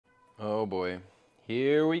Oh boy.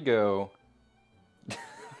 Here we go.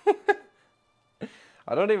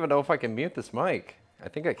 I don't even know if I can mute this mic. I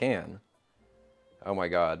think I can. Oh my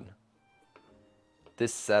god.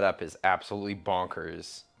 This setup is absolutely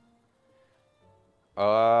bonkers.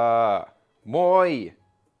 Moy!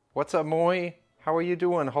 What's up, Moy? How are you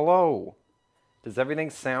doing? Hello. Does everything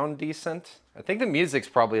sound decent? I think the music's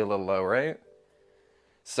probably a little low, right?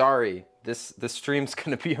 Sorry, this stream's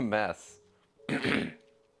gonna be a mess.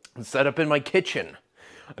 I'm set up in my kitchen.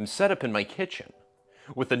 I'm set up in my kitchen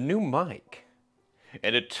with a new mic.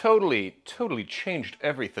 And it totally changed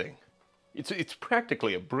everything. It's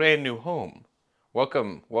practically a brand new home.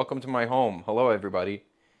 Welcome to my home. Hello, everybody.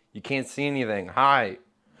 You can't see anything. Hi.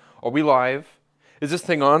 Are we live? Is this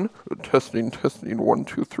thing on? Testing, 1,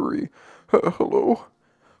 2, 3. Hello.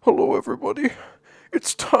 Hello, everybody.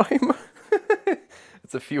 It's time.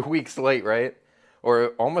 It's a few weeks late, right? Or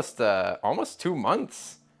almost 2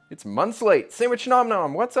 months. It's months late. Sandwich Nom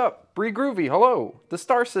Nom, what's up? Bree Groovy, hello. The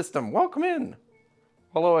Star System, welcome in.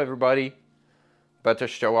 Hello, everybody. About to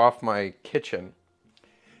show off my kitchen.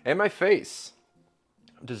 And my face.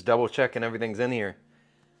 I'm just double checking everything's in here.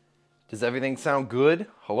 Does everything sound good?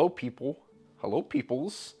 Hello, people. Hello,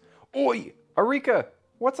 peoples. Oi, Arika.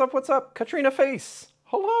 What's up, what's up? Katrina Face.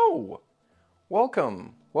 Hello.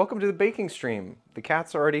 Welcome. Welcome to the baking stream. The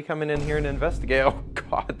cats are already coming in here and investigate. Oh,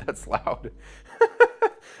 God, that's loud.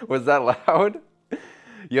 Was that loud?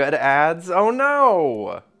 You had ads? Oh,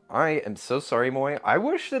 no. I am so sorry, Moy. I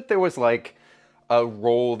wish that there was, like, a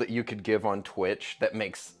role that you could give on Twitch that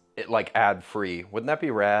makes it, like, ad-free. Wouldn't that be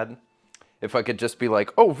rad? If I could just be like,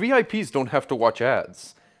 oh, VIPs don't have to watch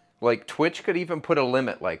ads. Like, Twitch could even put a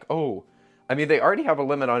limit, like, oh, I mean, they already have a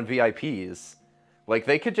limit on VIPs. Like,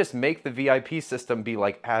 they could just make the VIP system be,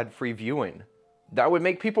 like, ad-free viewing. That would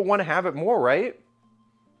make people want to have it more, right?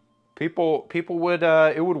 People would,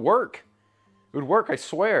 it would work. It would work, I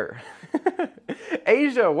swear.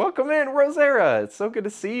 Asia, welcome in, Rosera. It's so good to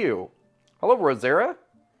see you. Hello, Rosera.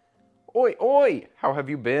 Oi, oi, how have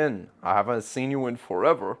you been? I haven't seen you in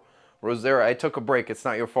forever. Rosera, I took a break. It's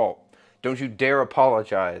not your fault. Don't you dare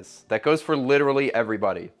apologize. That goes for literally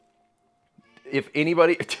everybody. If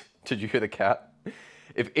anybody... Did you hear the cat?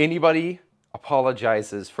 If anybody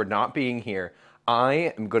apologizes for not being here,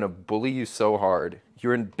 I am going to bully you so hard.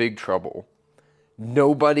 You're in big trouble.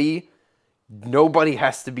 Nobody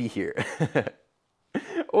has to be here.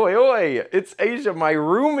 Oi, oi, it's Asia, my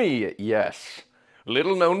roomie. Yes.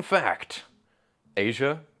 Little known fact.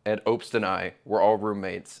 Asia and Obst and I were all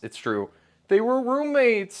roommates. It's true. They were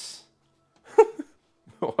roommates.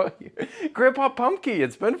 What? Grandpa Pumpkin,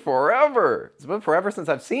 it's been forever. It's been forever since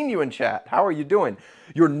I've seen you in chat. How are you doing?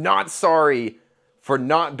 You're not sorry for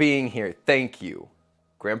not being here. Thank you.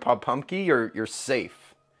 Grandpa Pumpkin, you're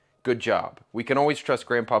safe. Good job. We can always trust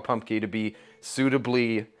Grandpa Pumpkin to be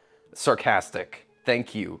suitably sarcastic.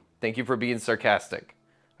 Thank you. Thank you for being sarcastic.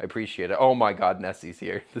 I appreciate it. Oh my God, Nessie's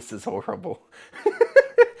here. This is horrible.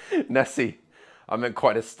 Nessie, I'm in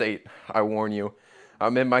quite a state. I warn you.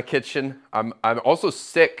 I'm in my kitchen. I'm also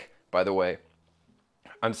sick, by the way.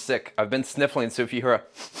 I'm sick. I've been sniffling, so if you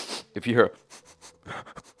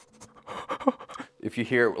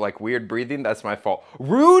hear like weird breathing, that's my fault.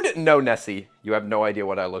 Rude? No, Nessie. You have no idea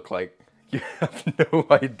what I look like. You have no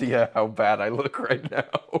idea how bad I look right now.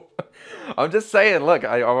 I'm just saying, look,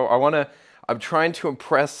 I'm trying to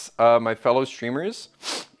impress my fellow streamers.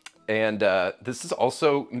 And this is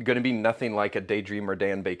also going to be nothing like a Daydreamer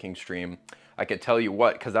Dan baking stream. I can tell you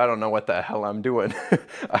what, because I don't know what the hell I'm doing.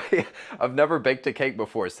 I've never baked a cake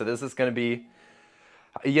before, so this is going to be,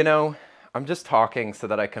 you know, I'm just talking so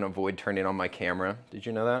that I can avoid turning on my camera. Did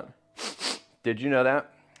you know that? Did you know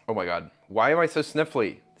that? Oh my God. Why am I so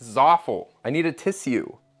sniffly? This is awful. I need a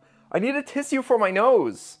tissue. I need a tissue for my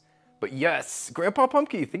nose. But yes, Grandpa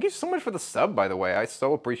Pumpkin, thank you so much for the sub, by the way. I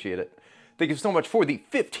so appreciate it. Thank you so much for the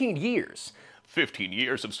 15 years. 15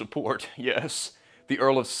 years of support, yes. The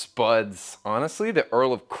Earl of Spuds. Honestly, the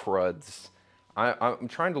Earl of Cruds. I'm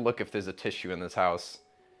trying to look if there's a tissue in this house.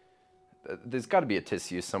 There's got to be a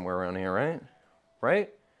tissue somewhere around here, right? Right?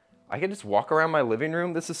 I can just walk around my living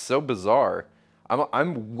room. This is so bizarre.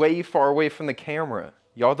 I'm way far away from the camera.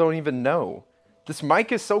 Y'all don't even know. This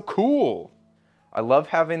mic is so cool. I love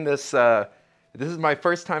having this. This is my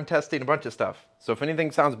first time testing a bunch of stuff. So if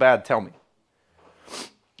anything sounds bad, tell me.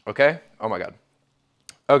 Okay? Oh my God.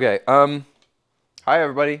 Okay. Hi,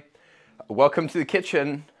 everybody. Welcome to the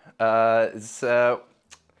kitchen. I'm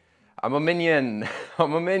a minion.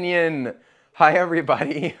 I'm a minion. Hi,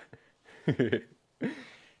 everybody.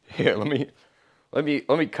 Here, let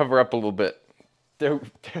me cover up a little bit. There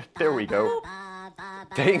we go.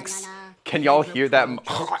 Thanks, Can y'all hear that?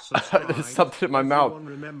 There's something in my mouth.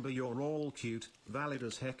 Remember, you're all cute, valid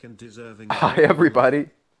as heck, and deserving. Hi,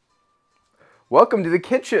 everybody. Welcome to the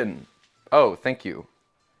kitchen. Oh, thank you.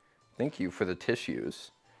 Thank you for the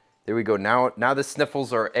tissues. There we go. Now the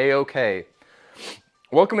sniffles are a-okay.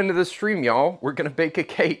 Welcome into the stream, y'all. We're gonna bake a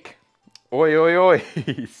cake. Oi, oi, oi,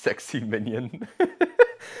 sexy minion.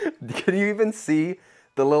 Can you even see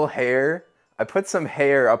the little hair? I put some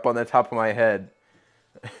hair up on the top of my head.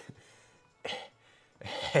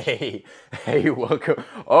 Hey, welcome.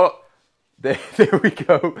 Oh, there we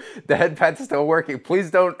go. The head pat's still working. Please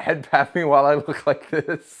don't head pat me while I look like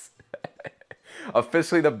this.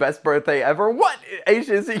 Officially the best birthday ever. What?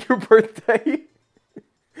 Asia, is it your birthday?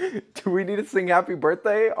 Do we need to sing happy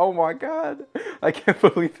birthday? Oh my god. I can't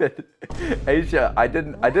believe it. Asia, I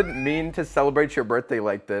didn't mean to celebrate your birthday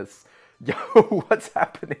like this. Yo, what's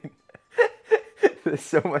happening? There's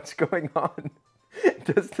so much going on.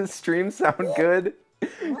 Does the stream sound good?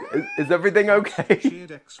 Is everything okay?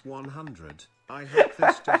 X100. I hope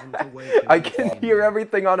this doesn't awaken. I can hear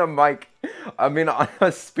everything on a mic. I mean, on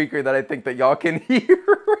a speaker that I think that y'all can hear.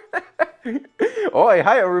 Oi,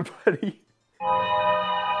 hi everybody.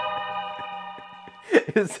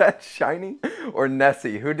 Is that Shiny or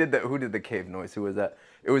Nessie? Who did the cave noise? Who was that?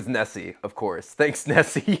 It was Nessie, of course. Thanks,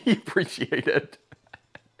 Nessie. Appreciate it.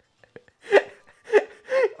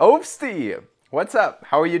 Opsty, what's up?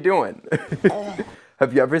 How are you doing?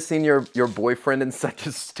 Have you ever seen your boyfriend in such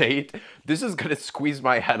a state? This is gonna squeeze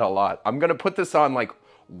my head a lot. I'm gonna put this on like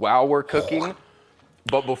while we're cooking,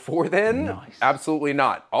 but before then, nice. Absolutely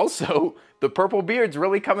not. Also, the purple beard's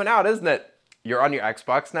really coming out, isn't it? You're on your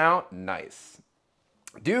Xbox now? Nice.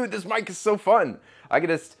 Dude, this mic is so fun. I can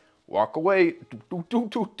just walk away.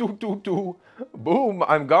 Boom,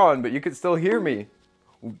 I'm gone, but you can still hear me.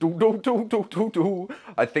 I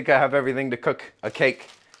think I have everything to cook a cake.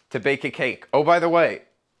 To bake a cake. Oh, by the way,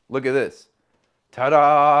 look at this.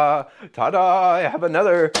 Ta-da! Ta-da! I have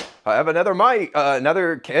another mic,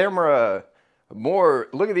 another camera. More.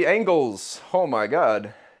 Look at the angles. Oh my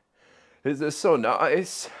god. Is this so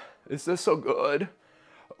nice? Is this so good?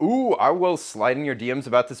 Ooh, I will slide in your DMs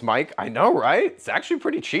about this mic. I know, right? It's actually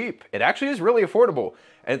pretty cheap. It actually is really affordable.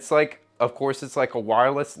 And it's like, of course, it's like a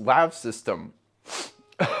wireless lav system.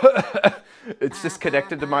 It's just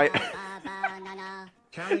connected to my...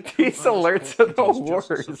 These alerts are the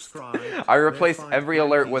worst. I replace every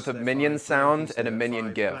alert with a Minion sound and a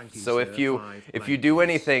Minion GIF. So if you do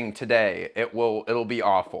anything today, it'll be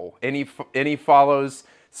awful. Any follows,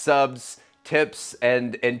 subs, tips,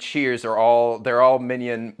 and cheers are all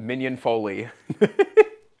Minion Foley.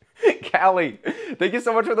 Callie, thank you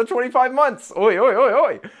so much for the 25 months. Oi, oi, oi,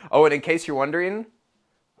 oi. Oh, and in case you're wondering,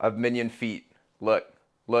 I have Minion feet. Look,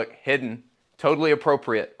 hidden, totally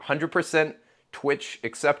appropriate, 100%. Twitch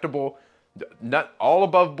acceptable, not all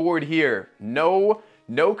above board here. No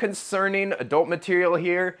concerning adult material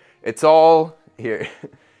here. It's all here.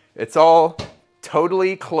 It's all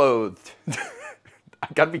totally clothed. I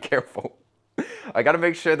gotta be careful. I gotta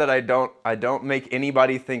make sure that I don't make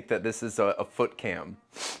anybody think that this is a foot cam,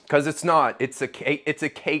 because it's not. It's a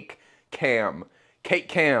cake cam. Cake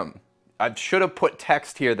cam. I should have put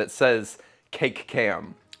text here that says cake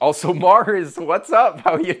cam. Also, Mars, what's up?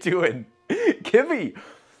 How you doing? Kivy,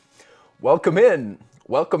 welcome in,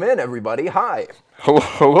 everybody. Hi,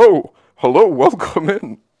 hello, welcome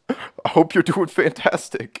in. I hope you're doing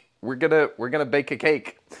fantastic. We're gonna bake a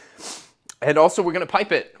cake, and also we're gonna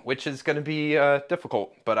pipe it, which is gonna be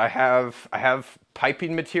difficult. But I have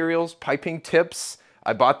piping materials, piping tips.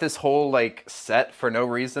 I bought this whole like set for no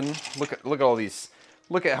reason. Look at all these.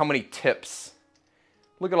 Look at how many tips.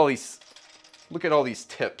 Look at all these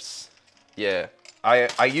tips. Yeah.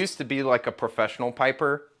 I used to be like a professional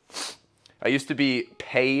piper. I used to be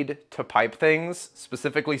paid to pipe things,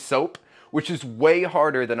 specifically soap, which is way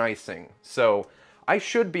harder than icing. So I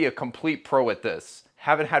should be a complete pro at this.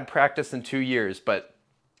 Haven't had practice in 2 years, but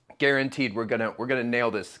guaranteed we're gonna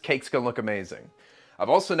nail this. Cake's gonna look amazing. I've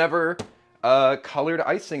also never colored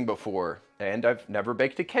icing before, and I've never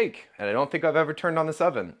baked a cake, and I don't think I've ever turned on this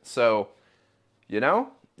oven. So, you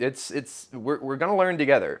know, we're gonna learn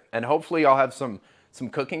together, and hopefully I'll have some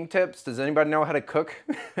cooking tips. Does anybody know how to cook?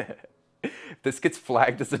 If this gets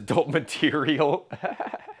flagged as adult material,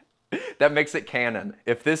 that makes it canon.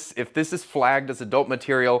 If this is flagged as adult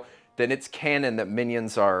material, then it's canon that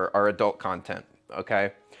Minions are adult content.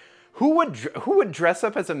 Okay, who would dress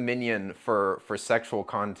up as a Minion for sexual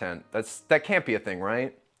content? That can't be a thing,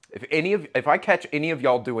 right? If I catch any of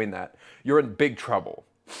y'all doing that, you're in big trouble.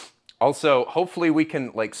 Also, hopefully we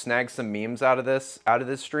can like snag some memes out of this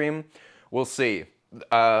stream. We'll see.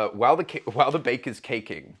 While the bake is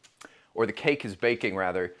caking, or the cake is baking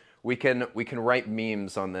rather, we can write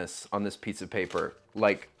memes on this piece of paper,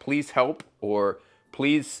 like please help, or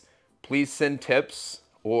please send tips,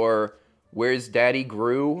 or where's Daddy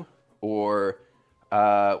Gru, or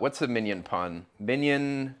what's a Minion pun?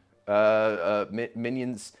 Minion,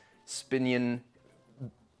 Minions, Spinion,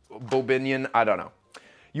 Bobinion, I don't know.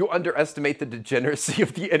 You underestimate the degeneracy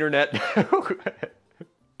of the internet.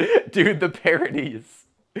 Dude, the parodies.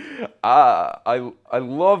 I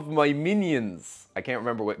love my minions. I can't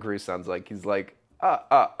remember what Gru sounds like. He's like,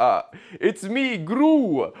 it's me,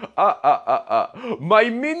 Gru. My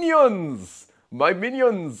minions. My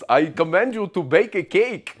minions, I command you to bake a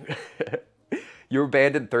cake. You're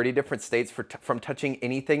banned in 30 different states from touching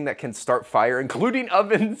anything that can start fire, including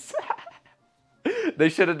ovens. They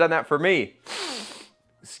should have done that for me.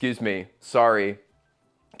 Excuse me. Sorry.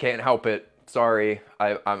 Can't help it. Sorry.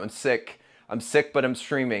 I'm sick. I'm sick, but I'm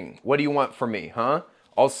streaming. What do you want from me, huh?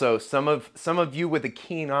 Also, some of you with a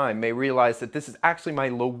keen eye may realize that this is actually my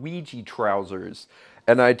Luigi trousers.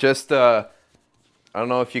 And I just, I don't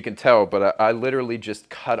know if you can tell, but I literally just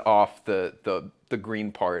cut off the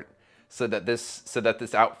green part so that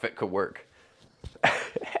this outfit could work.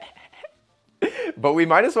 But we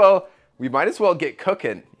might as well get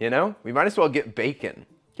cooking, you know? We might as well get baking.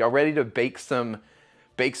 Y'all ready to bake some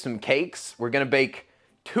cakes? We're gonna bake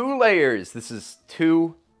 2 layers. This is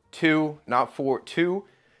two, not 4, 2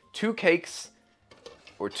 cakes,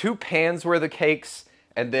 or 2 pans worth of cakes,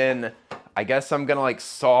 and then I guess I'm gonna like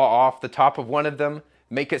saw off the top of one of them,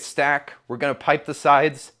 make it stack. We're gonna pipe the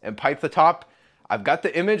sides and pipe the top. I've got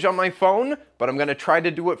the image on my phone, but I'm gonna try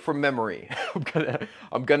to do it from memory.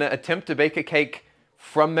 I'm gonna attempt to bake a cake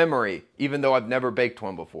from memory, even though I've never baked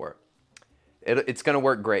one before. It's gonna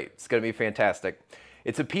work great. It's gonna be fantastic.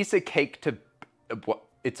 It's a piece of cake to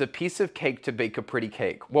bake a pretty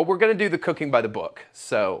cake. Well, we're gonna do the cooking by the book,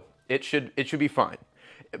 so it should be fine.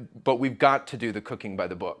 But we've got to do the cooking by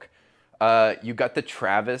the book. You got the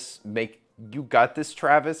Travis, you got this,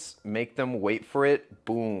 Travis, make them wait for it,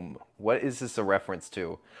 boom. What is this a reference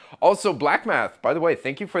to? Also, Black Math, by the way,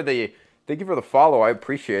 thank you for the follow, I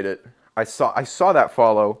appreciate it. I saw that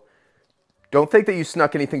follow. Don't think that you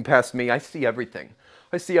snuck anything past me, I see everything.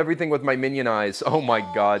 I see everything with my minion eyes. Oh my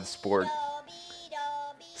god, Spork.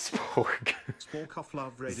 Spork.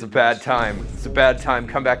 It's a bad time. It's a bad time.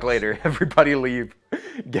 Come back later. Everybody leave.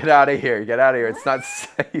 Get out of here. Get out of here. It's not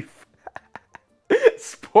safe.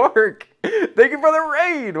 Spork. Thank you for the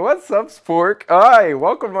raid. What's up, Spork? Hi.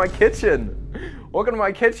 Welcome to my kitchen. Welcome to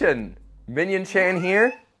my kitchen. Minion Chan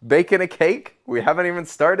here. Baking a cake. We haven't even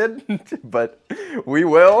started, but we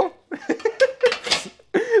will.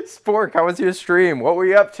 Spork, how was your stream? What were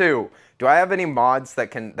you up to? Do I have any mods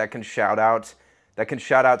that can shout out? That can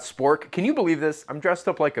shout out Spork. Can you believe this? I'm dressed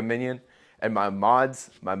up like a minion, and my mods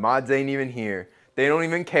ain't even here. They don't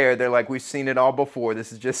even care. They're like, we've seen it all before.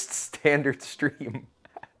 This is just standard stream.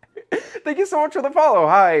 Thank you so much for the follow.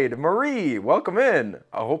 Hi, Marie. Welcome in.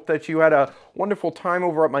 I hope that you had a wonderful time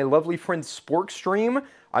over at my lovely friend Spork stream.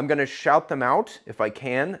 I'm gonna shout them out if I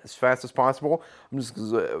can as fast as possible. I'm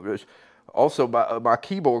just also my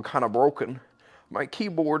keyboard kind of broken. My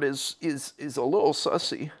keyboard is a little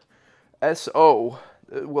sussy. S-O,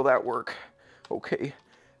 will that work? Okay.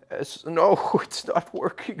 No, it's not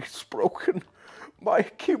working, it's broken. My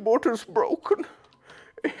keyboard is broken.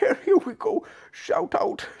 Here we go. Shout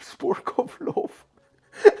out, Spork of Love.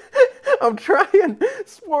 I'm trying.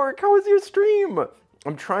 Spork, how was your stream?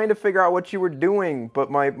 I'm trying to figure out what you were doing,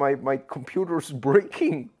 but my computer's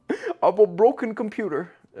breaking. I have a broken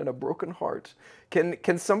computer and a broken heart.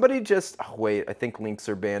 Can somebody just, oh wait, I think links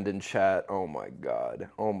are banned in chat. Oh my god.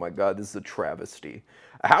 Oh my god, this is a travesty.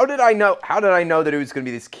 How did I know that it was gonna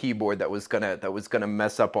be this keyboard that was gonna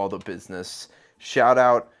mess up all the business? Shout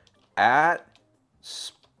out at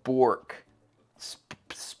Spork.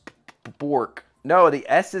 Spork. No, the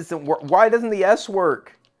S isn't work. Why doesn't the S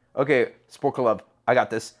work? Okay, Spork of Love. I got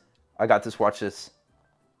this. Watch this.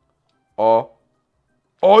 Oh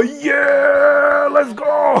yeah! Let's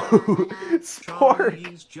go! Spork.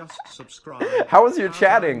 How was your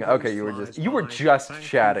chatting? Okay, you were just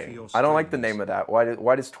chatting. I don't like the name of that.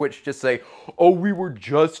 Why does Twitch just say, "Oh, we were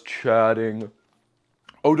just chatting"?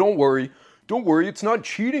 Oh, don't worry. Don't worry. It's not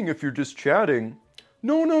cheating if you're just chatting.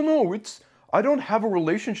 No. I don't have a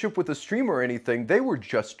relationship with a streamer or anything. They were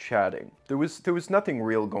just chatting. There was nothing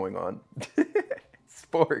real going on.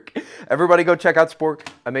 Spork. Everybody go check out Spork.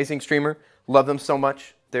 Amazing streamer. Love them so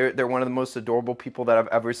much. They're one of the most adorable people that I've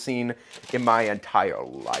ever seen in my entire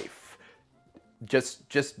life. Just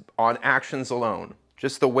on actions alone.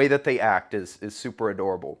 Just the way that they act is super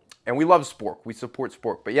adorable. And we love Spork. We support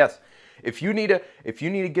Spork. But yes, If you need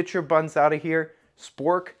to get your buns out of here,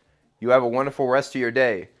 Spork, you have a wonderful rest of your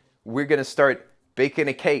day. We're gonna start baking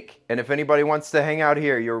a cake, and if anybody wants to hang out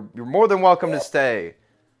here, you're more than welcome to stay.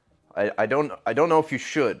 I don't know if you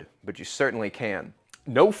should, but you certainly can.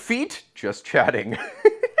 No feet, just chatting.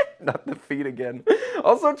 Not the feet again.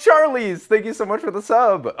 Also, Charlie's, thank you so much for the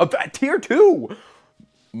sub. Tier 2.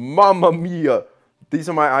 Mamma mia. These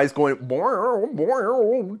are my eyes going,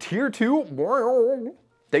 tier 2.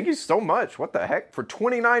 Thank you so much. What the heck? For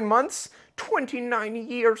 29 months, 29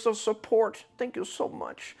 years of support. Thank you so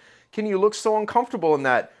much. Can you look so uncomfortable in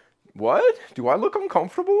that? What? Do I look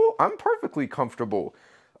uncomfortable? I'm perfectly comfortable.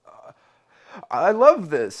 I love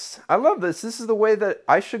this. I love this. This is the way that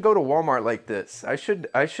I should go to Walmart like this. I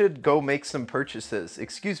should go make some purchases.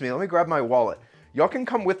 Excuse me, let me grab my wallet. Y'all can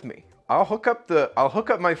come with me. I'll hook up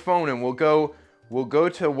my phone and we'll go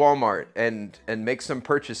to Walmart and make some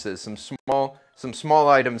purchases, some small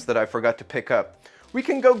items that I forgot to pick up. We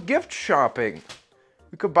can go gift shopping.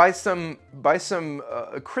 We could buy some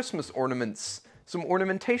Christmas ornaments, some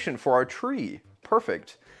ornamentation for our tree.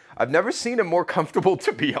 Perfect. I've never seen it more comfortable,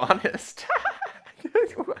 to be honest.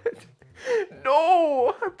 What?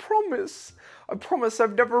 No, I promise. I promise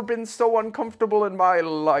I've never been so uncomfortable in my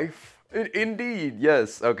life. Indeed,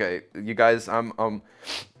 yes. Okay, you guys,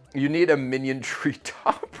 you need a Minion tree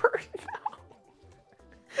topper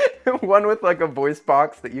now. One with like a voice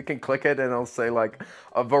box that you can click it and it'll say like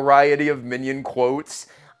a variety of Minion quotes.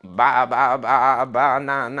 Ba ba ba ba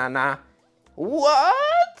na na na.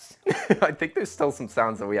 What? I think there's still some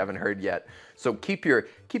sounds that we haven't heard yet. So keep your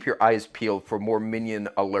eyes peeled for more Minion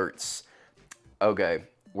alerts. Okay,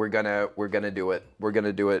 we're gonna do it. We're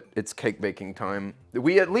gonna do it. It's cake baking time.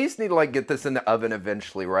 We at least need to like get this in the oven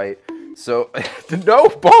eventually, right? So no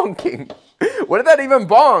bonking. What did that even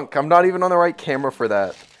bonk? I'm not even on the right camera for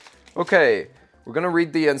that. Okay, we're gonna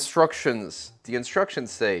read the instructions. The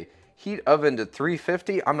instructions say heat oven to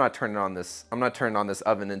 350. I'm not turning on this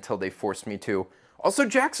oven until they force me to. Also,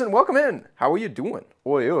 Jackson, welcome in. How are you doing?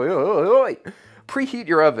 Oi, oi, oi, oi. Preheat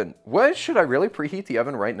your oven. What? Should I really preheat the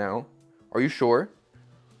oven right now? Are you sure?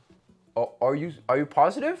 Are you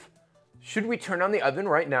positive? Should we turn on the oven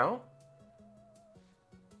right now?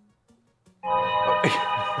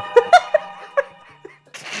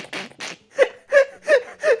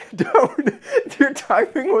 Don't. Your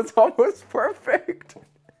timing was almost perfect.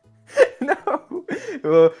 No.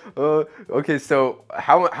 Okay, so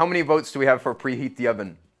how many votes do we have for preheat the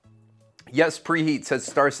oven? Yes, preheat, says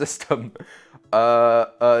Star System.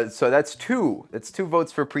 So that's 2. That's 2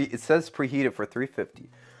 votes for it says preheat it for 350.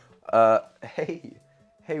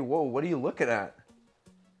 Hey, whoa, what are you looking at?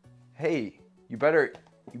 Hey, you better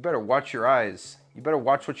watch your eyes. You better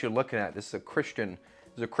watch what you're looking at. This is a Christian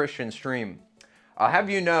stream. I'll have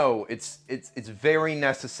you know, it's very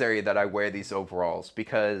necessary that I wear these overalls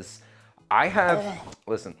because I have,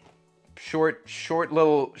 listen, short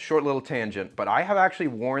little tangent, but I have actually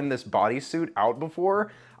worn this bodysuit out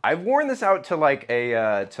before. I've worn this out to like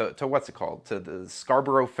a, to what's it called? To the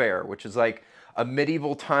Scarborough Fair, which is like a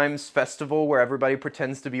medieval times festival where everybody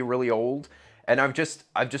pretends to be really old. And I've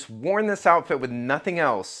just worn this outfit with nothing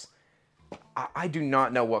else. I do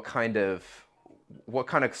not know what kind of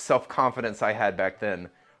self-confidence I had back then,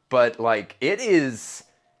 but like it is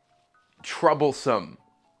troublesome,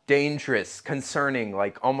 dangerous, concerning,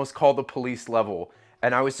 like almost call the police level.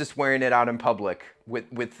 And I was just wearing it out in public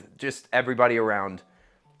with just everybody around.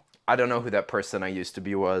 I don't know who that person I used to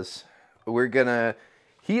be was. We're gonna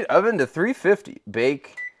heat oven to 350,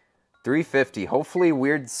 bake 350. Hopefully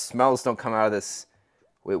weird smells don't come out of this.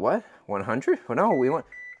 Wait, what? 100? Oh, no, we want.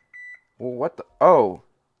 Well, what the? Oh,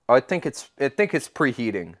 I think it's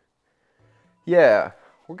preheating. Yeah,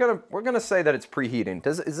 we're gonna say that it's preheating.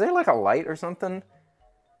 Is there like a light or something?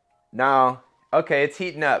 No. Okay, it's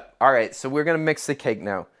heating up. All right, so we're gonna mix the cake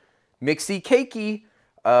now. Mixy cakey.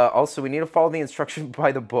 Also, we need to follow the instructions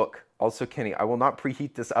by the book. Also, Kenny, I will not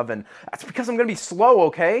preheat this oven. That's because I'm gonna be slow,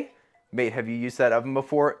 okay? Mate, have you used that oven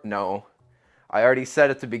before? No. I already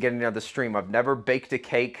said at the beginning of the stream, I've never baked a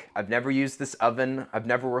cake. I've never used this oven. I've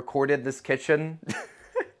never recorded this kitchen.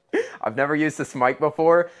 I've never used this mic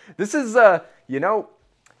before. This is, you know,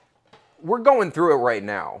 we're going through it right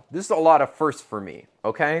now. This is a lot of firsts for me,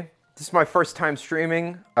 okay? This is my first time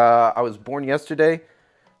streaming. I was born yesterday.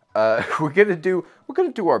 We're gonna do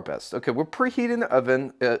our best. Okay, we're preheating the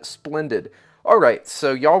oven. Splendid. All right,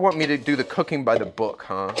 so y'all want me to do the cooking by the book,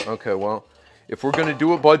 huh? Okay, well, if we're gonna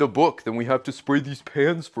do it by the book, then we have to spray these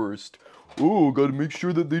pans first. Oh, gotta make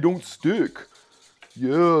sure that they don't stick.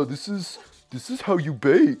 Yeah, this is how you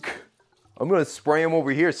bake. I'm gonna spray them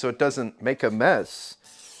over here so it doesn't make a mess.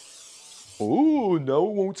 Oh, now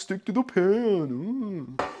it won't stick to the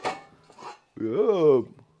pan. Yeah.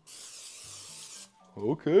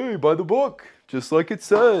 Okay, by the book, just like it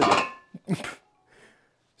said.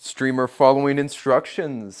 Streamer following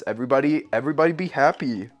instructions. Everybody be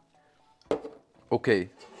happy. Okay,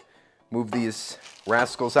 move these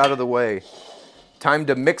rascals out of the way. Time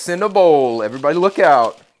to mix in a bowl. Everybody look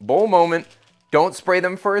out. Bowl moment. Don't spray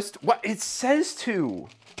them first. What? It says to.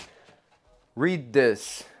 Read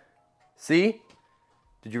this. See?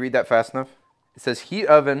 Did you read that fast enough? It says heat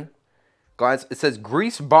oven. Glass. It says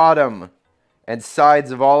grease bottom and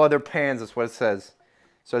sides of all other pans. That's what it says.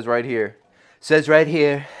 It says right here. It says right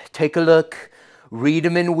here. Take a look. Read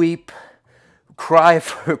them and weep. Cry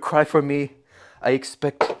for me. I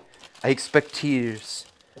expect tears.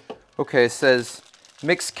 Okay, it says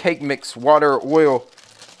mix cake mix, water, oil.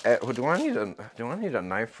 Do I need a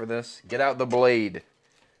knife for this? Get out the blade.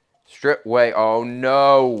 Strip way. Oh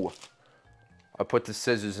no. I put the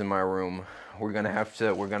scissors in my room. We're gonna have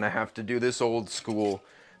to do this old school.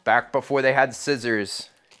 Back before they had scissors.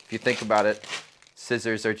 If you think about it,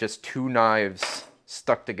 scissors are just two knives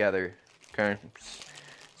stuck together. Okay?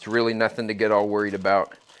 It's really nothing to get all worried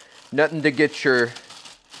about. Nothing to get your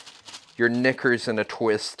knickers in a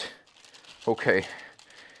twist. Okay.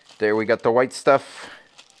 There we got the white stuff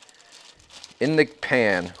in the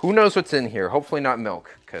pan. Who knows what's in here? Hopefully not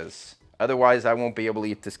milk, because otherwise I won't be able to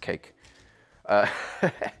eat this cake.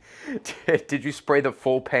 Did you spray the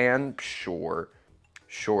full pan? Sure.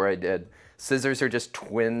 Sure I did. Scissors are just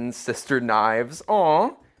twin sister knives.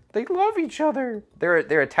 Aw, they love each other.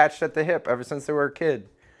 They're attached at the hip ever since they were a kid.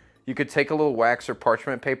 You could take a little wax or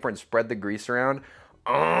parchment paper and spread the grease around.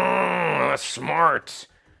 Oh, smart.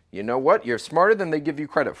 You know what? You're smarter than they give you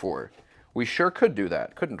credit for. We sure could do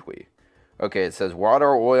that, couldn't we? Okay, it says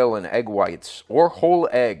water, oil, and egg whites, or whole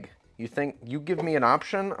egg. You think you give me an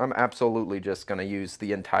option? I'm absolutely just gonna use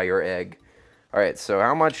the entire egg. All right, so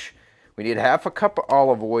how much? We need half a cup of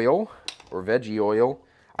olive oil or veggie oil.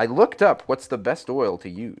 I looked up what's the best oil to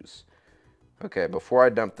use. Okay, before I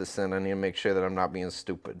dump this in, I need to make sure that I'm not being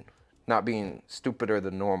stupid. Not being stupider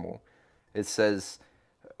than normal. It says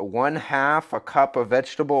 1/2 a cup of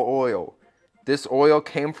vegetable oil. This oil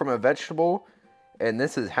came from a vegetable, and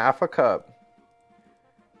this is half a cup.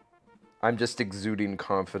 I'm just exuding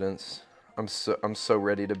confidence. I'm so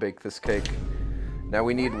ready to bake this cake. Now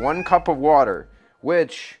we need 1 cup of water,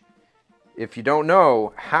 which, if you don't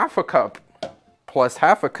know, half a cup plus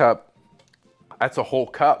half a cup, that's a whole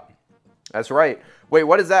cup. That's right. Wait,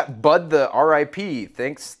 what is that? Bud the RIP.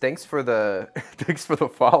 Thanks for the thanks for the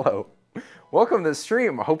follow. Welcome to the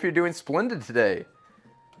stream. I hope you're doing splendid today.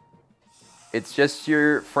 It's just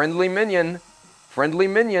your friendly minion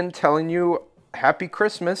telling you Happy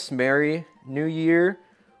Christmas, Merry New Year.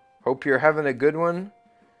 Hope you're having a good one.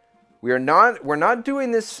 We're not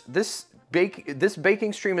doing this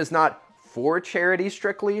baking stream is not for charity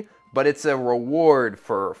strictly, but it's a reward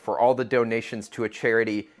for all the donations to a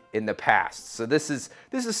charity in the past. So this is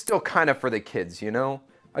still kind of for the kids, you know?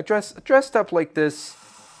 I dressed up like this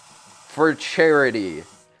for charity.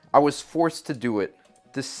 I was forced to do it.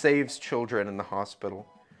 This saves children in the hospital.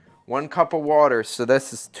 1 cup of water, so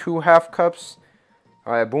this is 2 half cups.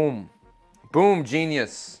 All right, boom. Boom,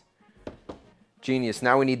 genius. Genius.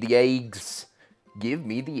 Now we need the eggs. Give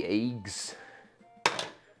me the eggs.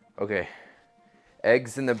 Okay.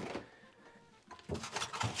 Eggs in the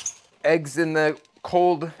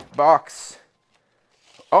cold box.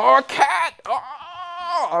 Oh, a cat!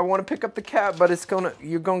 Oh, I want to pick up the cat, but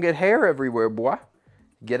you're gonna get hair everywhere, boy.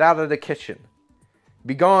 Get out of the kitchen.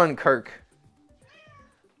 Be gone, Kirk.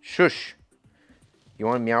 Shush. You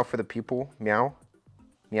want to meow for the people? Meow?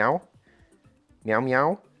 Meow? Meow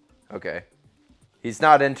meow? Okay. He's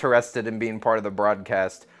not interested in being part of the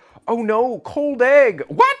broadcast. Oh no, cold egg!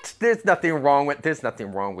 What? There's nothing wrong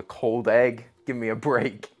with cold egg. Give me a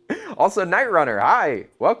break. Also, Night Runner, hi!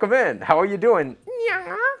 Welcome in. How are you doing?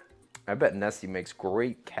 I bet Nessie makes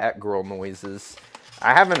great cat girl noises.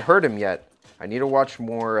 I haven't heard him yet. I need to watch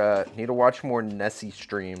more Nessie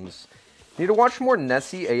streams. Need to watch more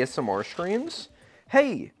Nessie ASMR streams?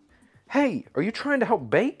 Hey, are you trying to help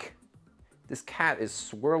bake? This cat is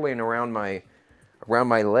swirling around my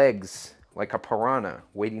legs like a piranha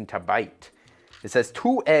waiting to bite. It says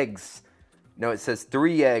 2 eggs. No, it says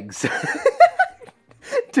 3 eggs.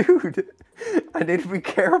 Dude, I need to be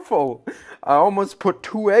careful. I almost put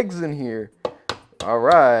 2 eggs in here. All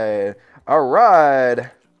right.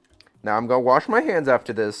 Now I'm gonna wash my hands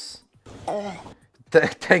after this.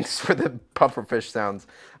 Thanks for the pufferfish sounds.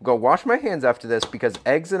 I'm gonna wash my hands after this because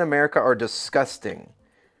eggs in America are disgusting.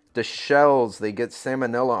 The shells, they get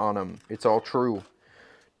salmonella on them. It's all true.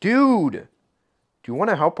 Dude, do you want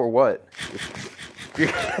to help or what?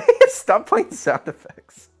 Stop playing sound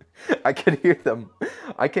effects. I can hear them.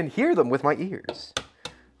 I can hear them with my ears.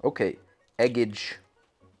 Okay, eggage.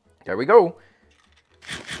 There we go.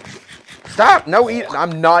 Stop! No,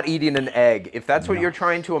 I'm not eating an egg. If that's what you're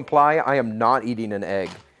trying to imply, I am not eating an egg.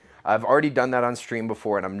 I've already done that on stream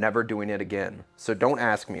before, and I'm never doing it again. So don't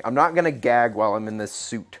ask me. I'm not going to gag while I'm in this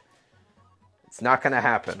suit. It's not going to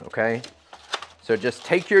happen, okay? So just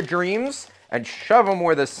take your dreams and shove them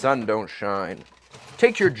where the sun don't shine.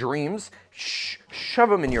 Take your dreams, shove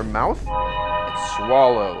them in your mouth, and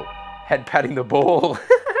swallow. Head patting the bowl.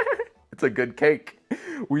 It's a good cake.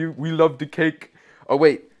 We love the cake. Oh,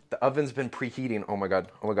 wait. The oven's been preheating. Oh my god,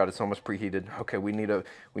 it's almost preheated. Okay, we need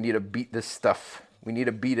to beat this stuff. We need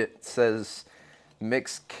to beat it. It says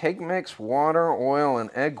mix cake mix, water, oil, and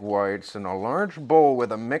egg whites in a large bowl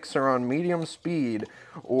with a mixer on medium speed,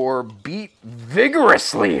 or beat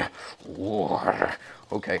vigorously.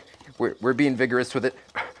 Okay, we're being vigorous with it.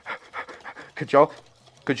 Could y'all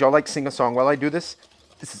like sing a song while I do this?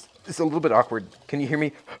 This is a little bit awkward. Can you hear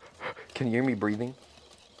me? Can you hear me breathing?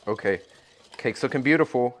 Okay. Cake's looking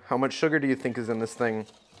beautiful. How much sugar do you think is in this thing?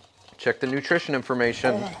 Check the nutrition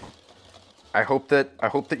information. I hope that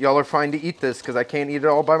y'all are fine to eat this, because I can't eat it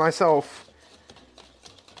all by myself.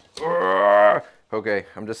 Okay,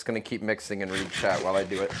 I'm just gonna keep mixing and read chat while I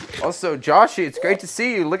do it. Also, Joshy, it's great to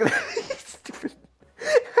see you. Look at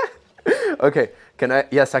that. Okay,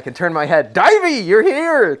 yes, I can turn my head. Divey, you're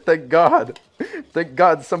here! Thank God. Thank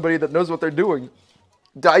God, somebody that knows what they're doing.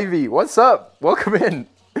 Divey, what's up? Welcome in.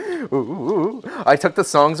 Ooh, I took the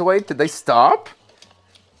songs away. Did they stop?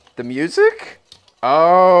 The music?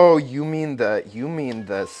 Oh, you mean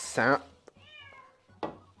the sound?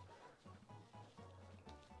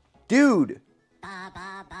 Dude,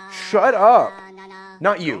 shut up.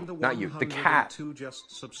 Not you. The cat.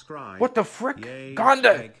 What the frick?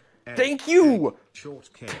 Gonda, thank you.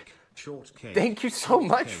 Thank you so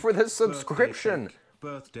much for the subscription.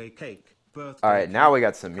 Birthday cake. All right, now we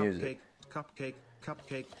got some music.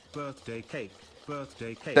 Cupcake, birthday cake,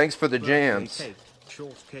 birthday cake. Thanks for the jams.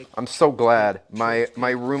 I'm so glad. My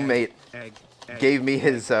roommate gave me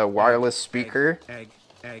his wireless speaker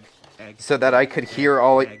so that I could hear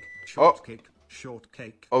all. Oh,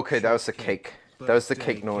 okay, that was the cake. That was the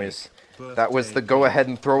cake noise. That was the go ahead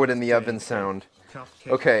and throw it in the oven sound.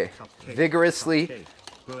 Okay, vigorously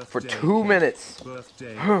for 2 minutes.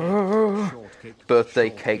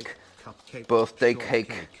 Birthday cake. Birthday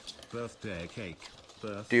cake. Birthday cake.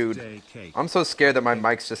 Dude, I'm so scared that my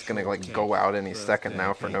mic's just gonna like go out any second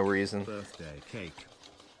now for no reason.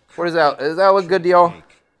 What is that? Does that look good to y'all?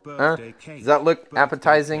 Huh? Does that look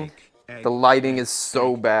appetizing? The lighting is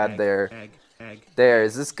so bad there. There,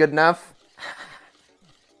 is this good enough?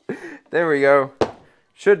 There we go.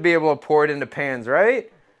 Should be able to pour it into pans,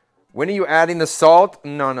 right? When are you adding the salt?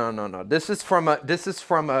 No. This is from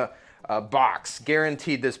a box.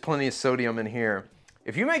 Guaranteed there's plenty of sodium in here.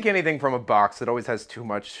 If you make anything from a box, it always has too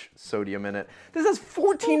much sodium in it. This is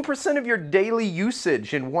 14% of your daily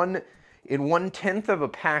usage in 1/10 of a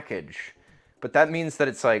package. But that means that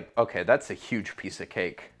it's like, okay, that's a huge piece of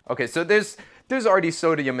cake. Okay, so there's already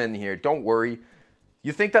sodium in here. Don't worry.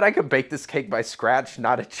 You think that I could bake this cake by scratch?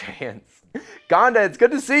 Not a chance. Gonda, it's good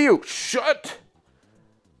to see you. Shut.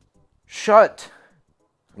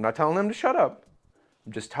 I'm not telling him to shut up.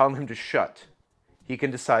 I'm just telling him to shut. He can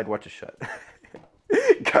decide what to shut.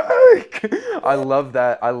 I love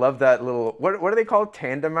that. I love that little, what do they call it?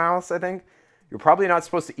 Tandem mouse, I think. You're probably not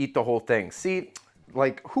supposed to eat the whole thing. See,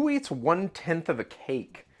 like, who eats 1/10 of a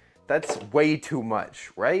cake? That's way too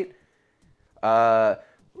much, right?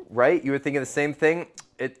 Right? You were thinking the same thing?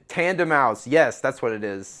 Tandem mouse. Yes, that's what it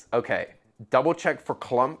is. Okay. Double check for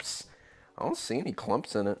clumps. I don't see any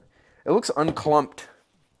clumps in it. It looks unclumped.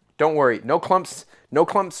 Don't worry. No clumps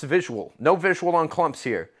visual. No visual on clumps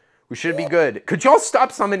here. We should be good. Could y'all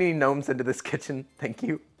stop summoning gnomes into this kitchen? Thank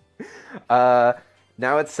you.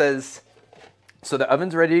 Now it says, so the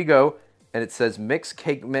oven's ready to go, and it says mix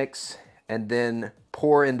cake mix, and then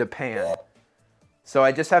pour into pan. So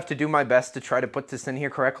I just have to do my best to try to put this in here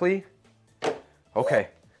correctly. Okay,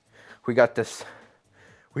 we got this.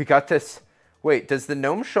 We got this. Wait, does the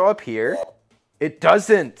gnome show up here? It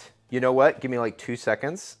doesn't. You know what? Give me like 2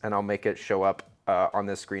 seconds, and I'll make it show up on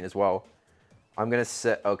this screen as well. I'm gonna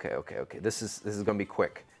set, okay. This is gonna be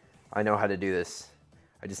quick. I know how to do this.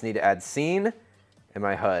 I just need to add scene and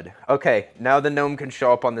my HUD. Okay, now the gnome can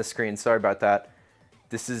show up on the screen. Sorry about that.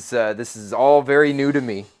 This is all very new to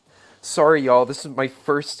me. Sorry, y'all. This is my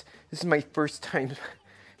first time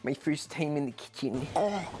in the kitchen.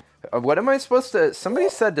 What am I supposed to... Somebody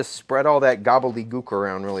said to spread all that gobbledygook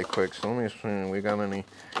around really quick. So let me see. We got any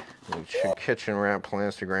kitchen wrap,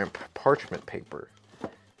 plastic wrap, parchment paper.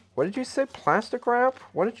 What did you say? Plastic wrap?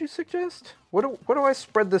 What did you suggest? What do I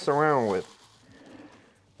spread this around with?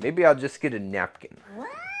 Maybe I'll just get a napkin.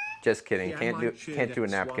 Just kidding. Can't do a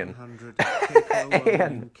napkin.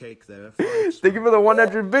 And thank you for the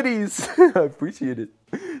 100 biddies. I appreciate it.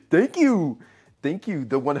 Thank you. Thank you.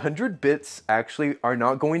 The 100 bits actually are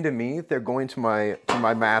not going to me. They're going to my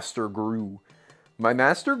master Gru. My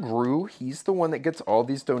master Gru, he's the one that gets all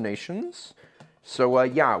these donations. So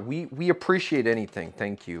yeah, we appreciate anything.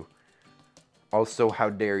 Thank you. Also, how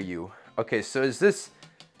dare you? Okay, so is this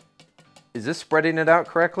spreading it out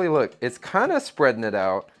correctly? Look, it's kind of spreading it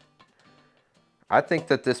out. I think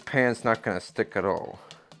that this pan's not going to stick at all.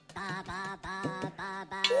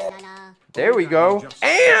 There we go.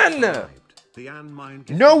 Anne!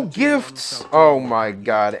 No gifts! Oh my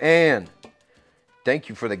god, Anne. Thank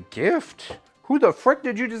you for the gift. Who the frick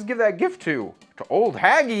did you just give that gift to? To old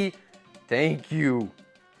Haggy? Thank you.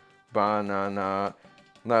 Banana.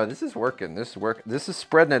 No, this is working. This is working. This is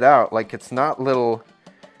spreading it out. Like it's not little...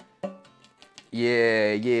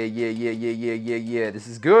 Yeah. This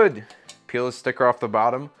is good. Peel the sticker off the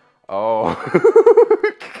bottom. Oh.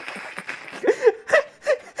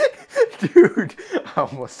 Dude, I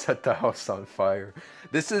almost set the house on fire.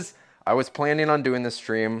 I was planning on doing this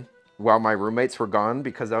stream while my roommates were gone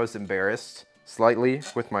because I was embarrassed slightly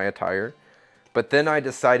with my attire. But then I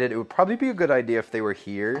decided it would probably be a good idea if they were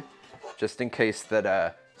here, just in case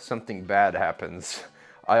that something bad happens.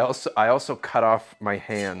 I also cut off my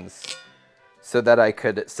hands so that I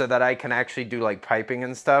can actually do like piping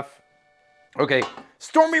and stuff. Okay,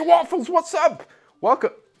 Stormy Waffles, what's up?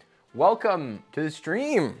 Welcome to the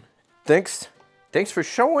stream. Thanks for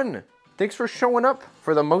showing up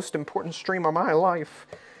for the most important stream of my life.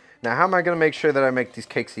 Now, how am I gonna make sure that I make these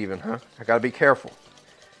cakes even, huh? I gotta be careful.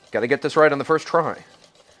 Gotta get this right on the first try.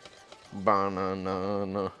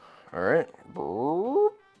 Banana. All right.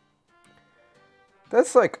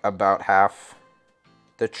 That's like about half.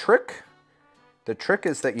 The trick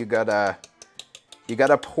is that you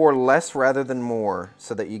gotta pour less rather than more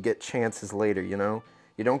so that you get chances later, you know?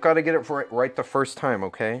 You don't gotta get it right the first time,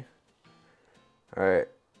 okay? All right,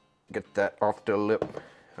 get that off the lip.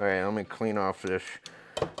 All right, let me clean off this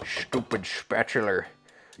stupid spatula.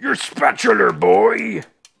 Your spatula, boy!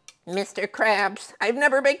 Mr. Krabs, I've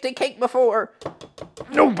never baked a cake before.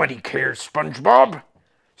 Nobody cares, SpongeBob.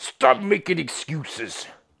 Stop making excuses.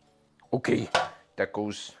 Okay, that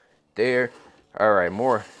goes there. All right,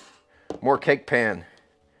 more cake pan.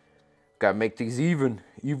 Gotta make these even.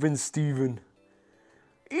 Even Steven.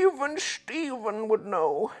 Even Steven would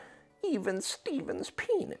know. Even Steven's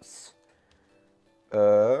penis.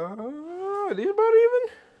 Are these about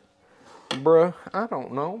even? Bruh, I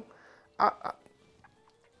don't know. I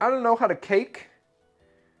don't know how to cake.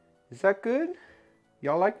 Is that good?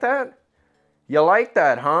 Y'all like that? You like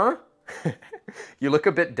that, huh? You look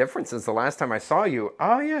a bit different since the last time I saw you.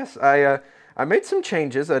 Oh yes, I made some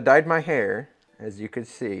changes. I dyed my hair, as you can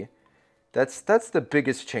see. That's the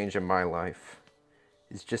biggest change in my life.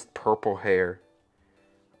 It's just purple hair.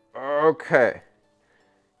 Okay.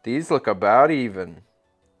 These look about even.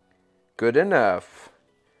 Good enough.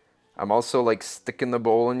 I'm also like sticking the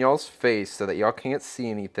bowl in y'all's face so that y'all can't see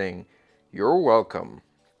anything. You're welcome.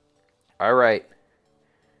 All right.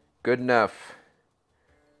 Good enough.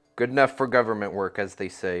 Good enough for government work, as they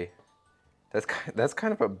say. That's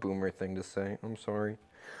kind of a boomer thing to say. I'm sorry.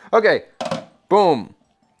 Okay. Boom.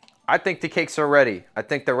 I think the cakes are ready. I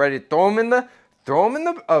think they're ready. Throw them in the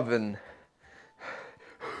oven.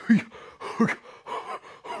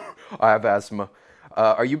 I have asthma.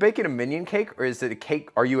 Are you baking a Minion cake or is it a cake?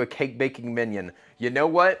 Are you a cake baking Minion? You know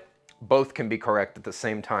what? Both can be correct at the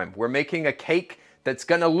same time. We're making a cake that's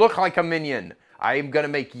gonna look like a Minion. I'm gonna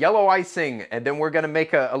make yellow icing and then we're gonna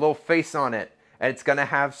make a little face on it. And it's gonna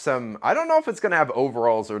have some, I don't know if it's gonna have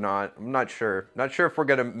overalls or not. I'm not sure. Not sure if we're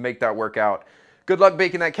gonna make that work out. Good luck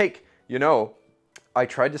baking that cake. You know, I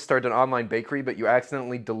tried to start an online bakery, but you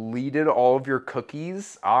accidentally deleted all of your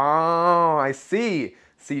cookies. Oh, I see.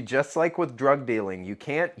 See, just like with drug dealing, you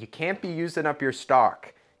can't be using up your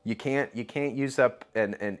stock. You can't use up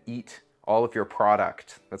and eat all of your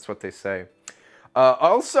product. That's what they say.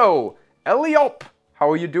 Also, Eliope, how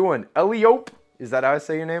are you doing? Eliope, is that how I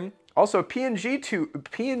say your name? Also,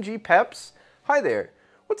 PNG Peps. Hi there.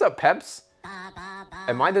 What's up, Peps?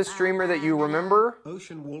 Am I the streamer that you remember?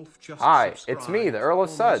 Ocean Wolf just Hi, it's me, the Earl of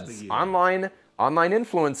almost Suds, a year. online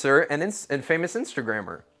influencer and famous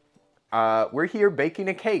Instagrammer. We're here baking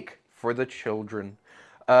a cake for the children.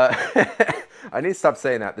 I need to stop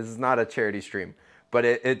saying that. This is not a charity stream, but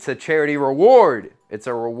it's a charity reward. It's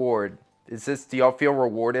a reward. Do y'all feel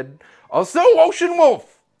rewarded? Also, Ocean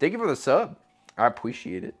Wolf, thank you for the sub. I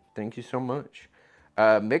appreciate it. Thank you so much.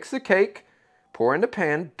 Mix the cake, pour in the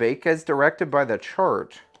pan, bake as directed by the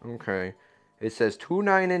chart. Okay. It says 2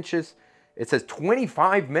 9-inches. It says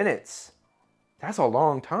 25 minutes. That's a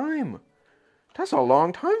long time. That's a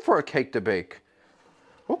long time for a cake to bake.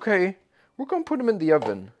 Okay. We're going to put them in the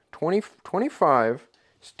oven. 25.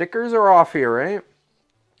 Stickers are off here, right?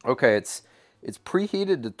 Okay, it's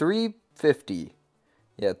preheated to 350.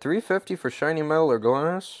 Yeah, 350 for shiny metal or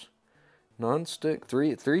glass. Non-stick,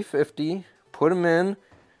 350. Put them in.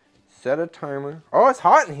 Set a timer. Oh, it's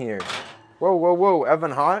hot in here. Whoa, whoa, whoa.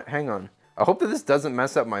 Oven hot? Hang on. I hope that this doesn't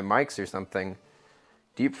mess up my mics or something.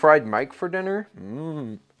 Deep fried mic for dinner?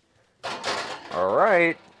 Mmm. All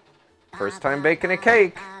right. First time baking a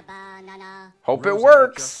cake. Hope it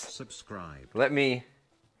works. Subscribe. Let me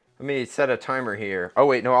set a timer here. Oh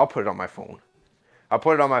wait, no, I'll put it on my phone. I'll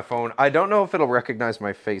put it on my phone. I don't know if it'll recognize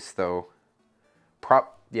my face though.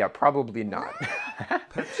 Yeah, probably not.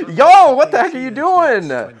 Yo, what the heck are you doing?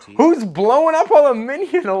 Who's blowing up all the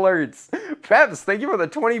Minion alerts? Peps, thank you for the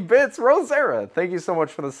 20 bits. Rosera, thank you so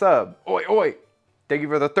much for the sub. Oi, oi. Thank you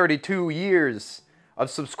for the 32 years of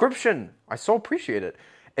subscription. I so appreciate it.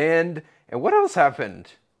 And what else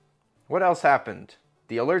happened? What else happened?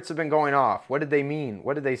 The alerts have been going off. What did they mean?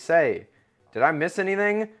 What did they say? Did I miss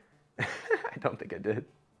anything? I don't think I did.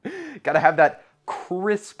 Gotta have that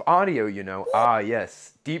crisp audio, you know. Ah,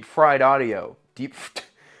 yes. Deep fried audio.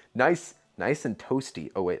 Nice and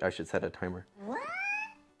toasty. Oh, wait. I should set a timer.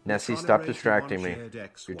 Nessie, stop distracting me.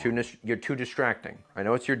 You're too distracting. I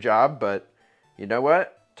know it's your job, but you know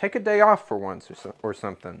what? Take a day off for once or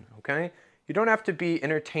something, okay? You don't have to be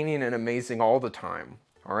entertaining and amazing all the time,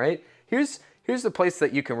 all right? Here's the place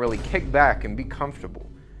that you can really kick back and be comfortable.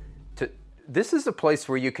 This is a place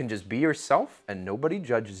where you can just be yourself and nobody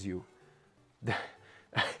judges you.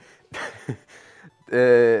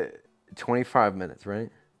 25 minutes, right?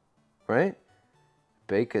 Right?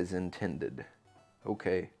 Bake as intended.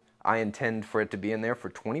 Okay. I intend for it to be in there for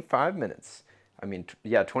 25 minutes. I mean,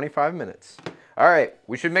 yeah, 25 minutes. All right.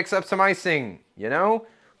 We should mix up some icing, you know?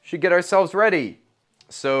 Should get ourselves ready.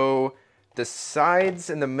 So the sides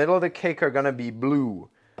in the middle of the cake are going to be blue.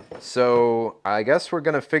 So I guess we're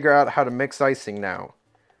going to figure out how to mix icing now.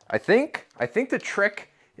 I think the trick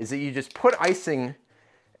is that you just put icing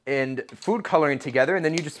and food coloring together and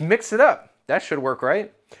then you just mix it up. That should work,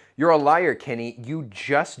 right? You're a liar, Kenny. You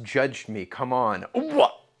just judged me. Come on.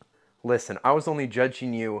 What? Listen, I was only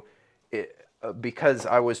judging you because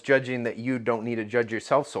I was judging that you don't need to judge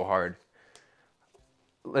yourself so hard.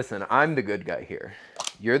 Listen, I'm the good guy here.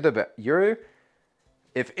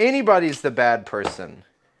 If anybody's the bad person,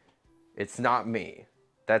 it's not me.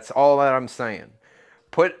 That's all that I'm saying.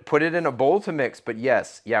 Put it in a bowl to mix, but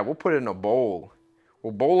yes, yeah, we'll put it in a bowl.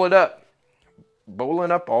 We'll bowl it up.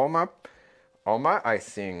 Bowling up all my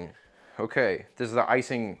icing. Okay, this is the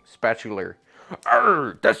icing spatula.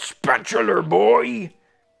 Arr, the spatula, boy.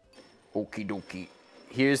 Okie dokie.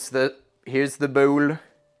 Here's the bowl.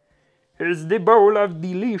 Here's the bowl of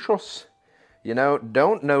delicious. You know,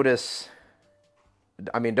 don't notice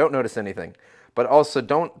anything, but also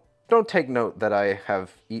don't take note that I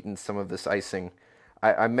have eaten some of this icing.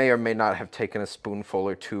 I may or may not have taken a spoonful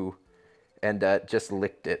or two and just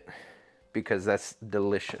licked it because that's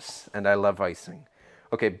delicious and I love icing.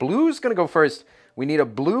 Okay, blue's gonna go first. We need a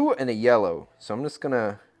blue and a yellow. So I'm just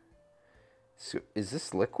gonna, is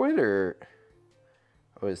this liquid or,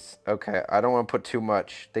 okay, I don't wanna put too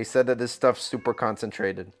much. They said that this stuff's super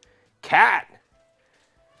concentrated. Cat!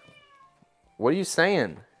 What are you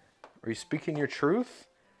saying? Are you speaking your truth?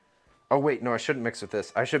 Oh wait, no, I shouldn't mix with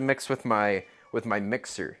this. I should mix with my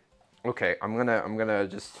mixer. Okay, I'm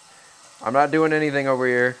not doing anything over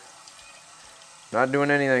here. Not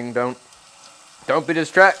doing anything. Don't be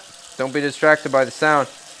distracted by the sound.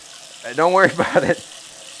 Don't worry about it.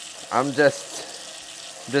 I'm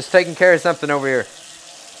just taking care of something over here.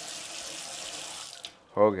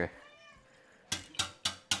 Okay.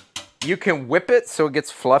 You can whip it so it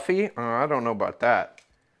gets fluffy? I don't know about that.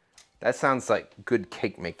 That sounds like good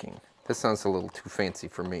cake making. This sounds a little too fancy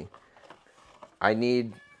for me. I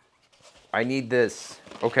need this.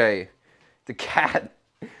 Okay. The cat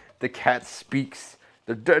speaks.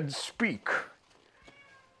 The dead speak.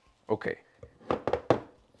 Okay.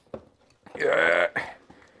 Yeah.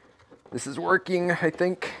 This is working, I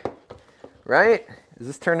think. Right? Is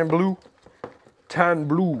this turning blue? Turn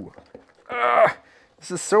blue. This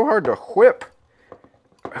is so hard to whip.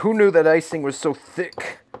 Who knew that icing was so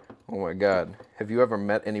thick? Oh my god. Have you ever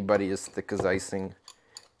met anybody as thick as icing?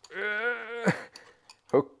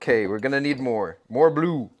 Okay, we're gonna need more. More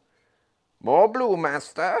blue. More blue,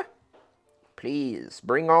 master. Please,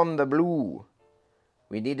 bring on the blue.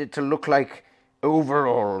 We need it to look like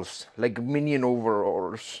overalls, like Minion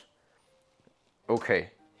overalls. Okay,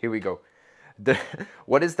 here we go.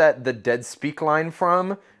 What is that, the Dead Speak line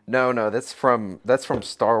from? No, that's from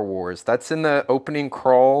Star Wars. That's in the opening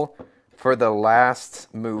crawl for the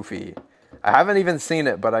last movie. I haven't even seen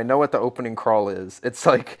it, but I know what the opening crawl is. It's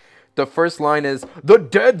like, the first line is, "The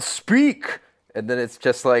dead speak!" And then it's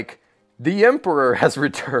just like, "The Emperor has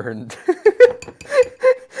returned."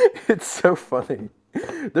 It's so funny.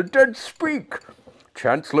 "The dead speak!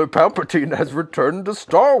 Chancellor Palpatine has returned to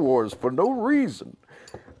Star Wars for no reason."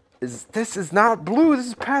 This is not blue, this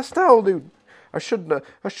is pastel, dude. I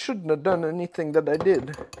shouldn't have done anything that I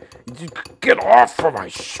did. Get off of my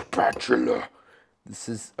spatula. This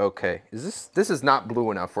is okay. This is not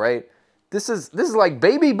blue enough, right? This is like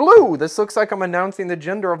baby blue. This looks like I'm announcing the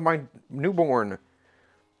gender of my newborn.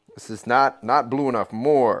 This is not blue enough.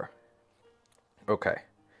 More. Okay.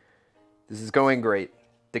 This is going great.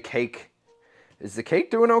 The cake. Is the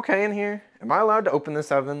cake doing okay in here? Am I allowed to open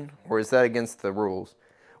this oven? Or is that against the rules?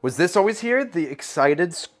 Was this always here? The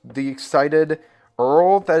excited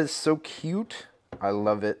Earl that is so cute. I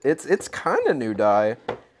love it. It's kind of new dye.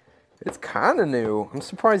 It's kind of new. I'm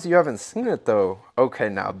surprised you haven't seen it, though. Okay,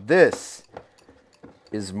 now this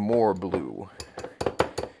is more blue.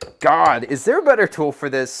 God, is there a better tool for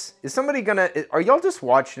this? Is somebody gonna... Are y'all just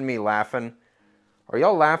watching me laughing? Are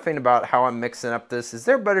y'all laughing about how I'm mixing up this? Is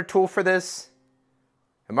there a better tool for this?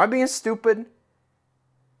 Am I being stupid?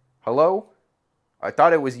 Hello? I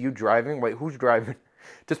thought it was you driving. Wait, who's driving?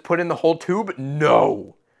 Just put in the whole tube?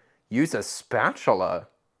 No! Use a spatula.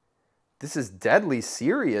 This is deadly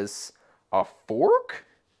serious. A fork?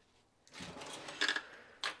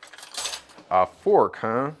 A fork,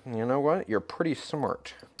 huh? You know what? You're pretty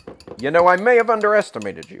smart. You know, I may have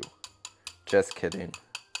underestimated you. Just kidding.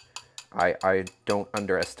 I don't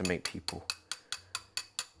underestimate people.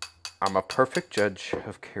 I'm a perfect judge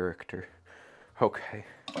of character. Okay.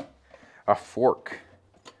 A fork.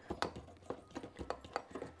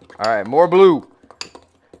 Alright, more blue.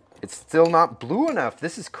 It's still not blue enough.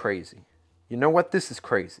 This is crazy. You know what? This is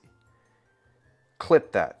crazy.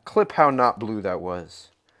 Clip that. Clip how not blue that was.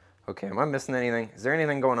 Okay, am I missing anything? Is there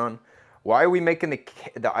anything going on? Why are we making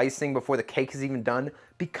the icing before the cake is even done?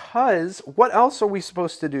 Because what else are we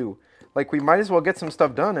supposed to do? Like, we might as well get some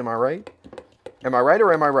stuff done, am I right? Am I right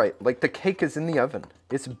or am I right? Like, the cake is in the oven.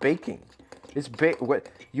 It's baking. What?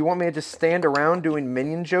 You want me to just stand around doing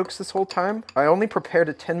Minion jokes this whole time? I only prepared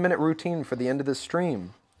a 10-minute routine for the end of the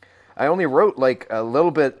stream. I only wrote like a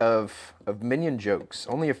little bit of Minion jokes,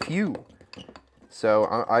 only a few.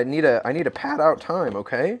 So I need a pad out time,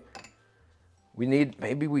 okay? We need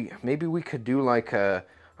maybe we could do like a,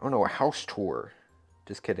 I don't know, a house tour.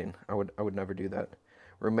 Just kidding. I would never do that.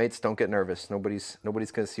 Roommates, don't get nervous. Nobody's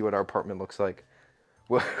gonna see what our apartment looks like.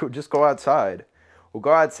 We'll just go outside. We'll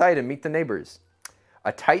go outside and meet the neighbors.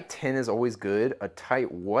 A tight tin is always good. A tight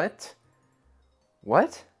what?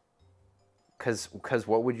 What? Because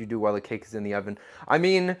what would you do while the cake is in the oven? I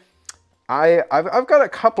mean, I've got a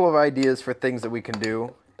couple of ideas for things that we can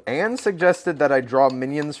do. Anne suggested that I draw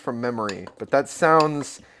minions from memory, but that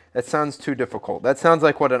sounds too difficult. That sounds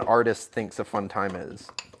like what an artist thinks a fun time is.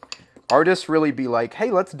 Artists really be like,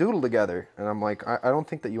 hey, let's doodle together. And I'm like, I don't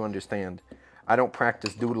think that you understand. I don't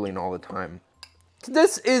practice doodling all the time.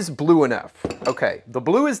 This is blue enough. Okay, the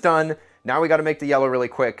blue is done. Now we got to make the yellow really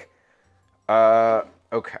quick.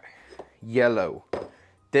 Okay, yellow.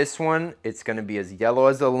 This one, it's going to be as yellow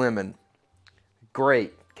as a lemon.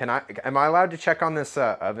 Great. Am I allowed to check on this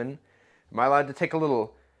oven? Am I allowed to take a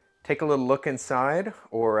little look inside,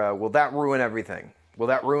 or will that ruin everything? Will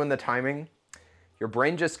that ruin the timing? Your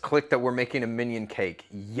brain just clicked that we're making a Minion cake.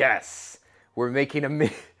 Yes, we're making a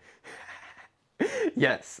Minion.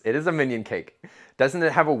 Yes, it is a Minion cake. Doesn't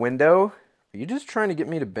it have a window? Are you just trying to get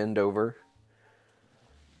me to bend over?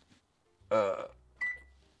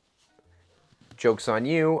 Joke's on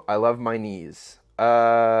you. I love my knees.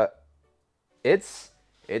 It's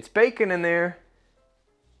bacon in there.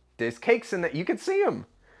 There's cakes in there. You can see them.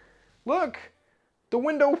 Look, the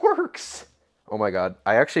window works. Oh my God,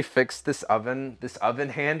 I actually fixed this oven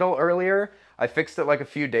handle earlier. I fixed it like a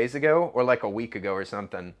few days ago, or like a week ago or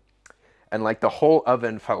something. And like the whole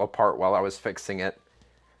oven fell apart while I was fixing it.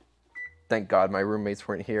 Thank God my roommates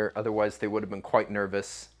weren't here. Otherwise they would have been quite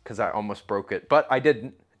nervous because I almost broke it. But I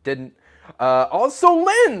didn't. Also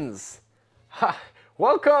Linz! Ha!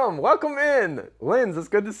 Welcome in! Linz, it's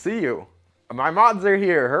good to see you. My mods are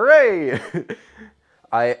here. Hooray!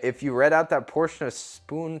 If you read out that portion of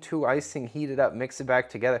spoon 2 icing, heat it up, mix it back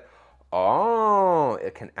together. Oh,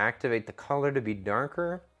 it can activate the color to be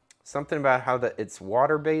darker. Something about how it's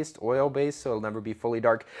water-based, oil-based, so it'll never be fully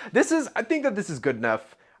dark. I think that this is good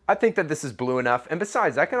enough. I think that this is blue enough. And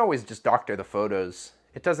besides, I can always just doctor the photos.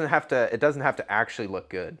 It doesn't have to actually look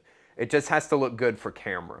good. It just has to look good for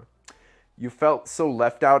camera. You felt so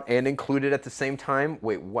left out and included at the same time.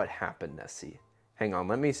 Wait, what happened, Nessie? Hang on,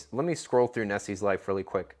 let me scroll through Nessie's life really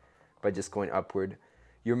quick by just going upward.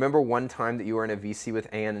 You remember one time that you were in a VC with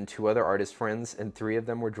Anne and 2 other artist friends, and 3 of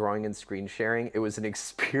them were drawing and screen sharing? It was an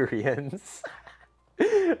experience.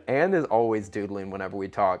 Anne is always doodling whenever we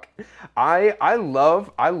talk. I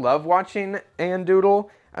love watching Anne doodle,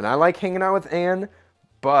 and I like hanging out with Anne,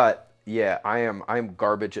 but yeah, I'm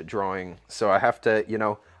garbage at drawing, so I have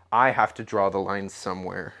to draw the lines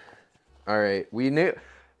somewhere. All right,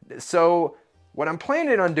 so what I'm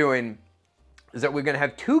planning on doing is that we're gonna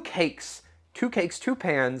have 2 cakes, 2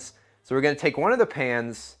 pans. So we're gonna take one of the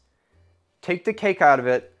pans, take the cake out of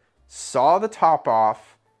it, saw the top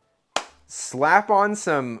off, slap on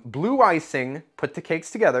some blue icing, put the cakes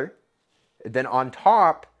together. Then on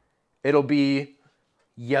top, it'll be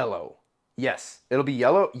yellow. Yes, it'll be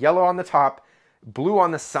yellow on the top, blue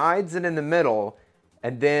on the sides and in the middle.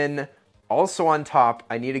 And then also on top,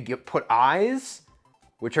 I need to put eyes,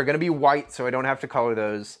 which are gonna be white, so I don't have to color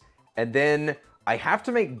those. And then I have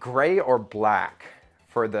to make gray or black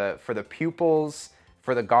for the pupils,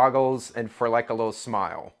 for the goggles, and for like a little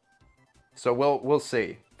smile. So we'll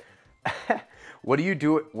see. What are you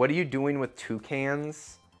doing with 2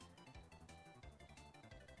 cans?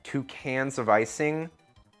 2 cans of icing?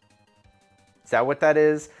 Is that what that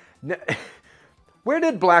is? Where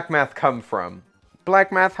did Black Math come from?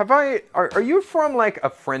 Black Math, are you from like a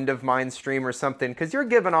friend of mine stream or something? Because you're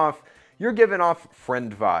giving off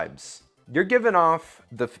friend vibes. You're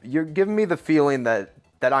giving me the feeling that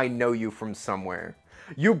I know you from somewhere.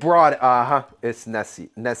 You brought, it's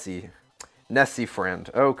Nessie friend.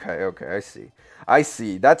 Okay, I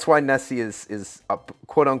see. That's why Nessie is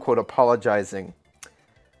quote unquote apologizing.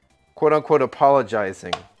 Quote unquote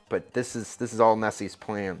apologizing. But this is all Nessie's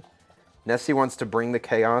plan. Nessie wants to bring the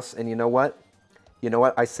chaos, and you know what?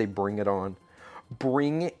 I say bring it on.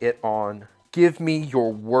 Bring it on. Give me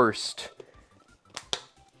your worst.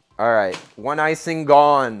 All right, 1 icing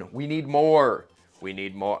gone. We need more. We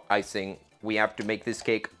need more icing. We have to make this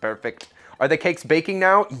cake perfect. Are the cakes baking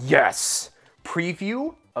now? Yes.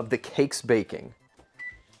 Preview of the cakes baking.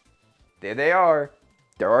 There they are.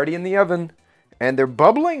 They're already in the oven, and they're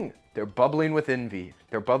bubbling. They're bubbling with envy.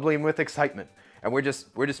 They're bubbling with excitement. And we're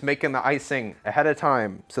just making the icing ahead of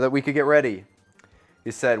time so that we could get ready.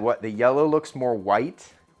 You said, what, the yellow looks more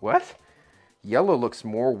white? What? Yellow looks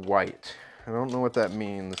more white. I don't know what that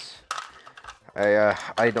means.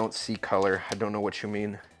 I don't see color. I don't know what you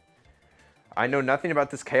mean. I know nothing about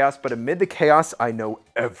this chaos, but amid the chaos, I know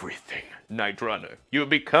everything. Night Runner, you have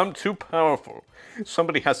become too powerful.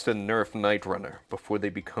 Somebody has to nerf Night Runner before they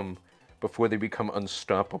become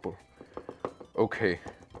unstoppable. Okay.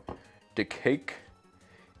 The cake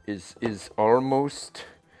is almost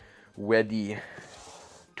ready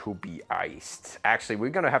to be iced. Actually, we're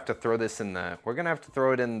gonna have to throw this in the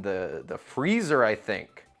freezer, I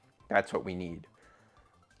think. That's what we need.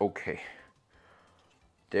 Okay.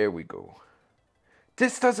 There we go.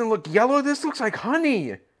 This doesn't look yellow, this looks like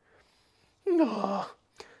honey. No,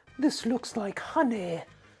 this looks like honey.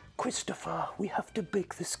 Christopher, we have to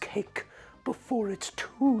bake this cake before it's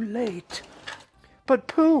too late. But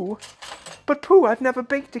Pooh, I've never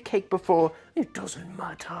baked a cake before. It doesn't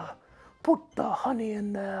matter. Put the honey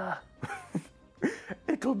in there.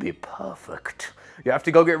 It'll be perfect. You have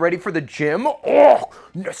to go get ready for the gym? Oh,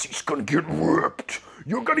 Nessie's gonna get ripped.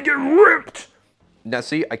 You're gonna get ripped.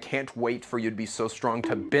 Nessie, I can't wait for you to be so strong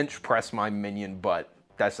to bench press my minion butt.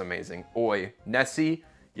 That's amazing. Oi, Nessie,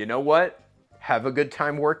 you know what? Have a good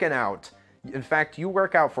time working out. In fact, you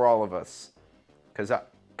work out for all of us.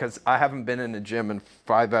 Because I haven't been in a gym in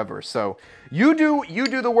 5 ever. So you do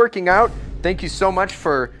the working out. Thank you so much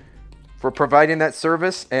for providing that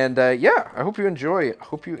service. And yeah, I hope you enjoy.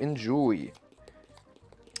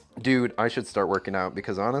 Dude, I should start working out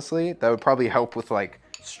because honestly, that would probably help with like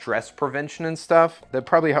stress prevention and stuff. That'd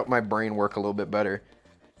probably help my brain work a little bit better.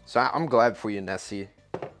 So I'm glad for you, Nessie.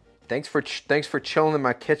 Thanks for chilling in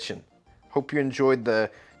my kitchen. Hope you enjoyed the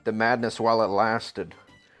madness while it lasted.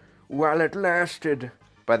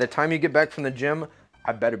 By the time you get back from the gym,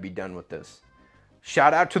 I better be done with this.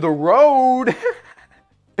 Shout out to the road.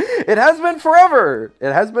 It has been forever.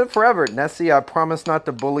 Nessie, I promise not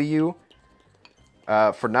to bully you.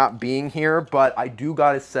 for not being here, but I do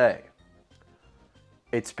gotta say,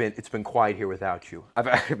 it's been quiet here without you.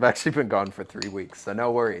 I've actually been gone for 3 weeks, so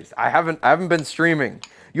no worries. I haven't been streaming.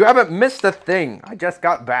 You haven't missed a thing. I just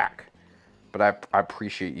got back, but I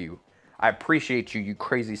appreciate you. I appreciate you, you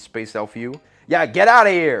crazy space elf. You. Yeah, get out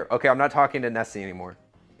of here. Okay, I'm not talking to Nessie anymore.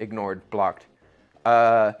 Ignored, blocked.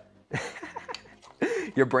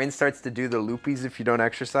 Your brain starts to do the loopies if you don't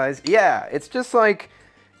exercise. Yeah, it's just like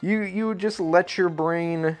you just let your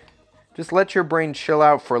brain chill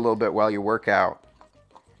out for a little bit while you work out.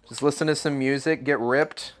 Just listen to some music, get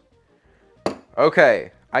ripped.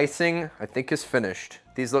 Okay, icing I think is finished.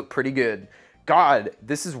 These look pretty good. God,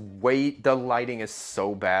 this is the lighting is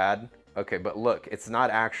so bad. Okay, but look, it's not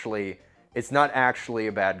actually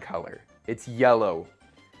a bad color. It's yellow.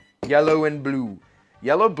 Yellow and blue.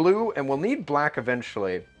 Yellow, blue, and we'll need black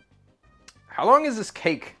eventually. How long is this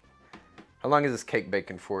cake? How long is this cake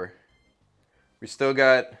baking for? We still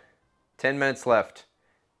got 10 minutes left.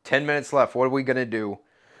 10 minutes left. What are we gonna do?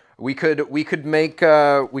 We could make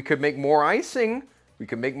more icing. We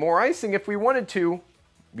could make more icing if we wanted to.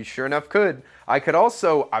 We sure enough could. I could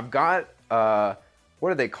also, I've got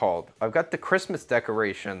what are they called? I've got the Christmas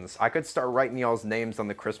decorations. I could start writing y'all's names on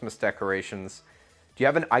the Christmas decorations. Do you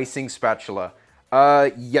have an icing spatula?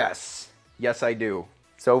 Yes. Yes, I do.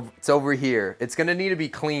 So it's over here. It's gonna need to be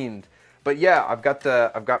cleaned. But yeah, I've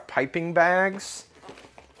got piping bags.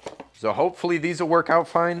 So hopefully these will work out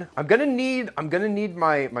fine. I'm gonna need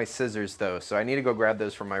my scissors though, so I need to go grab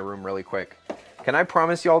those from my room really quick. Can I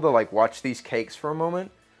promise y'all to like watch these cakes for a moment?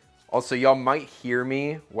 Also, y'all might hear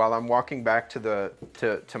me while I'm walking back to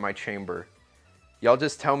my chamber. Y'all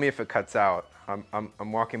just tell me if it cuts out.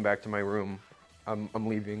 I'm walking back to my room. I'm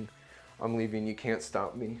leaving. I'm leaving. You can't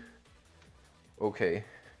stop me. Okay.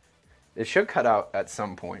 It should cut out at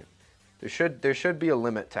some point. There should be a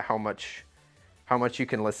limit to how much you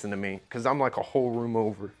can listen to me, because I'm like a whole room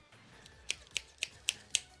over.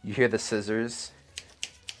 You hear the scissors?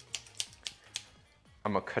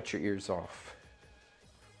 I'm gonna cut your ears off.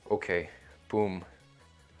 Okay, boom.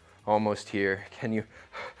 Almost here. Can you?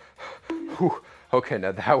 Whew. Okay,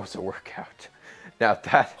 now that was a workout. Now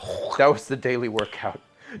that was the daily workout.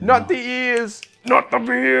 Not the ears, not the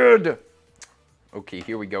beard. Okay,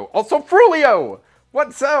 here we go. Also, Frulio,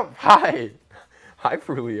 what's up? Hi, hi,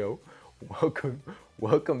 Frulio.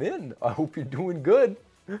 Welcome in. I hope you're doing good.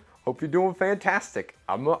 Hope you're doing fantastic.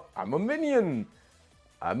 I'm a minion.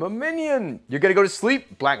 I'm a minion. You're gonna go to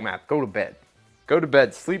sleep? Black Math, go to bed. Go to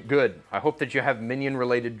bed, sleep good. I hope that you have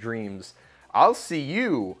minion-related dreams. I'll see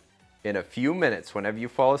you in a few minutes whenever you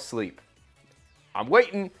fall asleep. I'm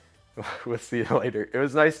waiting. We'll see you later. It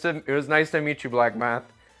was nice to meet you, Black Math.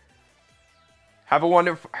 Have a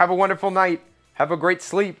wonderful night. Have a great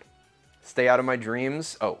sleep. Stay out of my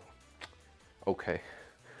dreams. Oh. Okay.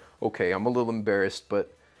 Okay, I'm a little embarrassed,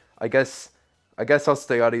 but I guess I'll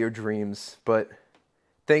stay out of your dreams, but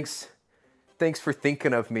thanks for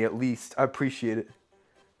thinking of me at least. I appreciate it.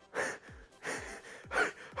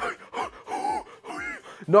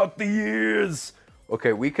 Not the ears.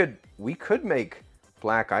 Okay, we could make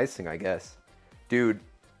black icing, I guess. Dude,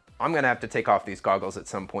 I'm gonna have to take off these goggles at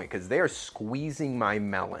some point because they are squeezing my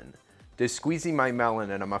melon. They're squeezing my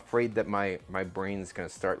melon, and I'm afraid that my brain's gonna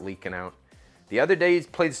start leaking out. The other day, you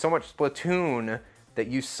played so much Splatoon that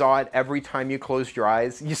you saw it every time you closed your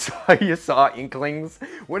eyes. You saw inklings.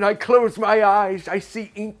 When I close my eyes, I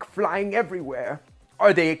see ink flying everywhere.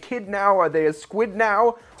 Are they a kid now? Are they a squid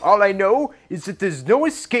now? All I know is that there's no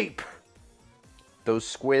escape. Those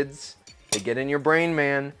squids, they get in your brain,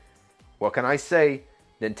 man. What can I say?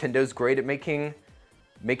 Nintendo's great at making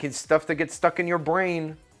stuff that gets stuck in your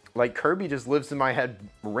brain. Like Kirby just lives in my head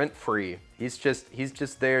rent-free. He's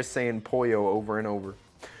just there saying Poyo over and over.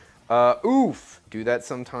 Oof. Do that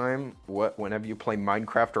sometime. Whenever you play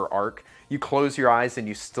Minecraft or Ark, you close your eyes and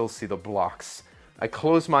you still see the blocks. I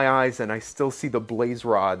close my eyes and I still see the blaze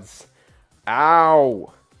rods.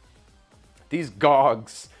 Ow. These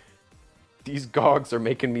gogs are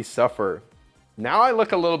making me suffer. Now I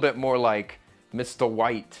look a little bit more like Mr.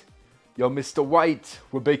 White. Yo, Mr. White,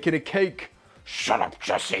 we're baking a cake. Shut up,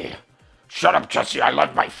 Jesse. Shut up, Jesse. I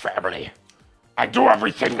love my family. I do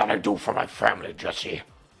everything that I do for my family, Jesse.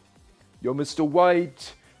 Yo, Mr.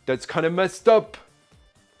 White, that's kind of messed up.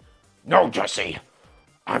 No, Jesse.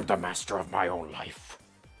 I'm the master of my own life.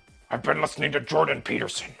 I've been listening to Jordan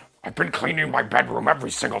Peterson. I've been cleaning my bedroom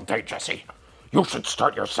every single day, Jesse. You should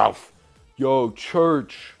start yourself. Yo,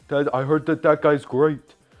 Church, I heard that guy's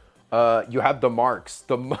great. You have the marks.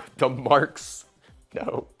 The marks.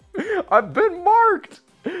 No. I've been marked.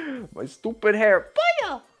 My stupid hair.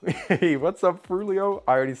 Hey, what's up, Frulio?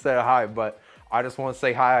 I already said hi, but I just want to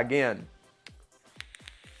say hi again.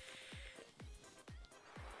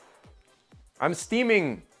 I'm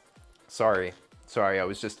steaming. Sorry, I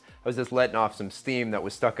was just letting off some steam that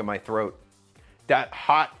was stuck in my throat. That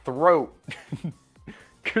hot throat.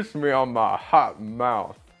 Kiss me on my hot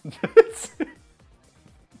mouth.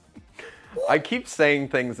 I keep saying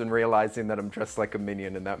things and realizing that I'm dressed like a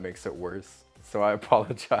minion, and that makes it worse. So I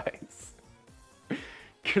apologize.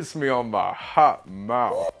 Kiss me on my hot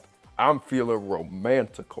mouth. I'm feeling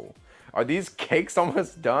romantical. Are these cakes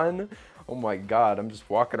almost done? Oh my God, I'm just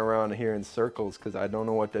walking around here in circles because I don't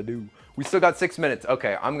know what to do. We still got 6 minutes.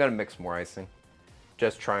 Okay, I'm gonna mix more icing.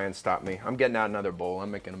 Just try and stop me. I'm getting out another bowl.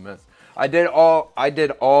 I'm making a mess. I did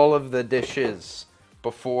all of the dishes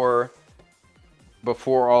before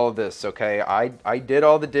all of this, okay? I did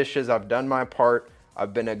all the dishes. I've done my part.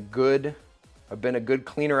 I've been a good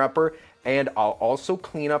cleaner upper, and I'll also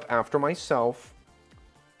clean up after myself.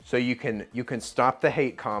 So you can stop the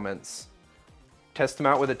hate comments. Test them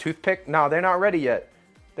out with a toothpick. No, they're not ready yet.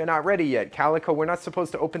 They're not ready yet. Calico, we're not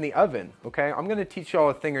supposed to open the oven, okay? I'm gonna teach y'all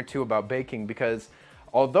a thing or two about baking because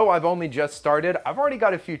although I've only just started, I've already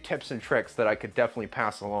got a few tips and tricks that I could definitely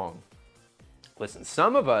pass along. Listen,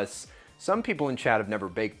 some people in chat have never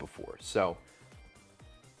baked before, so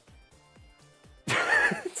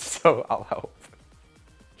so I'll help.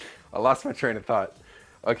 I lost my train of thought.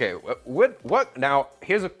 Okay, what now?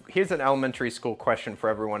 Here's an elementary school question for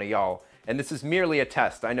every one of y'all, and this is merely a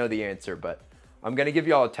test. I know the answer, but I'm gonna give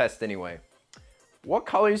y'all a test anyway. What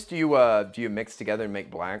colors do you mix together and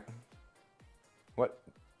make black? What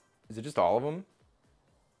is it? Just all of them?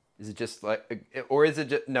 Is it just like, or is it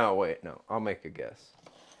just? No, wait, no. I'll make a guess.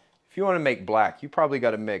 If you want to make black, you probably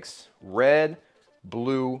got to mix red,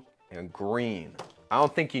 blue, and green. I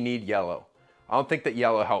don't think you need yellow. I don't think that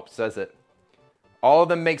yellow helps, does it? All of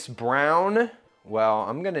them makes brown. Well,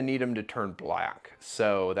 I'm gonna need them to turn black.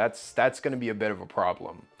 So that's gonna be a bit of a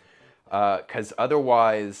problem. Because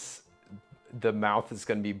otherwise, the mouth is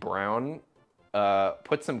gonna be brown.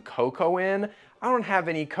 Put some cocoa in. I don't have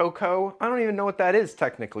any cocoa. I don't even know what that is,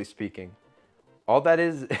 technically speaking. All that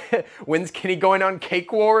is, when's Kenny going on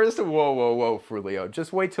Cake Wars? Whoa, whoa, whoa, Frulio.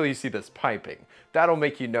 Just wait till you see this piping. That'll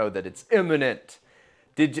make you know that it's imminent.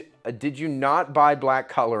 Did you not buy black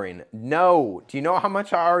coloring? No. Do you know how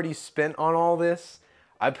much I already spent on all this?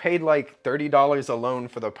 I paid like $30 alone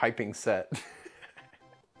for the piping set.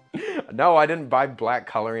 No, I didn't buy black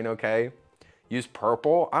coloring, okay? Use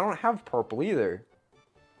purple? I don't have purple either.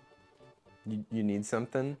 You need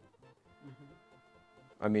something?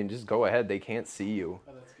 I mean, just go ahead. They can't see you.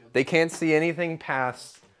 Oh, that's good. They can't see anything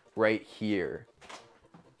past right here.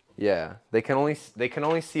 Yeah, they can only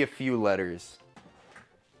see a few letters.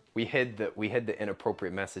 We hid the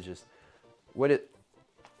inappropriate messages.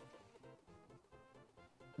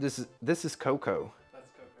 This is cocoa. That's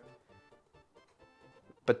cocoa.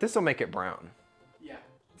 But this will make it brown. Yeah.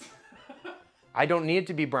 I don't need it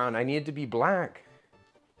to be brown. I need it to be black.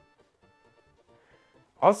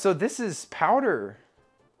 Also, this is powder.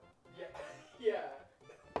 Yeah.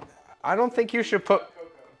 I don't think you should put.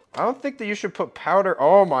 I don't think that you should put powder.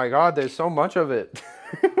 Oh my God, there's so much of it.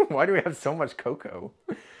 Why do we have so much cocoa?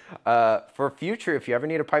 For future, if you ever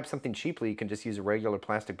need to pipe something cheaply, you can just use a regular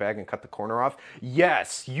plastic bag and cut the corner off.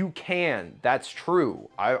 Yes, you can. That's true.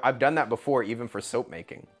 I've done that before, even for soap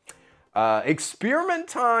making. Experiment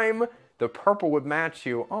time. The purple would match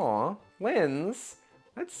you. Aw, Linz.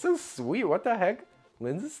 That's so sweet. What the heck?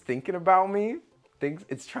 Linz is thinking about me. Thinks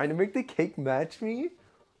it's trying to make the cake match me.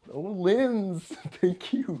 Oh, Linz.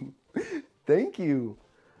 Thank you. Thank you.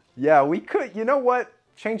 Yeah, we could. You know what?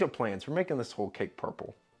 Change of plans. We're making this whole cake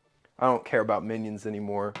purple. I don't care about Minions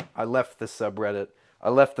anymore. I left the subreddit. I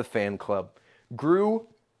left the fan club. Gru.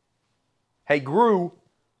 Hey, Gru.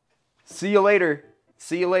 See you later.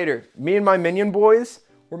 See you later. Me and my Minion boys,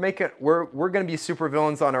 we're gonna be super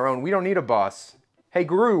villains on our own. We don't need a boss. Hey,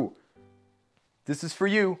 Gru. This is for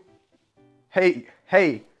you. Hey.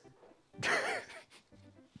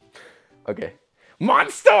 Okay.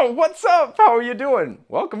 Monster, what's up? How are you doing?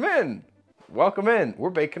 Welcome in. Welcome in. We're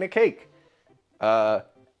baking a cake. All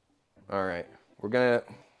right. We're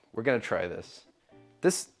gonna try this.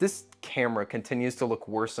 This camera continues to look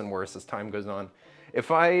worse and worse as time goes on.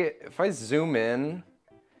 If I zoom in,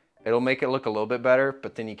 it'll make it look a little bit better,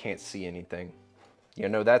 but then you can't see anything. You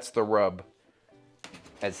know, that's the rub,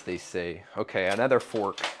 as they say. Okay, another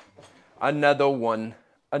fork. Another one.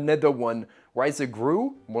 Another one. Rise of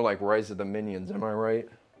Gru? More like Rise of the Minions, am I right?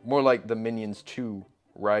 More like the Minions 2.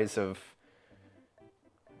 Rise of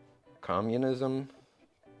Communism?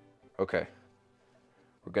 Okay.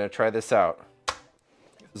 We're gonna try this out.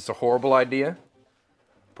 This is a horrible idea,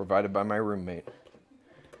 but Provided by my roommate.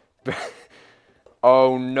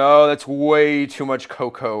 Oh no, that's way too much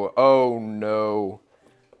cocoa. Oh no.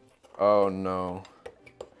 Oh no.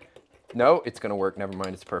 No, it's gonna work. Never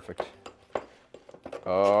mind, it's perfect.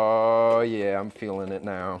 Oh yeah, I'm feeling it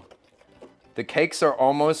now. The cakes are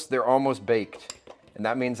they're almost baked. And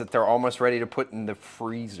that means that they're almost ready to put in the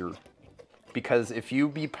freezer. Because if you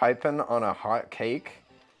be piping on a hot cake,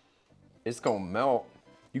 it's gonna melt.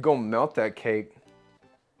 You gonna melt that cake.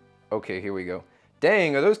 Okay, here we go.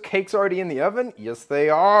 Dang, are those cakes already in the oven? Yes, they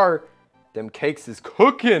are. Them cakes is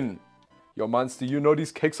cooking. Yo, monster, you know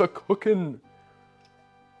these cakes are cooking.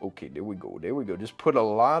 Okay, there we go, there we go. Just put a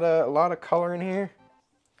lot of color in here.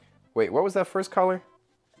 Wait, what was that first color?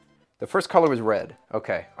 The first color was red.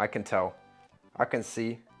 Okay, I can tell. I can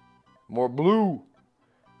see. More blue.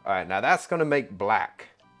 All right, now that's gonna make black,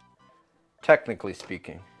 technically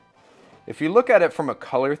speaking. If you look at it from a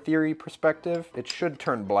color theory perspective, it should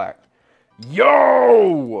turn black.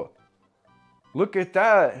 Yo! Look at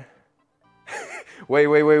that.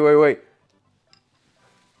 Wait.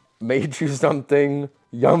 Made you something.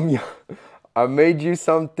 Yum, yum. I made you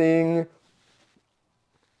something.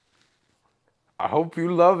 I hope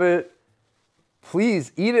you love it.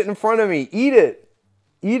 Please, eat it in front of me. Eat it.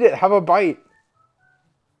 Eat it. Have a bite.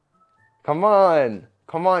 Come on.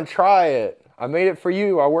 Come on, try it. I made it for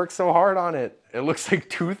you. I worked so hard on it. It looks like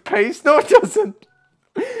toothpaste. No, it doesn't.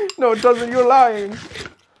 No, it doesn't. You're lying.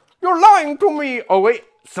 You're lying to me. Oh, wait.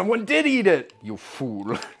 Someone did eat it. You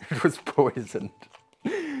fool. It was poisoned.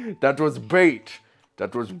 That was bait.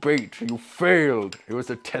 That was bait. You failed. It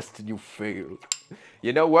was a test and you failed.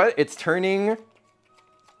 You know what? It's turning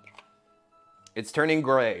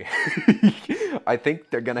gray. I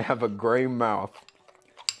think they're gonna have a gray mouth.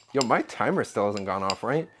 Yo, my timer still hasn't gone off,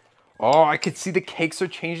 right? Oh, I can see the cakes are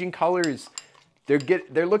changing colors.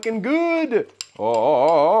 They're looking good.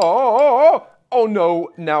 Oh no,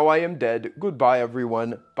 now I am dead. Goodbye,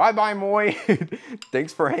 everyone. Bye-bye, Moy.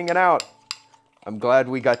 Thanks for hanging out. I'm glad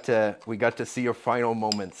we got to see your final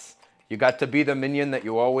moments. You got to be the minion that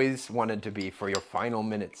you always wanted to be for your final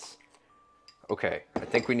minutes. Okay, I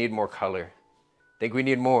think we need more color. I think we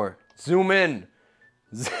need more. Zoom in.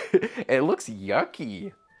 It looks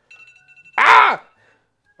yucky. Ah!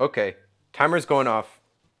 Okay, timer's going off.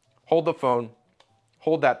 Hold the phone.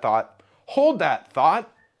 Hold that thought. Hold that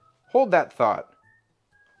thought. Hold that thought.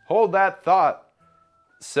 Hold that thought.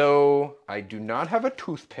 So, I do not have a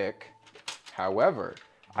toothpick. However,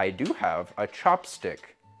 I do have a chopstick.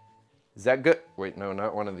 Is that good? Wait, no,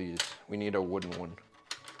 not one of these. We need a wooden one.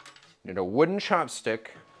 We need a wooden chopstick.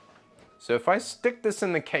 So if I stick this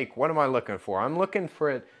in the cake, what am I looking for? I'm looking for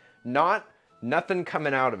it nothing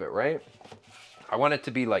coming out of it, right? I want it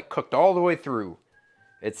to be like cooked all the way through.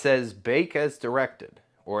 It says bake as directed,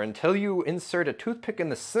 or until you insert a toothpick in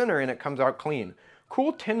the center and it comes out clean.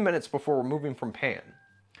 Cool 10 minutes before removing from pan.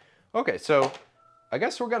 Okay, so I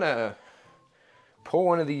guess we're gonna pull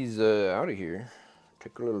one of these out of here.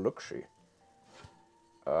 Take a little look-see.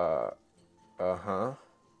 Uh-huh.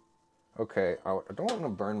 Okay, I don't want to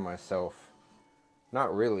burn myself.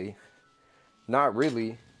 Not really. Not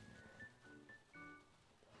really.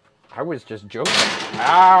 I was just joking.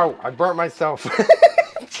 Ow! I burnt myself.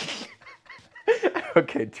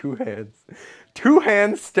 Okay, two hands. Two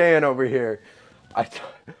hands staying over here.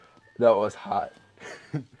 That was hot.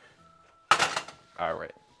 All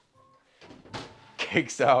right.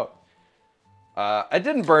 Cake's out. I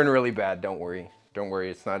didn't burn really bad, don't worry. Don't worry,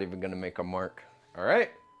 it's not even gonna make a mark. All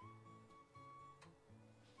right?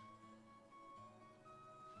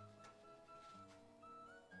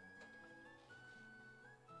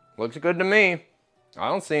 Looks good to me. I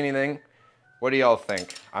don't see anything. What do y'all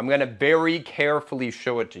think? I'm gonna very carefully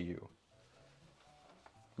show it to you.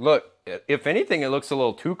 Look, if anything, it looks a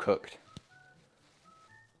little too cooked.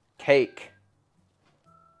 Cake.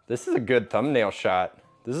 This is a good thumbnail shot.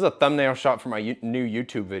 This is a thumbnail shot for my new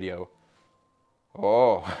YouTube video.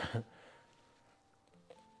 Oh.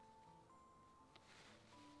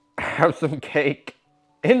 Have some cake.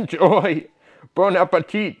 Enjoy. Bon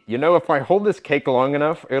appetit. You know, if I hold this cake long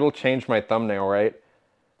enough, it'll change my thumbnail, right?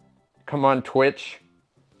 Come on, Twitch.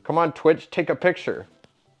 Come on, Twitch, take a picture.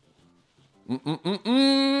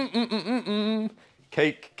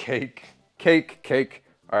 Cake, cake, cake, cake.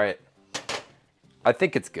 All right. I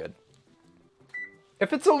think it's good.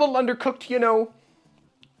 If it's a little undercooked, you know,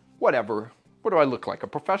 whatever. What do I look like, a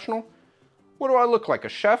professional? What do I look like, a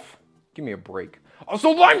chef? Give me a break.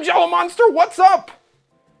 Also, Lime Jello Monster, what's up?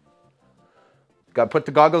 Gotta put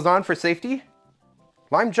the goggles on for safety.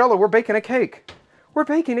 Lime Jello, we're baking a cake. We're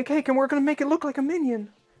baking a cake and we're gonna make it look like a Minion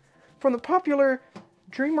from the popular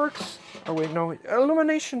DreamWorks. Oh wait, no,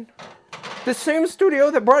 Illumination. The same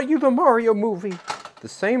studio that brought you the Mario movie. The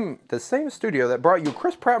same studio that brought you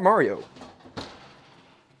Chris Pratt Mario.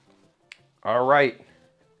 All right,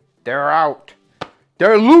 they're out.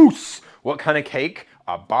 They're loose. What kind of cake?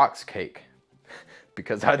 A box cake.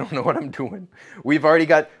 Because I don't know what I'm doing. We've already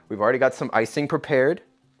got some icing prepared.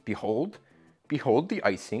 Behold the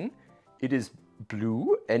icing. It is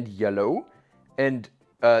blue and yellow, and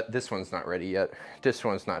this one's not ready yet. This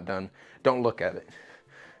one's not done. Don't look at it.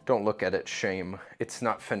 Don't look at it. Shame. It's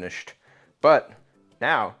not finished. But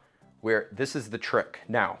now, this is the trick.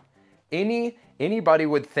 Now, anybody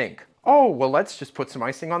would think, oh, well, let's just put some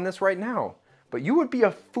icing on this right now. But you would be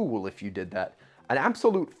a fool if you did that. An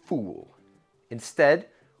absolute fool. Instead,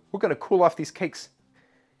 we're going to cool off these cakes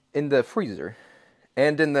in the freezer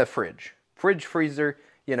and in the fridge. Fridge, freezer,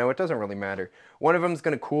 you know, it doesn't really matter. One of them's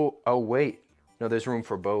going to cool. Oh, wait. No, there's room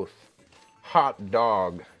for both. Hot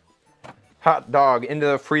dog. Hot dog. Into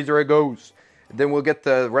the freezer it goes. Then we'll get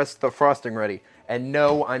the rest of the frosting ready. And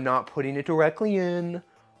no, I'm not putting it directly in.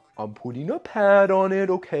 I'm putting a pad on it,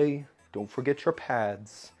 okay? Don't forget your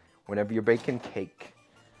pads whenever you're baking cake.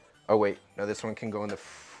 Oh, wait. No, this one can go in the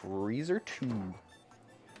freezer, too.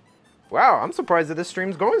 Wow, I'm surprised that this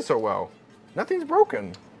stream's going so well. Nothing's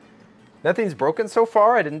broken. Nothing's broken so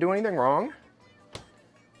far. I didn't do anything wrong.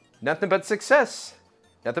 Nothing but success.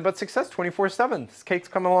 Nothing but success 24/7. This cake's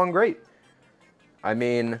coming along great. I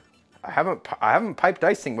mean, I haven't piped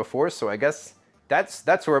icing before, so I guess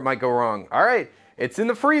that's where it might go wrong. All right, it's in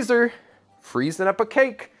the freezer. Freezing up a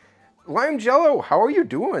cake. Lime Jello, how are you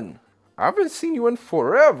doing? I haven't seen you in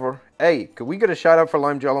forever. Hey, could we get a shout out for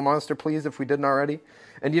Lime Jello Monster, please, if we didn't already?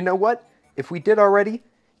 And you know what? If we did already,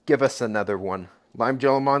 give us another one. Lime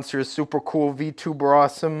Jello Monster is super cool, VTuber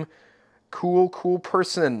awesome, cool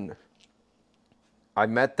person. I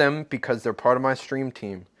met them because they're part of my stream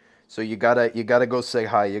team. So you gotta go say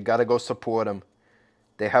hi. You gotta go support them.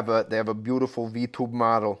 They have a beautiful VTube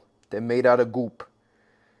model. They're made out of goop.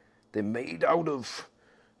 They're made out of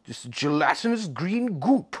just gelatinous green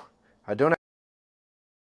goop. I don't.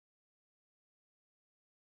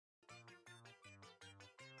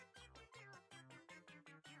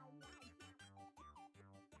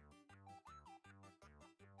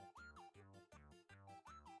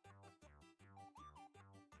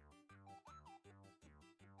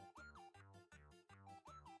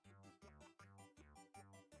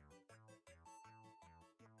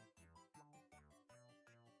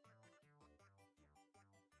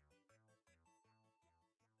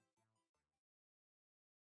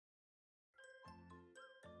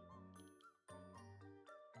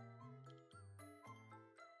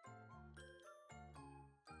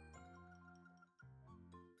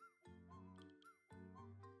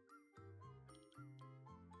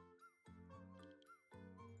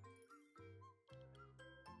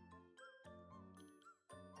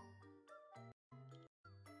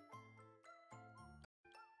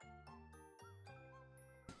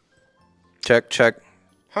 Check.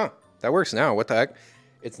 Huh, that works now. What the heck?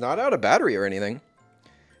 It's not out of battery or anything.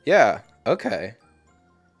 Yeah, okay.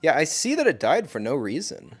 Yeah, I see that it died for no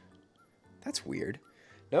reason. That's weird.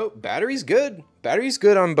 No, battery's good. Battery's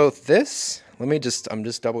good on both this. I'm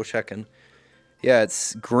just double checking. Yeah,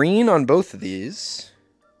 it's green on both of these.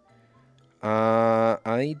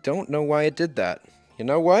 I don't know why it did that. You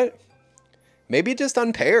know what? Maybe it just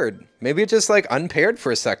unpaired. Maybe it just like unpaired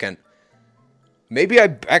for a second. Maybe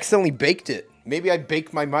I accidentally baked it. Maybe I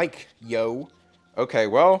baked my mic, yo. Okay,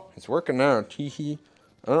 well, it's working now. Teehee.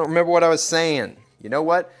 I don't remember what I was saying. You know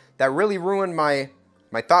what? That really ruined my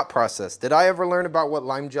thought process. Did I ever learn about what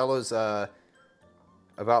Lime Jello's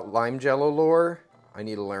about Lime Jello lore? I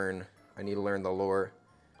need to learn. I need to learn the lore.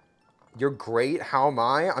 You're great. How am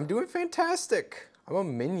I? I'm doing fantastic. I'm a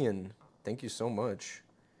minion. Thank you so much.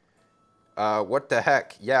 What the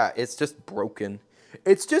heck? Yeah, it's just broken.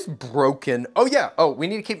 It's just broken. Oh, yeah. Oh, we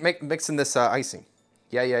need to keep mixing this icing.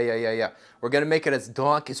 Yeah. We're going to make it as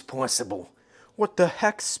dark as possible. What the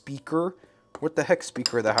heck, speaker? What the heck,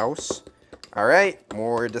 speaker of the house? All right.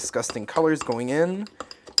 More disgusting colors going in.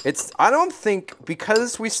 I don't think,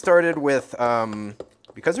 because we started with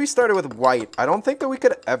white, I don't think that we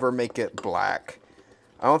could ever make it black.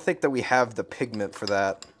 I don't think that we have the pigment for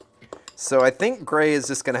that. So I think gray is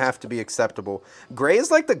just going to have to be acceptable. Gray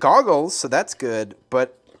is like the goggles, so that's good.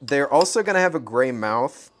 But they're also going to have a gray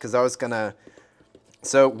mouth, because I was going to...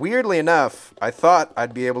 So weirdly enough, I thought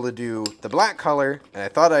I'd be able to do the black color, and I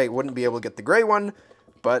thought I wouldn't be able to get the gray one.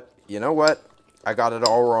 But you know what? I got it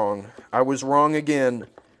all wrong. I was wrong again.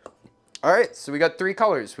 All right, so we got 3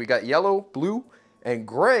 colors. We got yellow, blue, and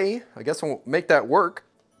gray. I guess we'll make that work.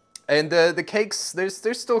 And the cakes, they're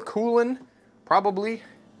still cooling, probably.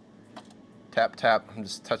 Tap, tap, I'm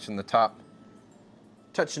just touching the top.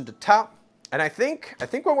 Touching the top. And I think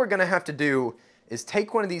what we're gonna have to do is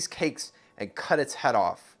take one of these cakes and cut its head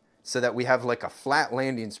off so that we have like a flat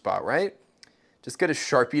landing spot, right? Just get a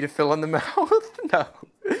Sharpie to fill in the mouth? No,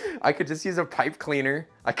 I could just use a pipe cleaner.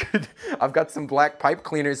 I've got some black pipe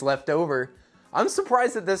cleaners left over. I'm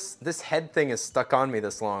surprised that this head thing is stuck on me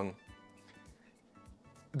this long.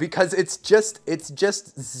 Because it's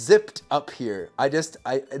just zipped up here.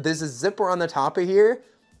 There's a zipper on the top of here,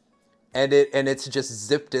 and it's just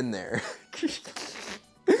zipped in there.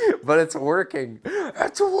 But it's working.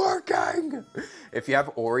 It's working. If you have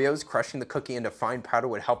Oreos, crushing the cookie into fine powder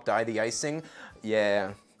would help dye the icing.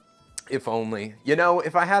 Yeah, if only. You know,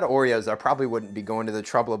 if I had Oreos, I probably wouldn't be going to the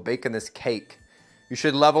trouble of baking this cake. You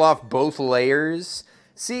should level off both layers.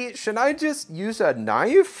 See, should I just use a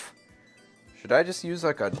knife? Should I just use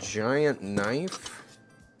like a giant knife?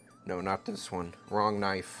 No, not this one. Wrong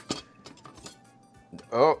knife.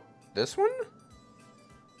 Oh, this one?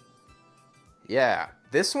 Yeah,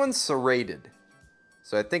 this one's serrated.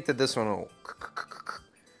 So I think that this one will...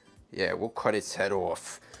 Yeah, we'll cut its head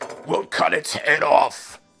off. We'll cut its head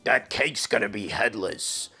off. That cake's gonna be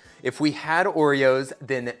headless. If we had Oreos,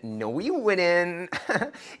 then no, we wouldn't.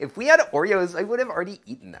 If we had Oreos, I would have already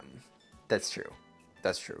eaten them. That's true.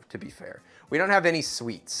 That's true, to be fair. We don't have any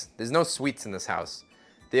sweets. There's no sweets in this house.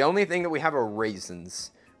 The only thing that we have are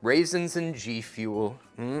raisins. Raisins and G Fuel.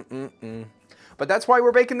 But that's why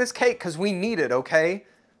we're baking this cake, because we need it, okay?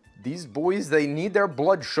 These boys, they need their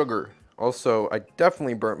blood sugar. Also, I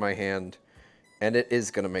definitely burnt my hand, and it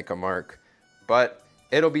is gonna make a mark. But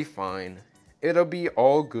it'll be fine. It'll be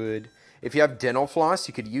all good. If you have dental floss,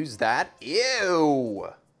 you could use that. Ew!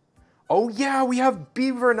 Oh yeah, we have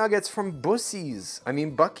beaver nuggets from Bucky's.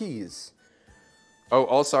 Oh,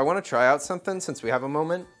 also, I want to try out something since we have a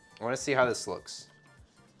moment. I want to see how this looks.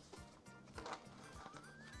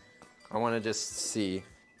 I want to just see.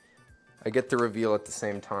 I get the reveal at the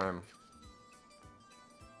same time.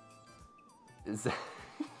 Is that...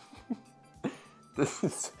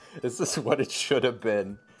 Is this what it should have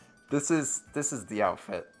been? This is the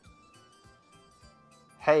outfit.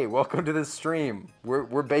 Hey, welcome to the stream.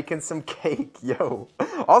 We're baking some cake, yo.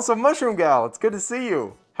 Also, Mushroom Gal, it's good to see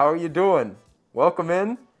you. How are you doing? Welcome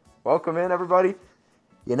in, everybody.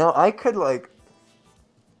 You know, I can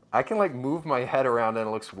move my head around and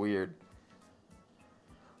it looks weird.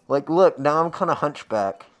 Like, look, now I'm kind of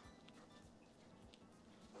hunchback.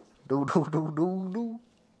 Do do do do do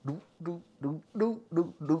do do do do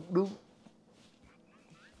do do do.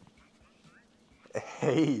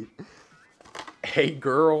 Hey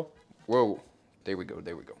girl. Whoa, there we go.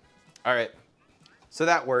 All right, so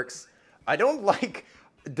that works. I don't like,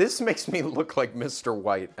 this makes me look like Mr.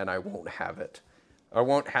 White and I won't have it.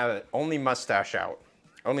 Only mustache out.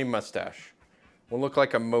 Only mustache. We'll look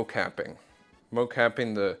like I'm mocapping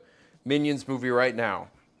the Minions movie right now.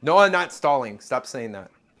 No, I'm not stalling. Stop saying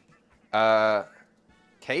that.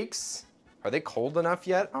 Cakes? Are they cold enough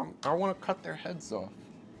yet? I want to cut their heads off.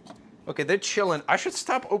 Okay, they're chilling. I should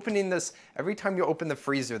stop opening this. Every time you open the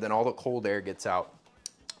freezer, then all the cold air gets out.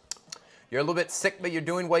 You're a little bit sick, but you're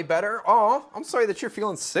doing way better. Aw, I'm sorry that you're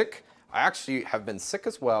feeling sick. I actually have been sick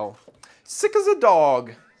as well. Sick as a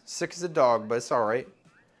dog. Sick as a dog, but it's all right.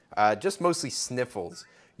 Just mostly sniffles.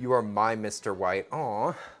 You are my Mr. White.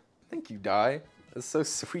 Aw, thank you, Di. That's so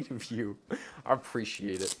sweet of you. I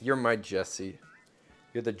appreciate it. You're my Jesse.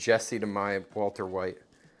 You're the Jesse to my Walter White.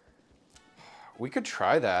 We could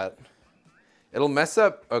try that. It'll mess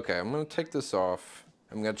up. Okay, I'm gonna take this off.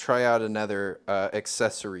 I'm gonna try out another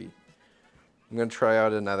accessory. I'm gonna try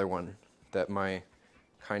out another one that my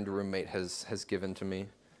kind roommate has given to me.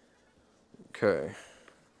 Okay.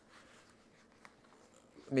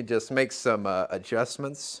 Let me just make some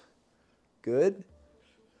adjustments. Good.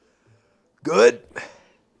 Good.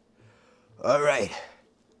 All right.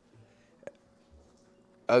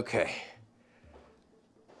 Okay.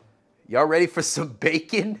 Y'all ready for some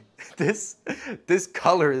bacon? This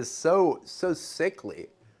color is so sickly.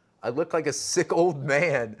 I look like a sick old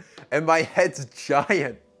man, and my head's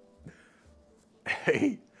giant.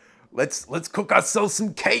 Hey, let's cook ourselves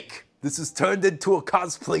some cake. This has turned into a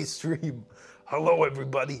cosplay stream. Hello,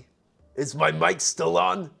 everybody. Is my mic still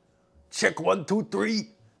on? Check 1, 2, 3.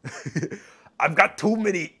 I've got too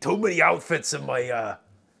many outfits in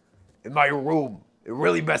my room. It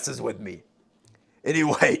really messes with me.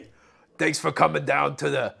 Anyway, thanks for coming down to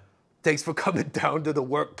the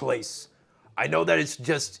workplace. I know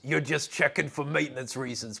that you're just checking for maintenance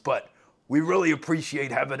reasons, but we really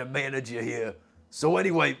appreciate having a manager here So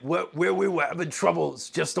anyway, where we were having trouble is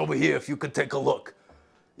just over here, if you could take a look.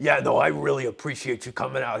 Yeah, no, I really appreciate you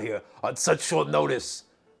coming out here on such short notice.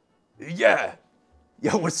 Yeah.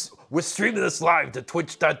 Yeah, we're streaming this live to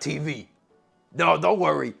twitch.tv. No, don't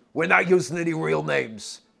worry. We're not using any real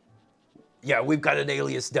names. Yeah, we've got an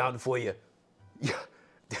alias down for you. Yeah.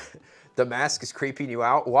 The mask is creeping you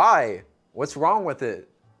out? Why? What's wrong with it?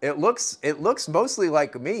 It looks mostly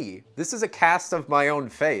like me. This is a cast of my own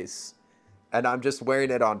face. And I'm just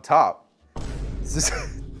wearing it on top.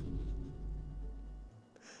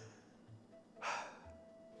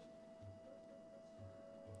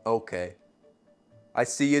 Okay. I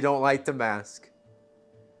see you don't like the mask.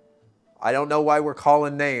 I don't know why we're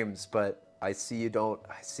calling names, but I see you don't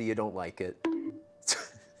like it.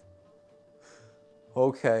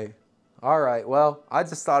 Okay. All right. Well, I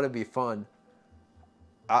just thought it'd be fun.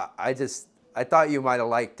 I thought you might have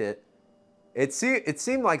liked it. It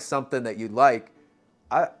seemed like something that you'd like.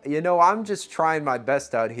 I'm just trying my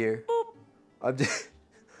best out here. I'm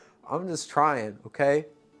just trying, okay?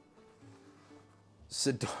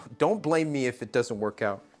 So don't blame me if it doesn't work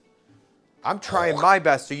out. I'm trying my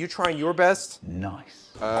best. Are you trying your best? Nice.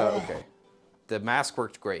 Okay. The mask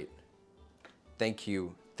worked great. Thank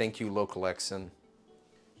you. Thank you, Local Exon.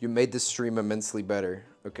 You made this stream immensely better.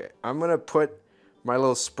 Okay, I'm gonna put my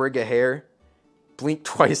little sprig of hair. Blink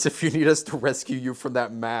twice if you need us to rescue you from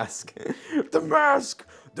that mask. The mask!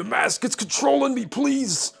 The mask is controlling me,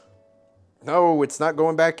 please! No, it's not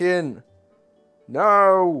going back in.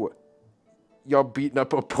 No! Y'all beating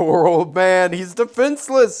up a poor old man. He's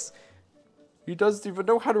defenseless. He doesn't even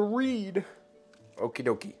know how to read. Okie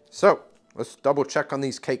dokie. So, let's double check on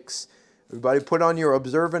these cakes. Everybody put on your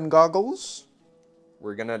observing goggles.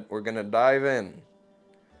 We're gonna dive in.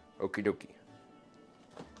 Okie dokie.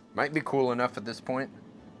 Might be cool enough at this point.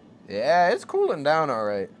 Yeah, it's cooling down all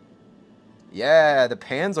right. Yeah, the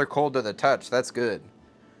pans are cold to the touch. That's good.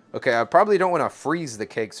 Okay, I probably don't want to freeze the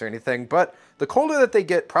cakes or anything, but the colder that they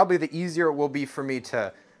get, probably the easier it will be for me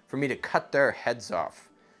to cut their heads off.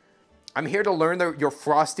 I'm here to learn your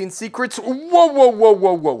frosting secrets. Whoa, whoa, whoa,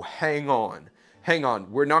 whoa, whoa. Hang on. Hang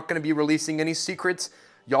on. We're not going to be releasing any secrets.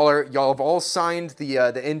 Y'all have all signed the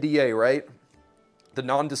NDA, right? The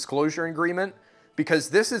non-disclosure agreement, because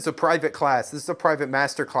this is a private class. This is a private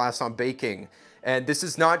master class on baking, and this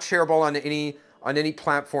is not shareable on any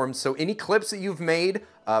platform. So any clips that you've made,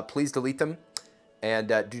 please delete them, and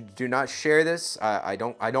do not share this. I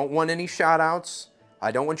don't want any shout outs.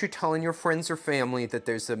 I don't want you telling your friends or family that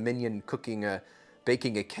there's a minion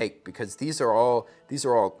baking a cake, because these are all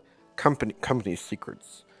company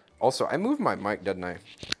secrets. Also, I moved my mic, didn't I?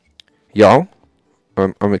 Y'all,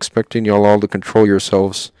 I'm expecting y'all all to control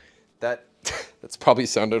yourselves. That's probably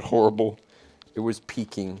sounded horrible. It was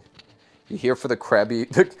peaking. You here for the Krabby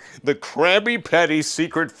The Krabby Patty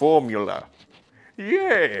secret formula.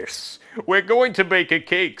 Yes, we're going to bake a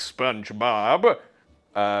cake, SpongeBob.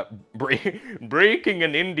 Breaking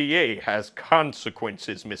an NDA has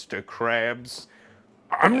consequences, Mr. Krabs.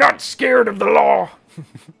 I'm not scared of the law.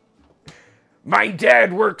 My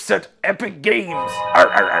dad works at Epic Games. Arr,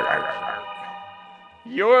 arr, arr, arr, arr.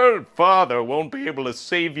 Your father won't be able to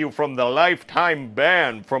save you from the lifetime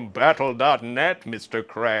ban from Battle.net, Mr.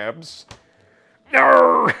 Krabs.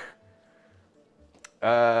 No.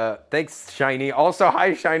 Thanks, Shiny. Also,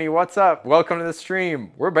 hi, Shiny. What's up? Welcome to the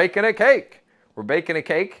stream. We're baking a cake. We're baking a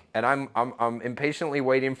cake, and I'm impatiently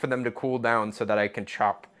waiting for them to cool down so that I can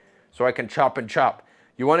chop. So I can chop and chop.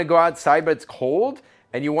 You want to go outside, but it's cold,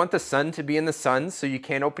 and you want the sun to be in the sun, so you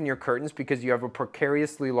can't open your curtains because you have a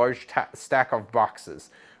precariously large stack of boxes.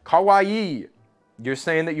 Kawaii. You're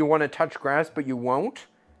saying that you want to touch grass, but you won't?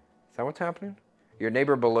 Is that what's happening? Your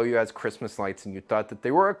neighbor below you has Christmas lights, and you thought that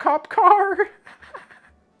they were a cop car.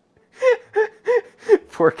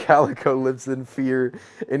 Poor Calico lives in fear.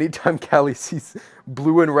 Anytime Callie sees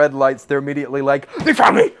blue and red lights, they're immediately like, they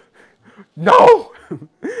found me! No!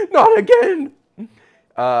 Not again!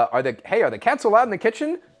 Are the cats allowed in the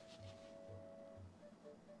kitchen?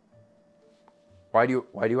 Why do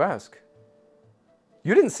you ask?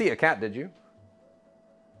 You didn't see a cat, did you?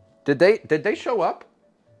 Did they show up?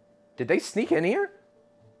 Did they sneak in here?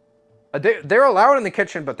 They're allowed in the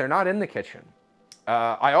kitchen, but they're not in the kitchen.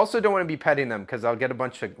 I also don't want to be petting them because I'll get a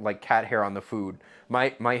bunch of like cat hair on the food.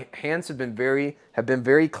 My hands have been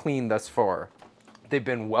very clean thus far. They've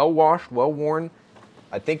been well washed, well worn.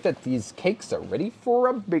 I think that these cakes are ready for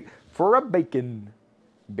a bacon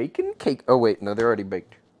cake. Oh wait, no, they're already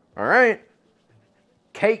baked. All right,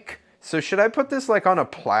 cake. So should I put this like on a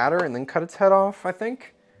platter and then cut its head off? I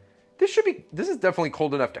think this is definitely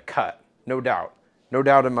cold enough to cut, no doubt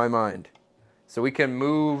in my mind. So we can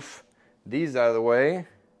move these out of the way.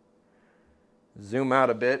 Zoom out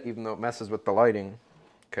a bit, even though it messes with the lighting.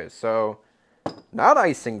 Okay, so not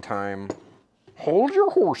icing time. Hold your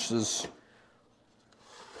horses.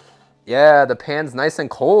 Yeah, the pan's nice and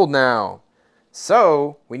cold now.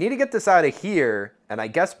 So we need to get this out of here and I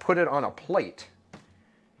guess put it on a plate.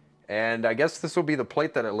 And I guess this will be the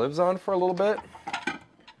plate that it lives on for a little bit.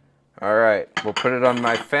 All right, we'll put it on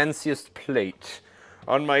my fanciest plate.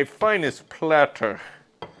 On my finest platter.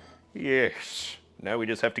 Yes. Now we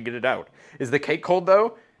just have to get it out. Is the cake cold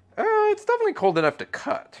though? It's definitely cold enough to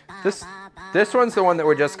cut. This one's the one that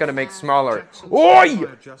we're just gonna make smaller. Oi!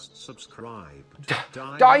 Just subscribed.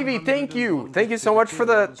 Divey, thank you. Thank you so much for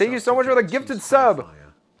the gifted sub.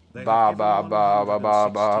 Ba ba ba ba ba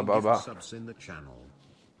ba ba ba.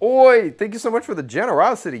 Oi! Thank you so much for the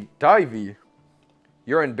generosity, Divey.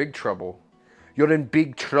 You're in big trouble. You're in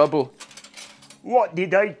big trouble. What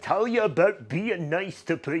did I tell you about being nice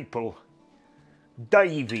to people?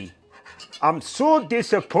 Divey, I'm so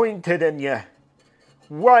disappointed in you.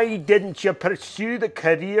 Why didn't you pursue the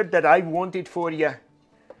career that I wanted for you?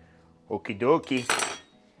 Okie dokie.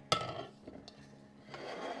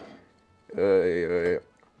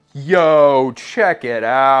 Yo, check it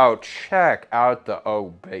out. Check out the oh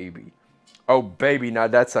baby. Oh baby, now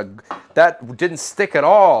that didn't stick at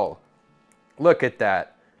all. Look at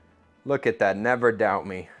that. Look at that. Never doubt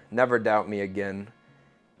me. Never doubt me again.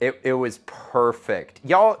 It was perfect.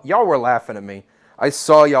 Y'all were laughing at me. I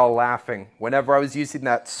saw y'all laughing. Whenever I was using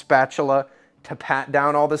that spatula to pat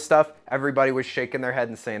down all this stuff, everybody was shaking their head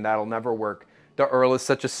and saying that'll never work. The Earl is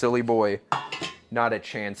such a silly boy. Not a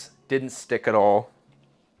chance. Didn't stick at all.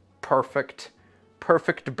 Perfect.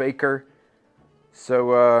 Perfect baker.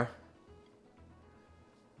 So,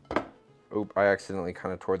 oop, I accidentally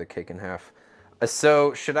kind of tore the cake in half.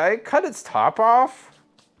 So, should I cut its top off?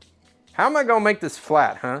 How am I going to make this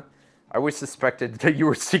flat, huh? I always suspected that you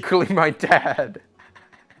were secretly my dad.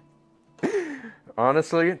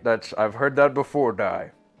 Honestly, I've heard that before,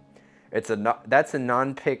 Di. That's a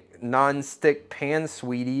non-stick pan,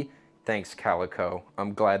 sweetie. Thanks, Calico.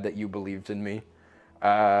 I'm glad that you believed in me.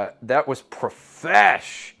 That was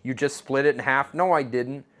profesh. You just split it in half? No, I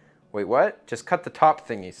didn't. Wait, what? Just cut the top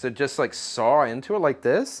thingy. So just like saw into it like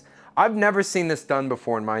this? I've never seen this done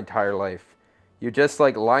before in my entire life. You just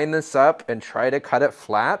like line this up and try to cut it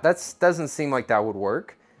flat? That doesn't seem like that would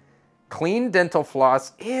work. Clean dental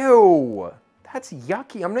floss. Ew. That's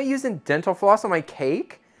yucky. I'm not using dental floss on my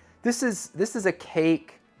cake. This is a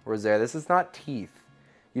cake, Rosé. This is not teeth.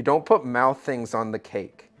 You don't put mouth things on the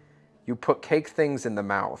cake. You put cake things in the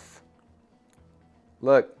mouth.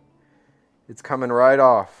 Look. It's coming right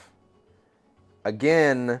off.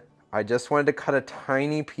 Again, I just wanted to cut a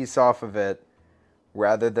tiny piece off of it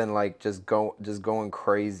rather than like just going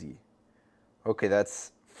crazy. Okay,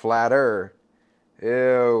 that's flatter.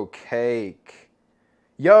 Ew, cake.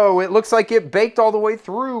 Yo, it looks like it baked all the way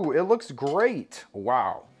through. It looks great.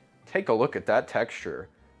 Wow. Take a look at that texture.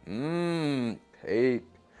 Mmm, cake.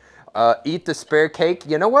 Eat the spare cake.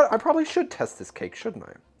 You know what? I probably should test this cake, shouldn't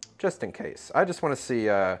I? Just in case. I just want to see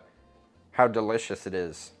how delicious it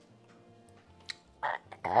is.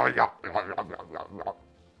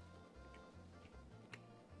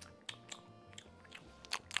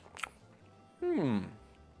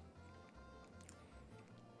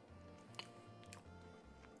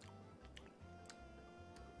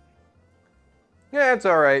 Yeah, it's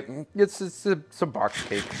all right. It's a box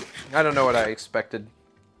cake. I don't know what I expected.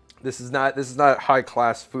 This is not high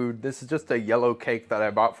class food. This is just a yellow cake that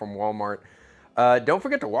I bought from Walmart. Don't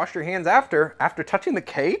forget to wash your hands after touching the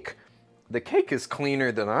cake. The cake is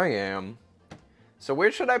cleaner than I am. So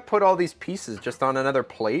where should I put all these pieces? Just on another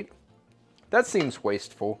plate? That seems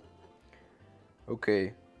wasteful.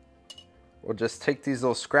 Okay. We'll just take these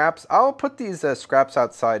little scraps. I'll put these scraps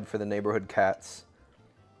outside for the neighborhood cats.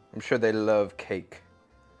 I'm sure they love cake.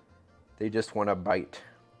 They just want a bite.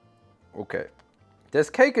 Okay. This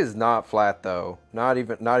cake is not flat though. Not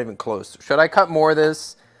even close. Should I cut more of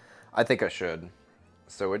this? I think I should.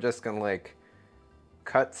 So we're just gonna like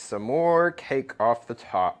cut some more cake off the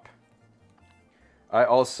top. I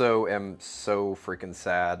also am so freaking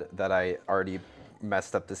sad that I already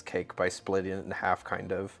messed up this cake by splitting it in half,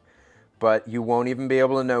 kind of. But you won't even be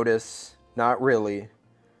able to notice. Not really.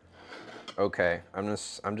 Okay, I'm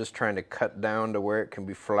just trying to cut down to where it can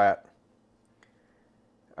be flat.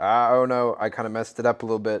 Oh no, I kind of messed it up a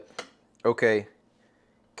little bit. Okay,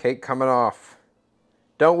 cake coming off.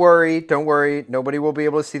 Don't worry, don't worry. Nobody will be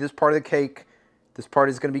able to see this part of the cake. This part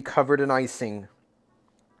is going to be covered in icing.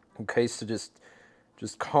 Okay, so just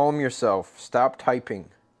calm yourself. Stop typing.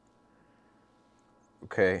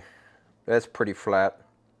 Okay, that's pretty flat.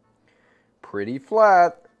 pretty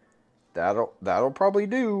flat. That'll probably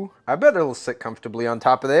do. I bet it'll sit comfortably on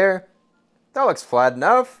top of there. That looks flat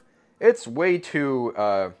enough. It's way too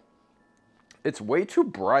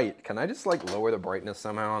bright. Can I just like lower the brightness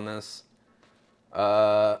somehow on this?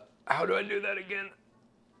 How do I do that again?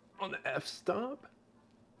 On the f-stop?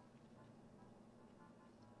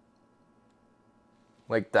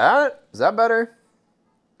 Like that? Is that better?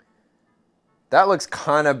 That looks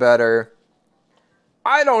kind of better.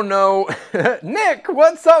 I don't know. Nick,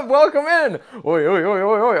 what's up? Welcome in. Oi, oi, oi,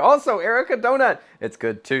 oi, oi. Also, Erica Donut, it's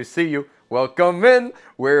good to see you. Welcome in.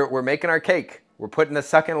 We're making our cake. We're putting a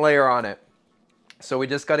second layer on it. So we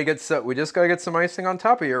just gotta get some icing on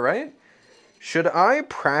top of here, right? Should I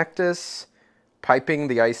practice piping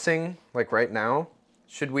the icing like right now?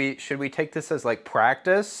 Should we take this as like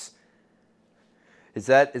practice? Is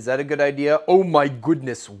that a good idea? Oh my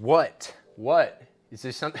goodness, what? What? Is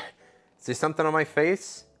there something on my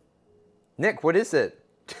face? Nick, what is it?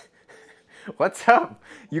 What's up?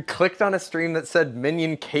 You clicked on a stream that said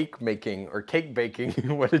Minion cake making or cake baking.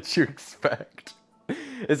 What did you expect?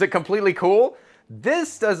 Is it completely cool?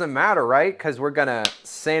 This doesn't matter, right? Because we're gonna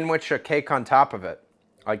sandwich a cake on top of it.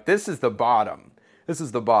 Like this is the bottom. This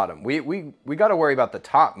is the bottom. We gotta worry about the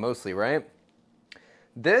top mostly, right?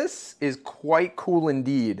 This is quite cool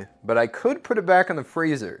indeed, but I could put it back in the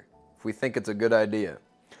freezer if we think it's a good idea.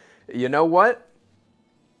 You know what?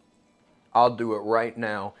 I'll do it right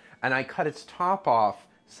now. And I cut its top off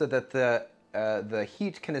so that the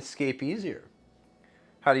heat can escape easier.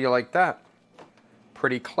 How do you like that?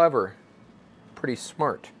 Pretty clever. Pretty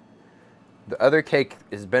smart. The other cake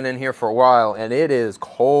has been in here for a while, and it is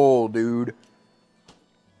cold, dude.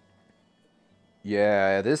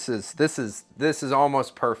 Yeah, this is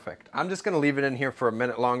almost perfect. I'm just gonna leave it in here for a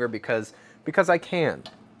minute longer because I can.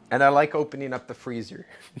 And I like opening up the freezer.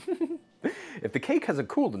 If the cake hasn't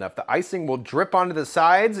cooled enough, the icing will drip onto the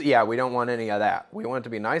sides. Yeah, we don't want any of that. We want it to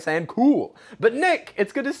be nice and cool. But Nick,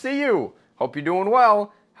 it's good to see you. Hope you're doing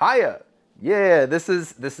well. Hiya. Yeah, this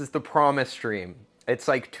is the promise stream. It's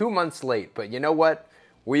like 2 months late, but you know what?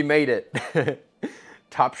 We made it.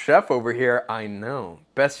 Top chef over here, I know.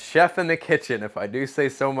 Best chef in the kitchen, if I do say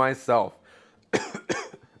so myself.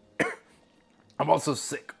 I'm also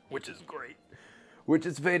sick, which is great. Which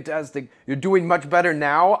is fantastic. You're doing much better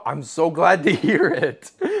now. I'm so glad to hear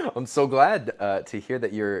it. I'm so glad to hear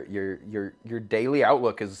that your daily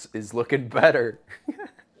outlook is looking better.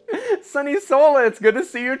 Sunny Sola, it's good to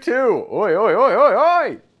see you too. Oi, oi, oi, oi,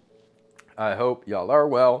 oi. I hope y'all are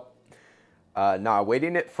well. Nah,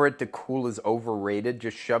 waiting for it to cool is overrated.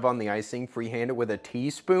 Just shove on the icing freehanded with a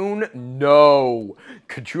teaspoon? No.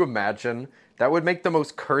 Could you imagine? That would make the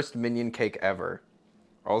most cursed Minion cake ever.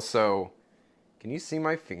 Also, can you see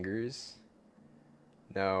my fingers?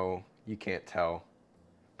 No, you can't tell.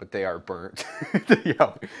 But they are burnt.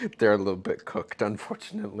 Yeah, they're a little bit cooked,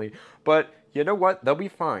 unfortunately. But you know what? They'll be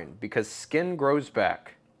fine because skin grows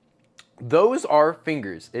back. Those are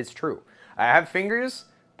fingers. It's true. I have fingers,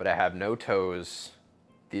 but I have no toes.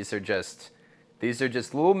 These are just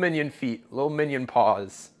little minion feet, little minion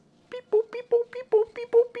paws. Beep boop, beep boop, beep boop,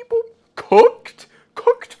 beep boop, beep boop.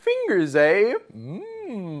 Cooked fingers, eh?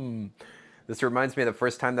 Mmm. This reminds me of the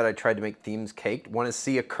first time that I tried to make Themes cake. Want to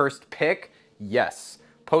see a cursed pic? Yes.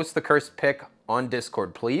 Post the cursed pic on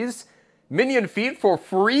Discord, please. Minion feet for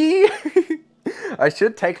free? I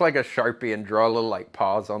should take like a Sharpie and draw a little like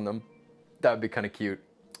paws on them. That would be kind of cute,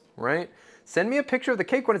 right? Send me a picture of the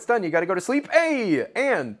cake when it's done. You got to go to sleep. Hey,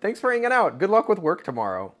 Ann, thanks for hanging out. Good luck with work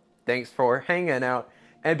tomorrow. Thanks for hanging out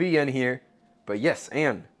and being here. But yes,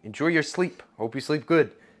 Ann, enjoy your sleep. Hope you sleep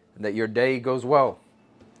good and that your day goes well.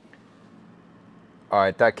 All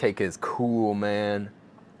right, that cake is cool, man.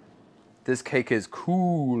 This cake is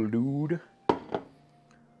cool, dude.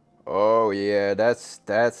 Oh yeah,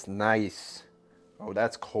 that's nice. Oh,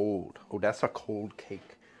 that's cold. Oh, that's a cold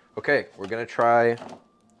cake. Okay, we're gonna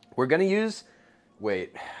use,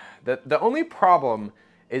 wait, the only problem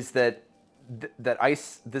is that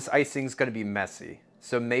this icing's gonna be messy.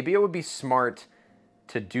 So maybe it would be smart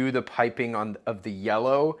to do the piping of the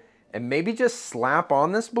yellow and maybe just slap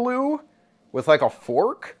on this blue with like a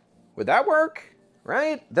fork. Would that work?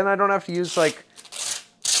 Right? Then I don't have to use like,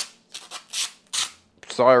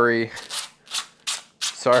 sorry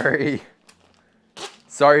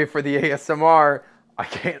for the ASMR. I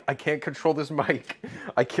can't control this mic.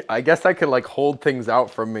 I guess I could like hold things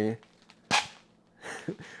out from me.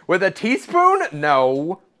 With a teaspoon?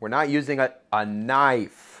 No, we're not using a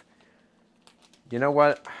knife. You know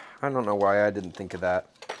what? I don't know why I didn't think of that.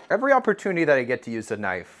 Every opportunity that I get to use a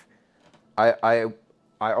knife, I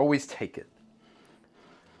always take it.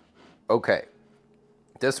 Okay.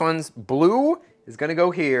 This one's blue is gonna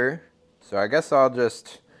go here. So I guess I'll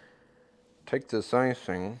just take this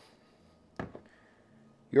icing.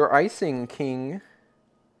 Your icing, king.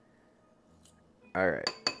 All right.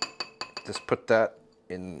 Just put that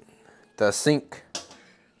in the sink.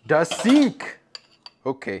 The sink!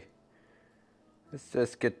 Okay. Let's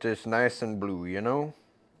just get this nice and blue, you know?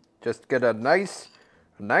 Just get a nice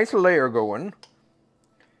layer going.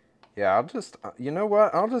 Yeah, I'll just, you know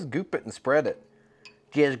what? I'll just goop it and spread it.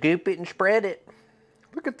 Just goop it and spread it.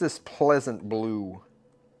 Look at this pleasant blue.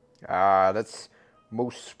 Ah, that's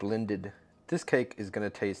most splendid. This cake is gonna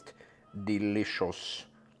taste delicious.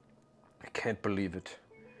 I can't believe it.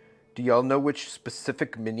 Do y'all know which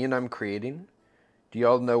specific minion I'm creating? Do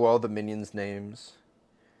y'all know all the minions' names?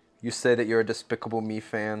 You say that you're a Despicable Me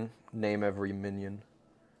fan. Name every minion.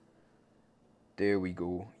 There we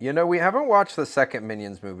go. You know, we haven't watched the second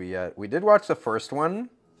Minions movie yet. We did watch the first one.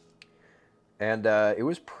 And it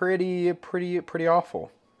was pretty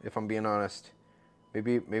awful, if I'm being honest.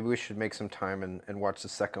 Maybe we should make some time and watch the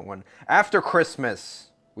second one. After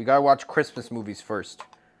Christmas. We gotta watch Christmas movies first.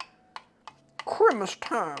 Christmas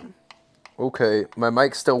time. Okay, my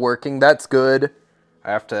mic's still working. That's good.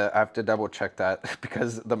 I have to double check that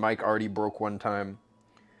because the mic already broke one time.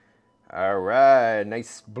 All right,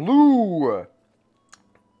 nice blue.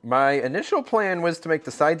 My initial plan was to make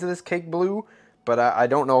the sides of this cake blue, but I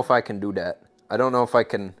don't know if I can do that. I don't know if I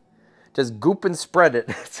can just goop and spread it.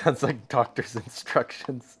 It sounds like doctor's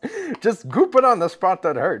instructions. Just goop it on the spot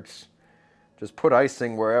that hurts. Just put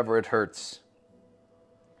icing wherever it hurts.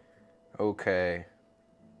 Okay.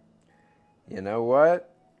 You know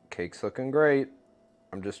what? Cake's looking great.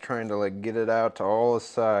 I'm just trying to like get it out to all the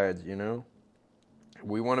sides, you know?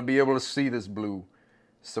 We want to be able to see this blue.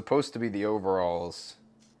 It's supposed to be the overalls.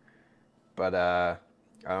 But I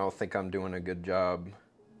don't think I'm doing a good job.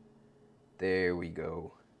 There we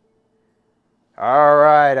go. All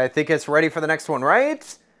right, I think it's ready for the next one,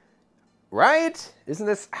 right? Right? Isn't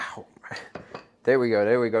this... Ow. There we go,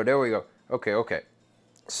 there we go, there we go. Okay, okay.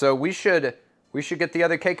 So we should get the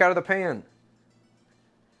other cake out of the pan.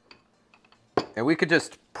 And we could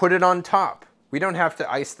just put it on top. We don't have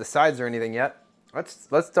to ice the sides or anything yet.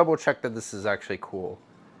 Let's double check that this is actually cool.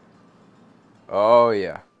 Oh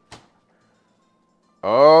yeah.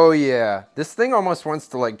 Oh yeah. This thing almost wants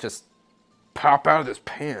to like just pop out of this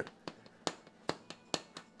pan.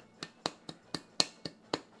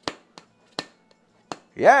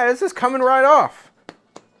 Yeah, this is coming right off.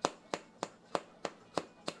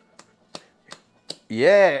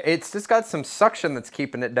 Yeah, it's just got some suction that's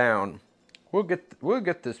keeping it down. We'll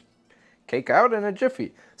get this cake out in a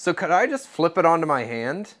jiffy. So could I just flip it onto my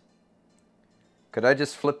hand? Could I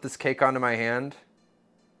just flip this cake onto my hand?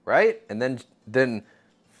 Right? And then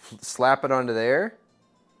slap it onto there?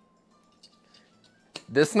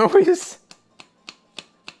 This noise?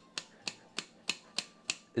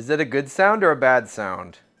 Is it a good sound or a bad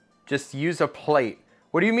sound? Just use a plate.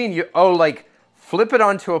 What do you mean? Oh, like flip it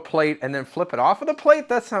onto a plate and then flip it off of the plate?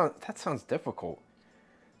 That sounds difficult.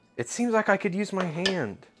 It seems like I could use my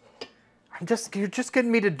hand. You're just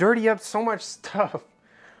getting me to dirty up so much stuff.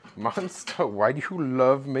 Monster, why do you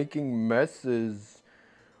love making messes?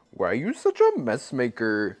 Why are you such a mess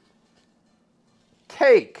maker?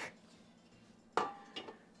 Cake.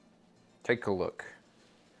 Take a look.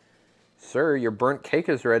 Sir, your burnt cake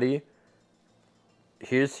is ready.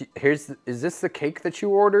 Is this the cake that you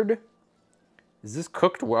ordered? Is this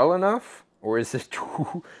cooked well enough? Or is it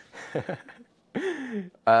too...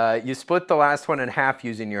 You split the last one in half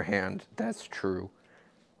using your hand. That's true.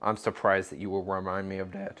 I'm surprised that you will remind me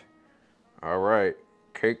of that. All right,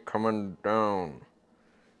 cake coming down.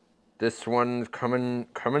 This one's coming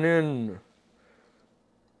in.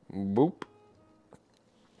 Boop.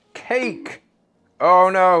 Cake. Oh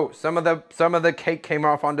no! Some of the cake came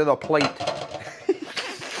off onto the plate.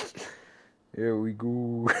 There we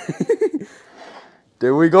go.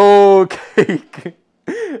 There we go, cake.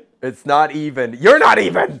 It's not even. You're not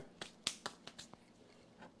even!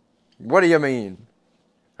 What do you mean?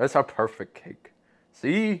 That's a perfect cake.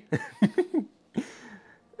 See?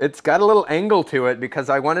 It's got a little angle to it because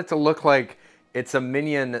I want it to look like it's a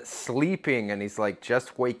minion sleeping and he's like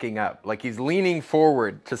just waking up. Like he's leaning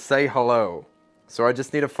forward to say hello. So I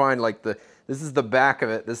just need to find like this is the back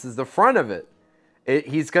of it. This is the front of it.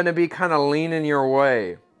 He's going to be kind of leaning your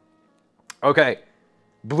way. Okay.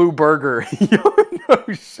 Blue burger. No,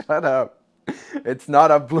 shut up. It's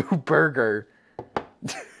not a blue burger.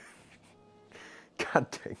 God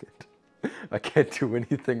dang it. I can't do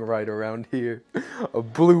anything right around here. A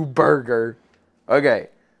blue burger. Okay.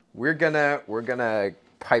 We're gonna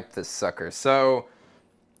pipe this sucker. So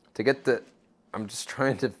to get the I'm just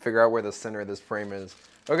trying to figure out where the center of this frame is.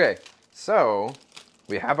 Okay, so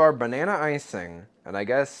we have our banana icing, and I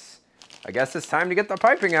guess it's time to get the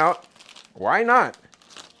piping out. Why not?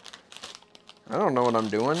 I don't know what I'm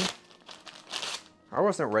doing. I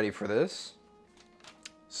wasn't ready for this.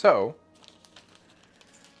 So,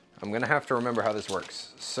 I'm gonna have to remember how this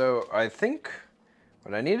works. So I think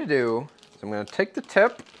what I need to do is I'm gonna take the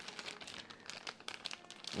tip,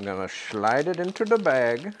 I'm gonna slide it into the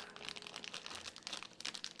bag.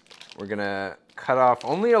 We're gonna cut off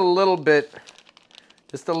only a little bit,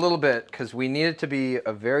 just a little bit, because we need it to be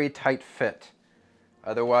a very tight fit.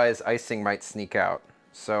 Otherwise, icing might sneak out.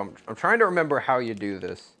 So I'm trying to remember how you do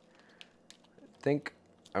this. I think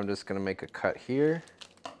I'm just gonna make a cut here.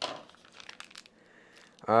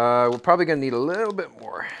 We're probably gonna need a little bit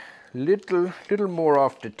more, little more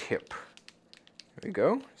off the tip. There we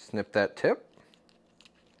go. Snip that tip.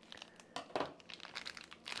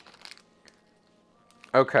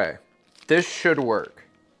 Okay, this should work,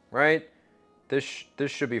 right? This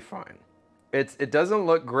should be fine. It doesn't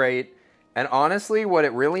look great, and honestly, what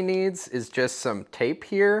it really needs is just some tape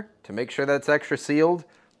here to make sure that's extra sealed,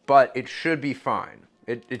 but it should be fine.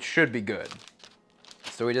 It should be good.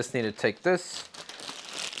 So we just need to take this,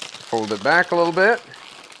 fold it back a little bit,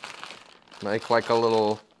 make like a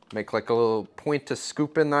little point to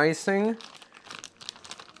scoop in the icing.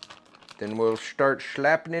 Then we'll start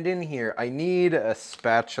slapping it in here. I need a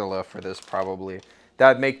spatula for this probably.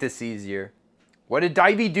 That'd make this easier. What did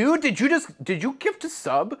Divey do? Did you gift a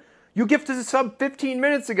sub? You gifted a sub 15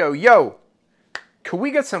 minutes ago. Yo, can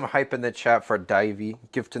we get some hype in the chat for Divey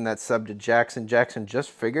gifting that sub to Jackson? Jackson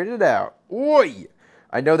just figured it out. Oi!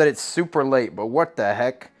 I know that it's super late, but what the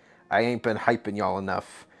heck? I ain't been hyping y'all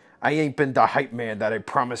enough. I ain't been the hype man that I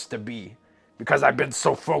promised to be, because I've been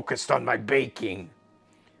so focused on my baking.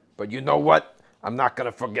 But you know what? I'm not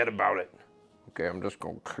going to forget about it. Okay, I'm just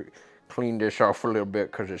going to clean this off a little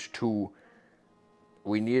bit because it's too...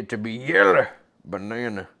 We need it to be yellow.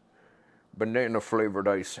 Banana flavored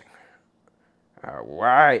icing. All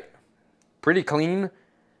right. Pretty clean.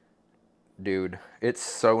 Dude, it's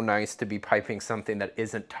so nice to be piping something that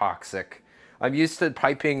isn't toxic. I'm used to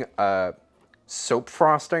piping soap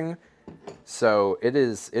frosting, so it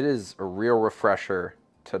is a real refresher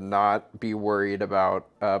to not be worried about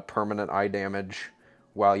permanent eye damage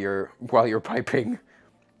while you're piping.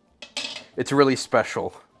 It's really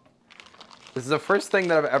special. This is the first thing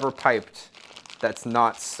that I've ever piped that's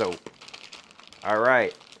not soap. All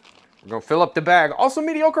right, we're gonna fill up the bag. Also,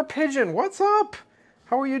 Mediocre Pigeon, what's up?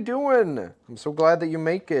 How are you doing? I'm so glad that you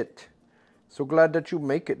make it. So glad that you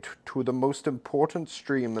make it to the most important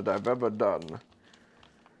stream that I've ever done.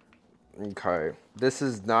 Okay, this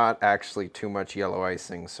is not actually too much yellow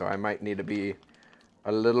icing, so I might need to be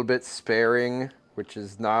a little bit sparing, which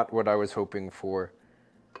is not what I was hoping for.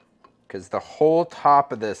 Because the whole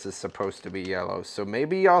top of this is supposed to be yellow, so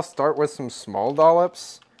maybe I'll start with some small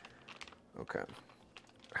dollops. Okay,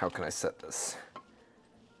 how can I set this?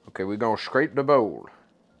 Okay, we're gonna scrape the bowl.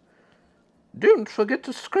 Don't forget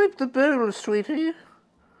to scrape the bowl, sweetie.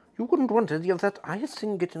 You wouldn't want any of that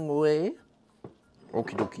icing getting away.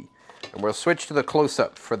 Okie dokie. And we'll switch to the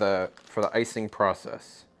close-up for the icing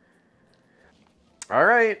process. All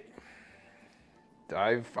right.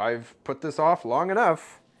 I've put this off long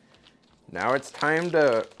enough. Now it's time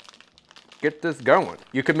to get this going.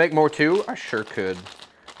 You could make more too? I sure could.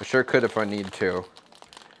 I sure could if I need to.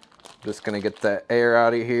 Just gonna get that air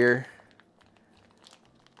out of here.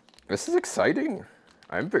 This is exciting.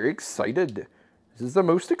 I'm very excited. This is the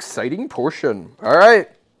most exciting portion. All right.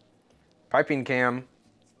 Piping cam.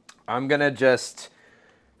 I'm gonna just,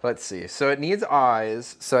 let's see. So it needs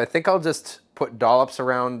eyes. So I think I'll just put dollops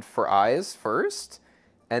around for eyes first.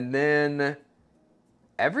 And then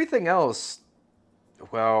everything else,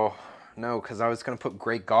 well, no, because I was gonna put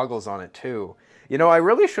gray goggles on it too. You know, I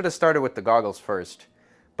really should have started with the goggles first.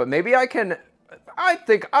 But maybe I can, I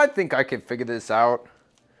think I can figure this out.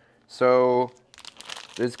 So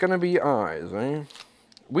there's gonna be eyes, eh?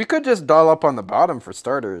 We could just dollop on the bottom for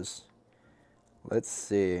starters. Let's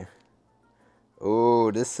see. Oh,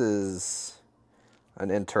 this is an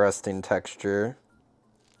interesting texture.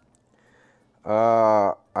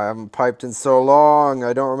 I haven't piped in so long.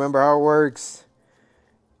 I don't remember how it works.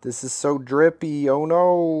 This is so drippy. Oh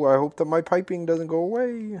no, I hope that my piping doesn't go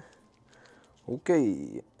away.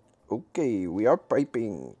 Okay. Okay, we are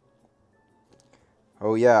piping.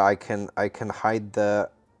 Oh yeah, I can hide the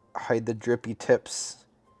drippy tips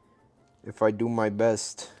if I do my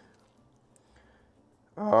best.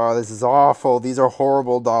 Oh, this is awful. These are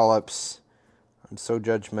horrible dollops. I'm so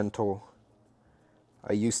judgmental.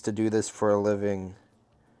 I used to do this for a living.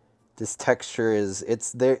 This texture is,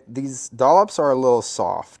 it's there. These dollops are a little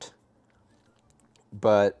soft,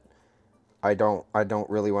 but I don't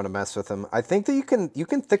really want to mess with them. I think that you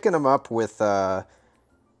can thicken them up with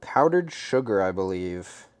powdered sugar, I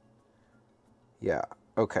believe. Yeah.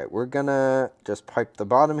 Okay, we're gonna just pipe the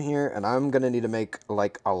bottom here, and I'm gonna need to make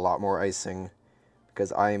like a lot more icing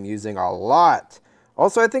because I am using a lot.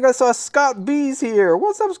 Also, I think I saw Scott B's here.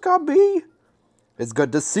 What's up, Scott B? It's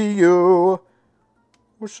good to see you.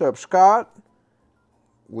 What's up, Scott?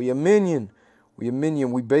 We a minion. We a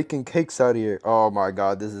minion. We baking cakes out here. Oh my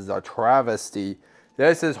god, this is a travesty.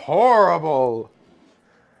 This is horrible.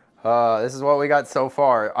 This is what we got so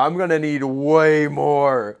far. I'm gonna need way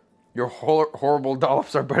more. Your horrible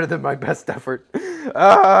dollops are better than my best effort.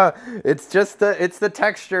 It's just the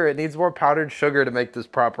texture. It needs more powdered sugar to make this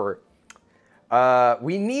proper.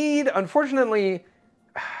 We need, unfortunately,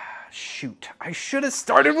 shoot. I should have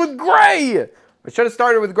started with gray.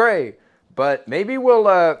 But maybe we'll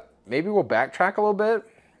backtrack a little bit.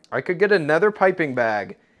 I could get another piping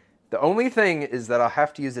bag. The only thing is that I'll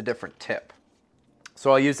have to use a different tip.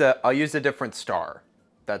 So I'll use a different star.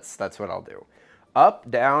 That's what I'll do.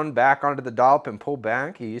 Up, down, back onto the dollop and pull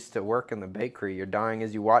back. You used to work in the bakery. You're dying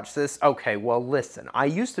as you watch this. Okay, well listen. I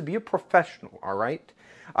used to be a professional, all right?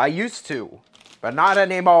 I used to, but not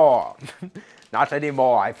anymore. Not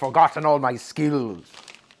anymore. I've forgotten all my skills.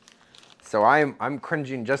 So I'm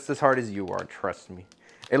cringing just as hard as you are, trust me.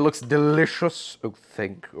 It looks delicious. Oh,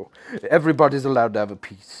 thank you. Everybody's allowed to have a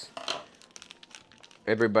piece.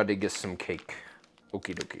 Everybody gets some cake.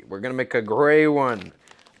 Okie dokie. We're gonna make a gray one.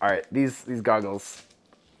 All right, these goggles,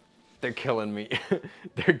 they're killing me.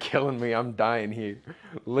 They're killing me. I'm dying here.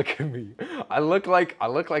 Look at me. I look like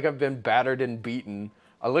I've been battered and beaten.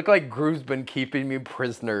 I look like Gru's been keeping me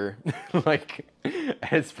prisoner. Like,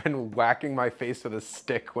 it's been whacking my face with a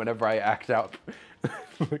stick whenever I act out.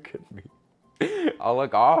 Look at me. I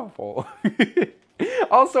look awful.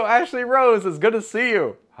 Also, Ashley Rose, it's good to see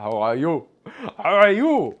you. How are you? How are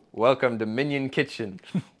you? Welcome to Minion Kitchen.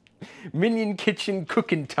 Minion Kitchen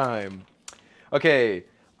cooking time. Okay,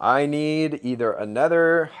 I need either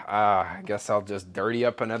another, I guess I'll just dirty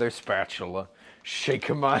up another spatula.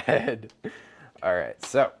 Shaking my head. All right,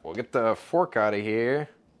 so we'll get the fork out of here.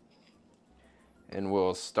 And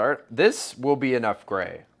we'll start. This will be enough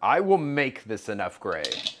gray. I will make this enough gray.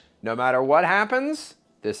 No matter what happens,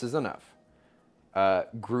 this is enough.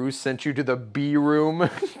 Gru sent you to the B room.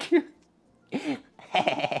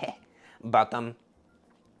 Bottom.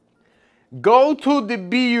 Go to the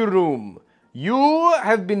B room. You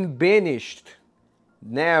have been banished.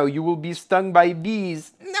 Now you will be stung by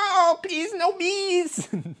bees. No, please, no bees.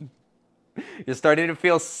 You're starting to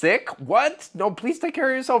feel sick? What? No, please take care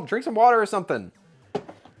of yourself. Drink some water or something.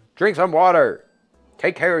 Drink some water.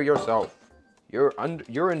 Take care of yourself.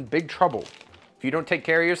 You're in big trouble. If you don't take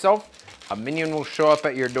care of yourself, a minion will show up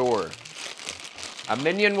at your door. A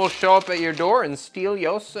minion will show up at your door and steal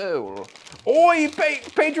your soul. Oi,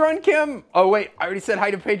 Pedro and Kim. Oh, wait, I already said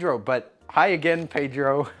hi to Pedro, but hi again,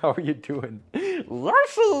 Pedro. How are you doing?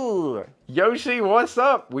 Yoshi! Yoshi, what's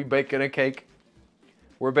up? We baking a cake.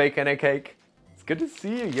 We're baking a cake. It's good to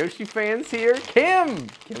see you. Yoshi fans here. Kim,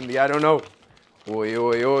 the I don't know. Oi,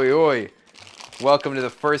 oi, oi, oi. Welcome to the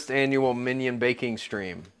first annual Minion baking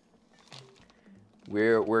stream.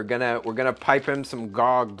 We're gonna pipe him some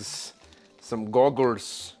goggles. Some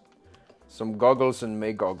goggles and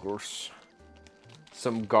may goggles.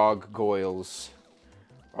 Some gargoyles.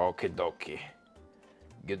 Okie dokie.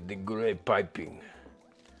 Get the gray piping.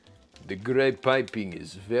 The gray piping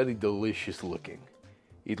is very delicious looking.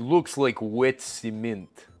 It looks like wet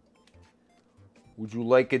cement. Would you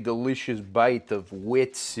like a delicious bite of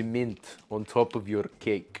wet cement on top of your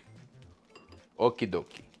cake? Okie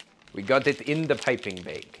dokie. We got it in the piping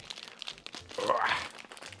bag.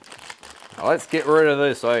 Now let's get rid of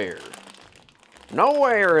this air. No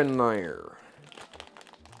air in there.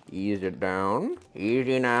 Ease it down.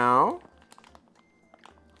 Easy now.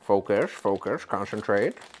 Focus, focus,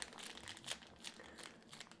 concentrate.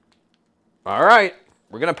 All right.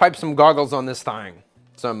 We're going to pipe some goggles on this thing.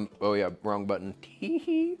 Oh yeah, wrong button.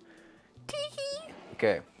 Tee-hee. Tee-hee.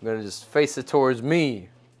 Okay, I'm going to just face it towards me.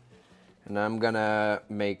 And I'm going to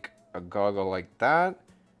make a goggle like that.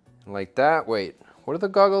 And like that. Wait, what do the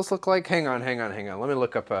goggles look like? Hang on. Let me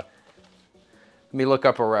look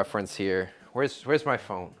up a reference here. Where's my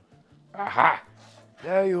phone? Aha!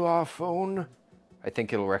 There you are, phone. I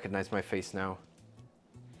think it'll recognize my face now.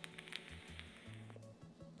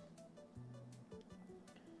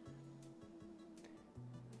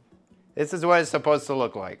 This is what it's supposed to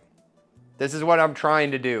look like. This is what I'm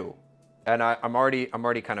trying to do. And I'm already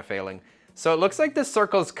kind of failing. So it looks like the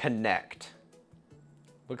circles connect.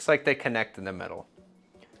 Looks like they connect in the middle.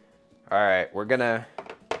 All right, we're gonna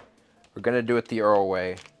do it the Earl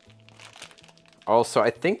way. Also, I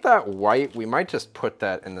think that white, we might just put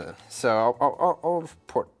that in the, so I'll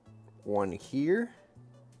put one here.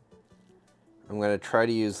 I'm gonna try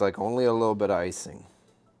to use like only a little bit of icing.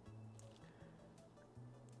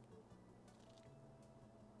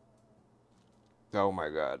 Oh my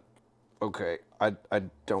God. Okay, I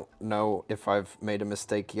don't know if I've made a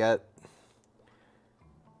mistake yet,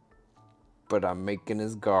 but I'm making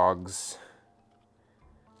his gogs.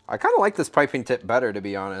 I kind of like this piping tip better, to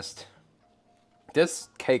be honest. This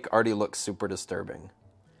cake already looks super disturbing.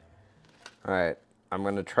 All right, I'm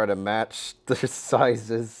gonna try to match the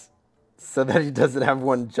sizes so that he doesn't have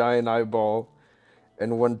one giant eyeball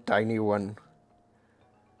and one tiny one.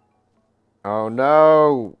 Oh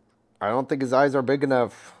no, I don't think his eyes are big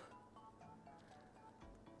enough.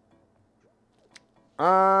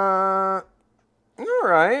 All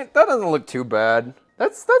right, that doesn't look too bad.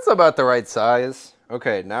 That's about the right size.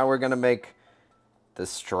 Okay, now we're gonna make the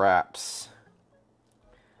straps.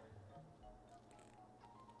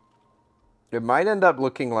 It might end up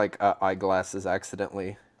looking like eyeglasses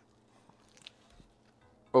accidentally.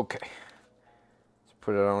 Okay. Let's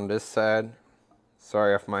put it on this side.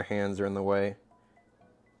 Sorry if my hands are in the way.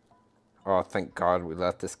 Oh, thank God we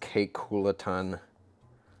let this cake cool a ton.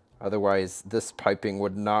 Otherwise, this piping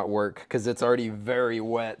would not work because it's already very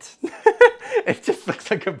wet. It just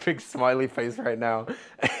looks like a big smiley face right now.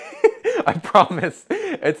 I promise.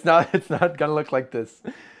 It's not gonna look like this.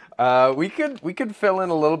 We could fill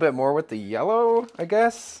in a little bit more with the yellow, I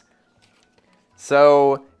guess.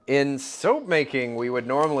 So in soap making, we would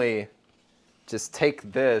normally just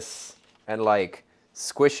take this and like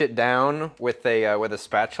squish it down with a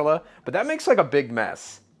spatula, but that makes like a big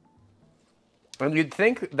mess. And you'd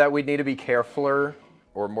think that we'd need to be carefuler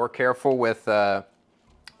or more careful with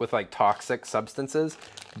like toxic substances,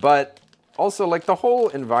 but also like the whole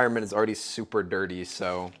environment is already super dirty,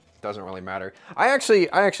 so doesn't really matter. I actually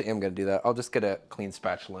am gonna do that. I'll just get a clean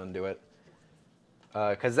spatula and do it.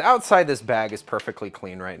 Because outside this bag is perfectly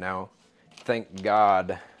clean right now. Thank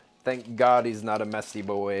God. Thank God he's not a messy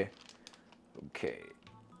boy. Okay.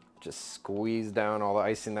 Just squeeze down all the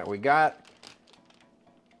icing that we got.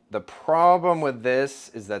 The problem with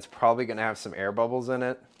this is that's probably gonna have some air bubbles in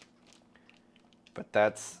it. But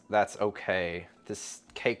that's okay. This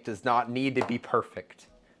cake does not need to be perfect.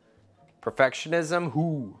 Perfectionism,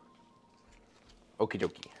 whoo. Okie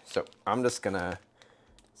dokie. So I'm just gonna,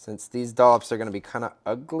 since these dollops are gonna be kind of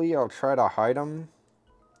ugly, I'll try to hide them.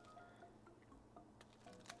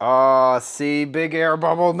 Oh, see, big air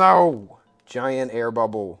bubble, no! Giant air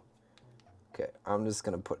bubble. Okay, I'm just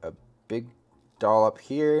gonna put a big dollop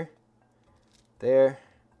here, there.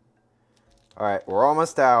 All right, we're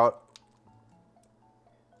almost out,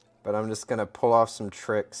 but I'm just gonna pull off some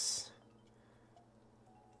tricks.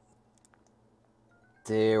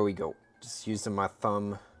 There we go. Just using my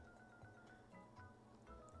thumb.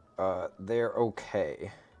 They're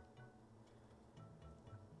okay.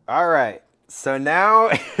 All right. So now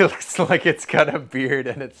it looks like it's got a beard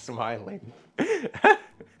and it's smiling.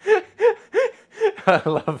 I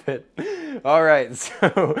love it. All right.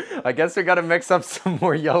 So I guess we got to mix up some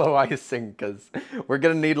more yellow icing because we're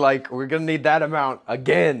going to need that amount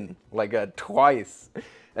again, like twice.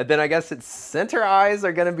 And then I guess its center eyes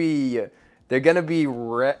are going to be, they're gonna be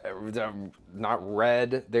red, not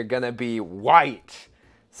red. They're gonna be white.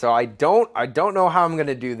 So I don't know how I'm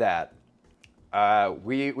gonna do that.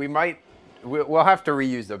 We'll have to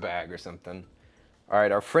reuse the bag or something. All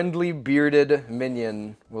right, our friendly bearded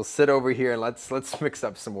minion will sit over here and let's mix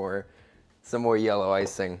up some more yellow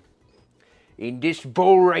icing. In this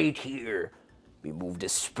bowl right here, we move the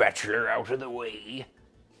spatula out of the way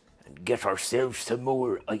and get ourselves some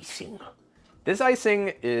more icing. This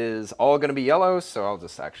icing is all gonna be yellow, so I'll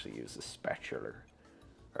just actually use the spatula.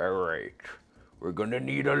 All right, we're gonna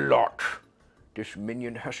need a lot. This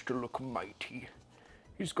minion has to look mighty.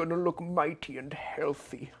 He's gonna look mighty and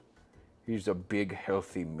healthy. He's a big,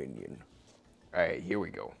 healthy minion. All right, here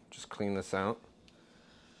we go. Just clean this out.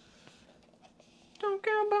 Don't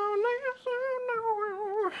care about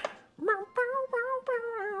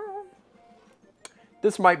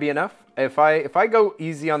this might be enough. If I go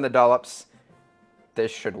easy on the dollops, this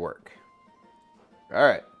should work. All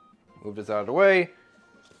right, move this out of the way.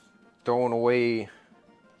 Throwing away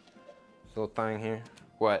this little thing here.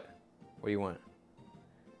 What? What do you want?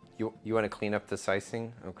 You want to clean up this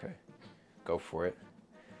icing? Okay, go for it.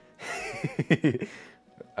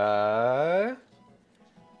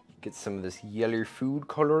 Get some of this yellow food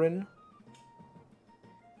coloring.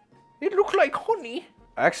 It looked like honey.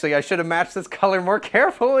 Actually, I should have matched this color more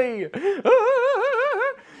carefully.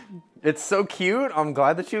 It's so cute. I'm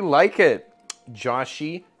glad that you like it.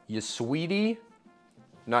 Joshy, you sweetie.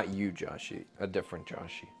 Not you, Joshy. A different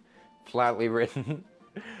Joshy. Flatly written.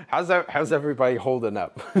 How's everybody holding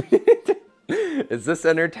up? Is this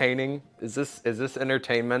entertaining? Is this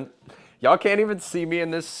entertainment? Y'all can't even see me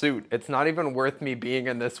in this suit. It's not even worth me being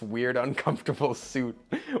in this weird, uncomfortable suit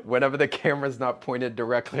whenever the camera's not pointed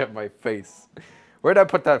directly at my face. Where'd I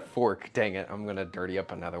put that fork? Dang it, I'm gonna dirty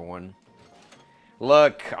up another one.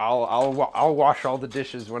 Look, I'll wash all the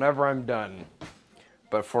dishes whenever I'm done.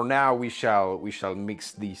 But for now, we shall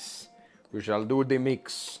mix these. We shall do the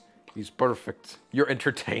mix. He's perfect. You're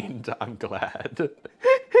entertained. I'm glad.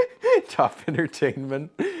 Top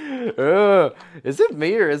entertainment. Is it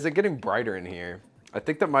me or is it getting brighter in here? I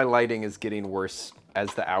think that my lighting is getting worse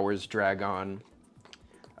as the hours drag on.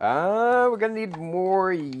 We're gonna need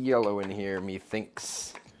more yellow in here,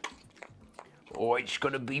 methinks. Oh, it's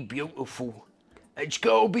gonna be beautiful. It's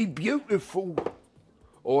gonna be beautiful.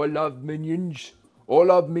 Oh, I love Minions. I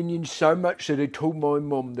love Minions so much that I told my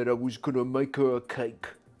mum that I was gonna make her a cake.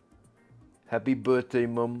 Happy birthday,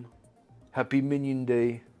 Mum. Happy Minion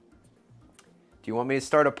Day. Do you want me to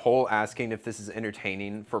start a poll asking if this is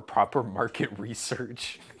entertaining for proper market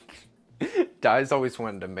research? Dai's always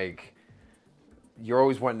wanted to make... You're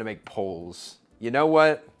always wanting to make polls. You know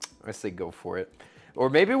what? I say go for it. Or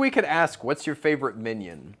maybe we could ask, what's your favorite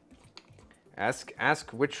Minion? Ask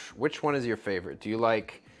which one is your favorite? Do you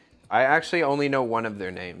like... I actually only know one of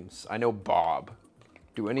their names. I know Bob.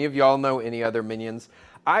 Do any of y'all know any other Minions?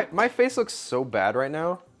 My face looks so bad right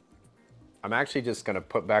now. I'm actually just gonna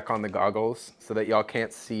put back on the goggles so that y'all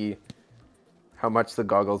can't see how much the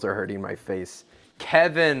goggles are hurting my face.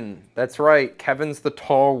 Kevin, that's right. Kevin's the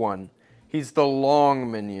tall one. He's the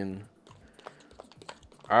long Minion.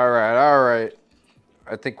 All right.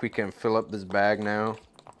 I think we can fill up this bag now.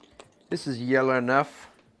 This is yellow enough.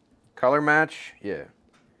 Color match? Yeah.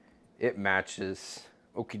 It matches.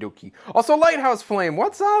 Okie dokie. Also, Lighthouse Flame,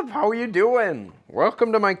 what's up? How are you doing?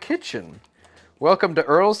 Welcome to my kitchen. Welcome to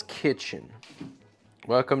Earl's Kitchen.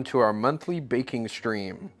 Welcome to our monthly baking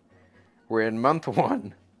stream. We're in month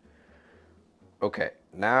 1. Okay,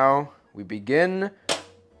 now we begin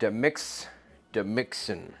the mixing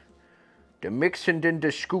then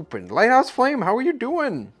the scooping. Lighthouse Flame, how are you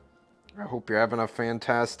doing? I hope you're having a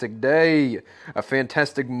fantastic day. A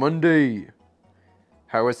fantastic Monday.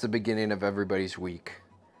 How was the beginning of everybody's week?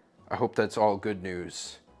 I hope that's all good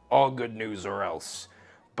news. All good news or else.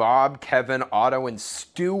 Bob, Kevin, Otto, and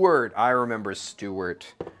Stuart. I remember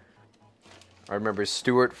Stuart. I remember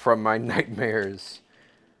Stuart from my nightmares.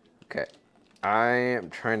 Okay. I am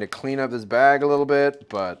trying to clean up this bag a little bit,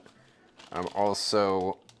 but I'm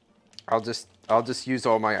also... I'll just use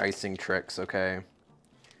all my icing tricks, okay?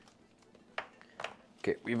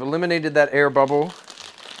 Okay, we've eliminated that air bubble.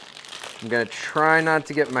 I'm gonna try not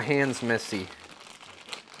to get my hands messy.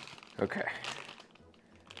 Okay.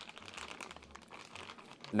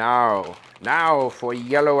 Now for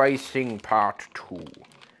yellow icing part 2.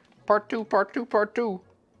 Part 2.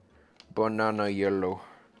 Banana yellow.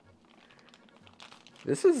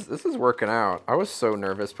 This is working out. I was so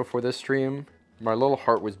nervous before this stream. My little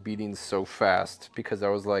heart was beating so fast because I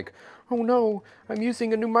was like, oh no, I'm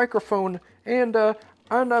using a new microphone and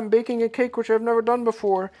I'm baking a cake which I've never done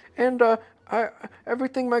before and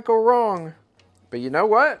everything might go wrong. But you know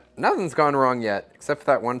what? Nothing's gone wrong yet, except for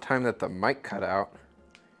that one time that the mic cut out.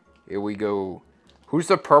 Here we go. Who's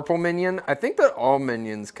the purple Minion? I think that all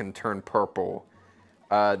Minions can turn purple.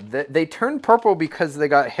 They turn purple because they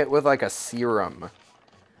got hit with like a serum.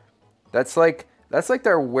 That's like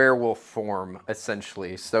their werewolf form,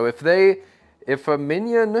 essentially. So if a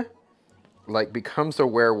Minion like becomes a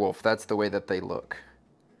werewolf, that's the way that they look.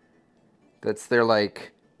 That's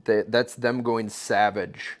that's them going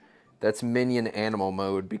savage. That's Minion animal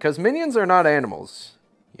mode, because Minions are not animals,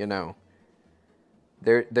 you know.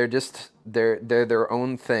 They're their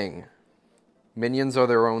own thing. Minions are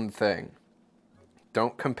their own thing.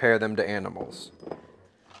 Don't compare them to animals.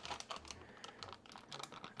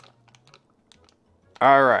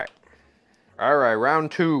 All right, round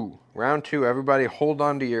two. Everybody hold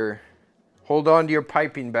on to your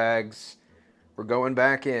piping bags. We're going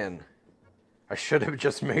back in. I should have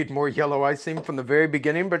just made more yellow icing from the very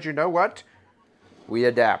beginning, but you know what? We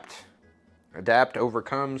adapt. Adapt,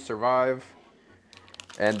 overcome, survive.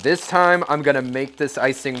 And this time, I'm gonna make this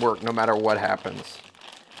icing work no matter what happens.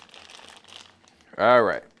 All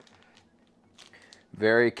right.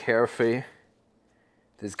 Very carefully.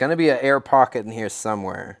 There's gonna be an air pocket in here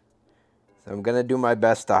somewhere. So I'm gonna do my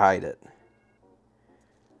best to hide it.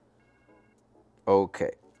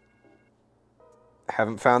 Okay.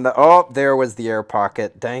 Haven't found the... Oh, there was the air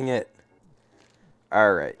pocket. Dang it.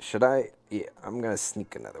 Alright, should I... Yeah, I'm going to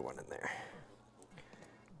sneak another one in there.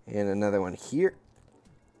 And another one here.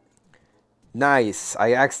 Nice.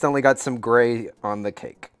 I accidentally got some gray on the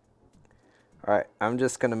cake. Alright, I'm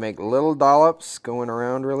just going to make little dollops going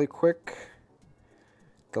around really quick.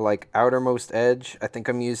 The, like, outermost edge. I think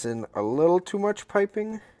I'm using a little too much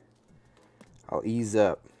piping. I'll ease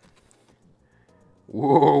up.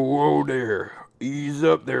 Whoa, whoa there. Ease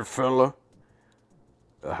up there, fella.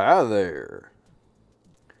 Hi there.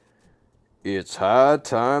 It's high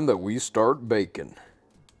time that we start baking.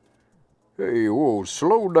 Hey, whoa,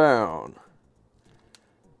 slow down.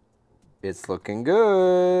 It's looking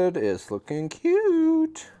good. It's looking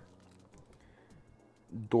cute.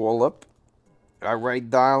 Dollop. All right,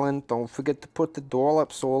 darling. Don't forget to put the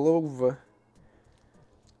dollops all over.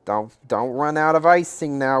 Don't run out of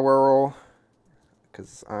icing now, Earl.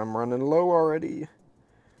 Because I'm running low already.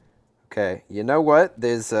 Okay, you know what?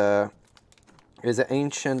 There's an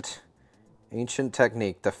ancient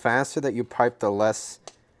technique. The faster that you pipe, the less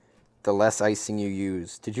icing you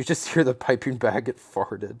use. Did you just hear the piping bag get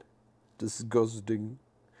farted? Disgusting.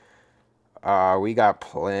 We got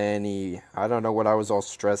plenty. I don't know what I was all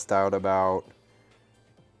stressed out about.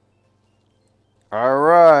 All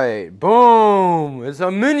right, boom! It's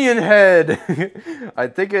a minion head. I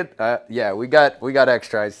think it. Yeah, we got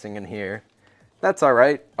extra icing in here. That's all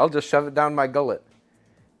right. I'll just shove it down my gullet.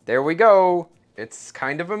 There we go. It's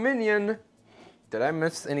kind of a minion. Did I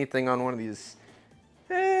miss anything on one of these?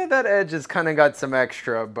 That edge has kind of got some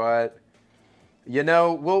extra, but you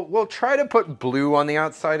know, we'll try to put blue on the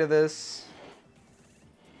outside of this.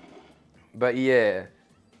 But yeah.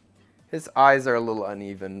 His eyes are a little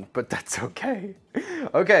uneven, but that's okay.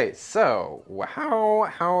 Okay, so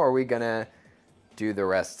how are we gonna do the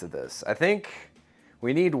rest of this? I think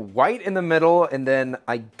we need white in the middle, and then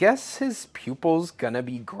I guess his pupil's gonna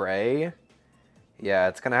be gray. Yeah,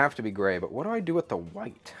 it's gonna have to be gray, but what do I do with the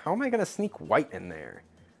white? How am I gonna sneak white in there?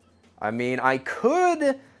 I mean, I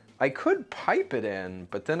could pipe it in,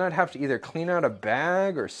 but then I'd have to either clean out a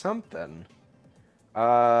bag or something.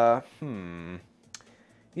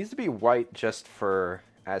 Needs to be white just for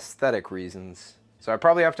aesthetic reasons. So I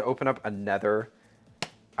probably have to open up another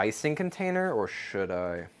icing container, or should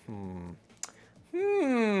I?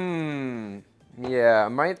 Yeah, I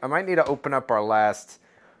might need to open up our last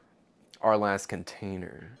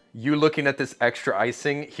container. You looking at this extra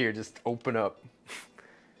icing? Here, just open up.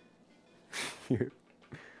 Here.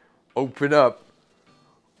 Open up.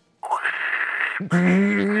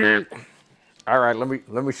 All right, let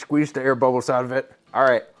me squeeze the air bubbles out of it. All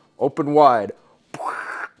right, open wide.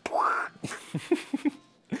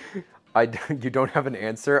 You don't have an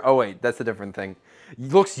answer? Oh wait, that's a different thing. It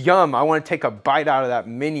looks yum. I want to take a bite out of that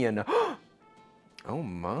minion. Oh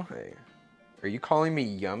my. Are you calling me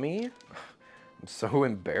yummy? I'm so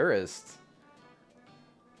embarrassed.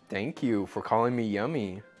 Thank you for calling me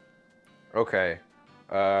yummy. Okay.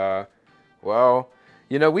 Well,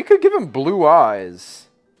 you know, we could give him blue eyes.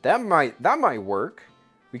 That might work.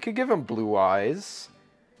 We could give him blue eyes.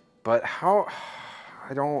 But how?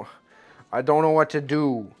 I don't know what to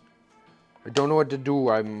do. I don't know what to do.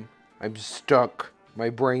 I'm stuck. My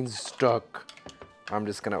brain's stuck. I'm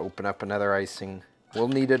just gonna open up another icing. We'll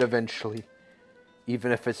need it eventually.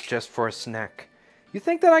 Even if it's just for a snack. You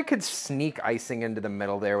think that I could sneak icing into the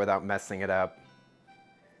middle there without messing it up?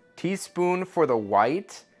 Teaspoon for the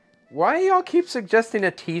white? Why y'all keep suggesting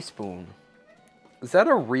a teaspoon? Is that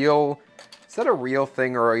a real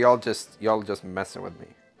thing, or are y'all just messing with me?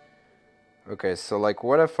 Okay, so like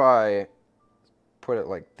what if I put it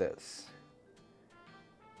like this?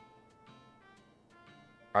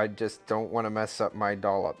 I just don't want to mess up my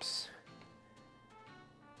dollops.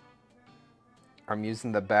 I'm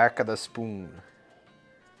using the back of the spoon.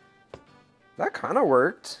 That kind of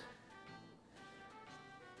worked.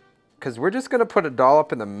 Because we're just going to put a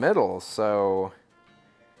dollop in the middle, so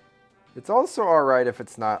it's also alright if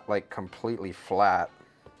it's not like completely flat.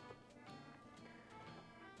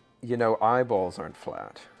 You know, eyeballs aren't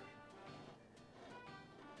flat.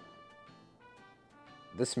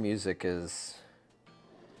 This music is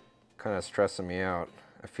kind of stressing me out.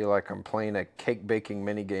 I feel like I'm playing a cake baking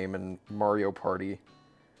minigame in Mario Party.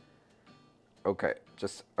 Okay,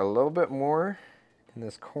 just a little bit more in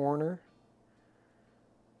this corner.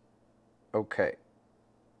 Okay.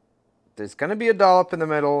 There's gonna be a dollop in the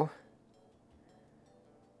middle.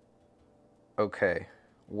 Okay.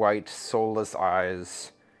 White, soulless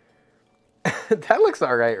eyes. That looks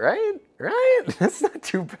alright, right? Right? That's not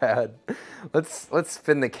too bad. Let's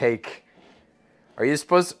spin the cake. Are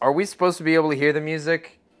we supposed to be able to hear the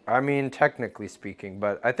music? I mean, technically speaking,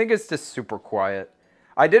 but I think it's just super quiet.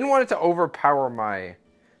 I didn't want it to overpower my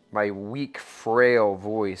weak, frail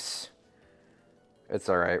voice. It's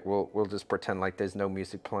all right. We'll just pretend like there's no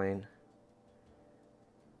music playing.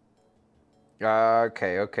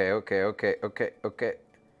 Okay.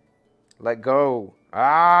 Let go.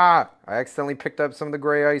 Ah! I accidentally picked up some of the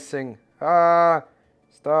gray icing. Ah!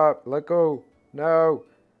 Stop. Let go. No.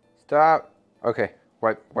 Stop. Okay.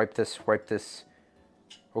 Wipe this.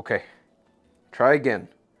 Okay. Try again.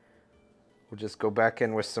 We'll just go back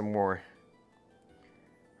in with some more.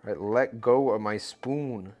 All right, let go of my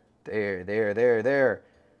spoon. There.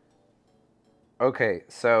 Okay,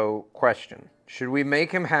 so question. Should we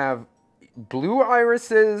make him have blue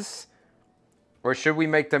irises or should we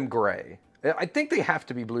make them gray? I think they have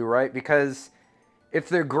to be blue, right? Because if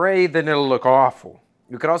they're gray, then it'll look awful.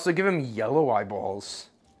 You could also give him yellow eyeballs.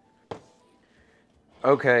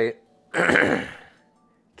 Okay.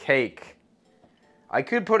 Cake. I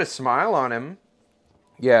could put a smile on him.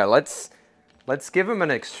 Yeah, let's give him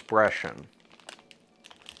an expression.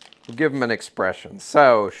 We'll give him an expression.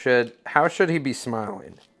 So, how should he be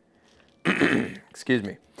smiling? Excuse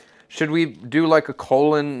me. Should we do like a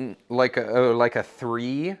colon, like a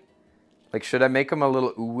 3? Like, should I make him a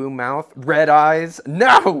little ooh mouth? Red eyes?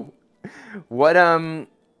 No! What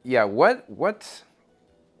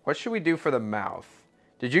should we do for the mouth?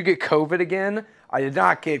 Did you get COVID again? I did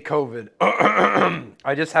not get COVID.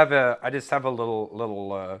 I just have a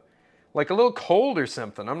little like a little cold or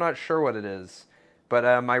something. I'm not sure what it is.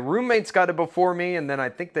 But my roommates got it before me, and then I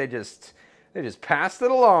think they just passed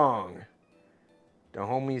it along. The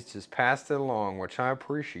homies just passed it along, which I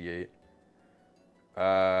appreciate.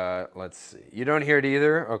 Let's see. You don't hear it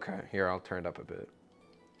either? Okay, here, I'll turn it up a bit.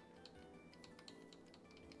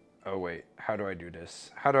 Oh wait, how do I do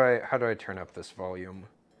this? How do I turn up this volume?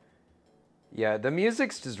 Yeah, the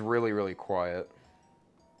music's just really, really quiet.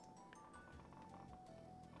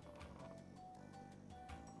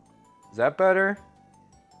 Is that better?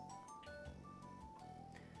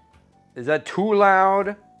 Is that too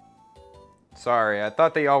loud? Sorry, I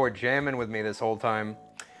thought they all were jamming with me this whole time.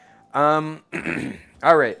 All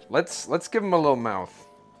right, let's give him a little mouth.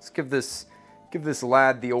 Let's give this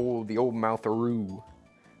lad the old moutharoo.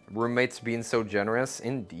 Roommates being so generous,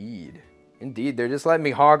 indeed, they're just letting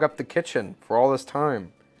me hog up the kitchen for all this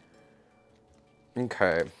time.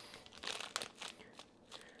 Okay,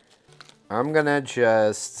 I'm gonna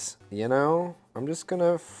just, I'm just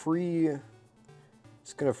gonna free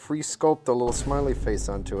sculpt a little smiley face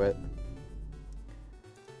onto it.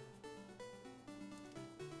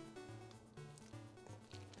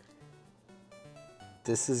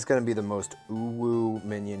 This is gonna be the most ooh-woo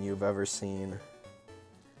minion you've ever seen.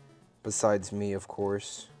 Besides me, of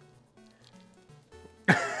course.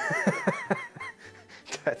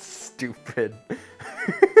 That's stupid.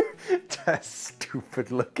 That's stupid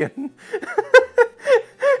looking.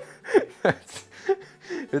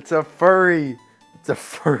 It's a furry. It's a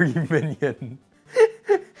furry minion.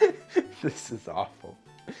 This is awful.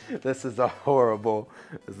 This is a horrible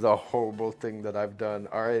thing that I've done.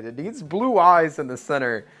 All right, it needs blue eyes in the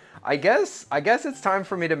center. I guess it's time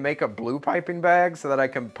for me to make a blue piping bag so that I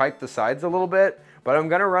can pipe the sides a little bit, but I'm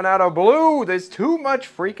gonna run out of blue. There's too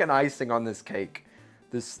much freaking icing on this cake.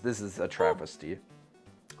 This is a travesty.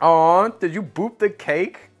 Aw, did you boop the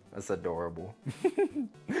cake? That's adorable.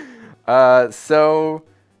 So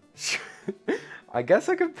I guess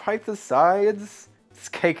I could pipe the sides. This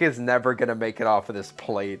cake is never gonna make it off of this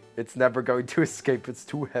plate. It's never going to escape. It's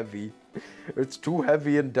too heavy. It's too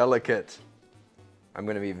heavy and delicate. I'm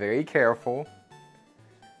gonna be very careful.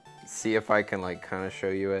 See if I can like kind of show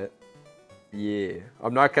you it. Yeah,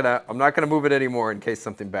 I'm not gonna move it anymore in case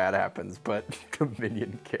something bad happens. But the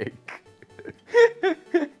minion cake.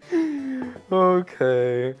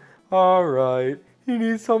 Okay, all right. He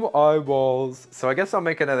needs some eyeballs. So I guess I'll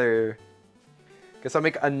make another. I'll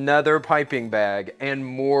make another piping bag and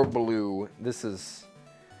more blue. This is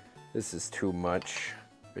too much.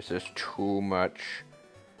 This is too much.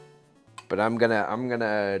 But I'm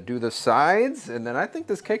gonna do the sides, and then I think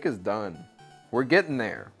this cake is done. We're getting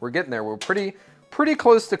there. We're pretty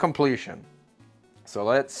close to completion. So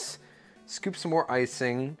let's scoop some more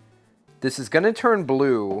icing. This is gonna turn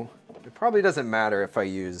blue. It probably doesn't matter if I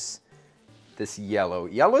use this yellow.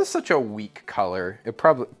 Yellow is such a weak color. It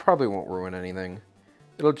probably won't ruin anything.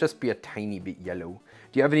 It'll just be a tiny bit yellow.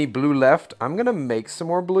 Do you have any blue left? I'm gonna make some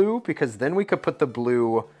more blue because then we could put the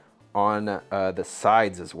blue on the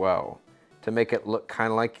sides as well to make it look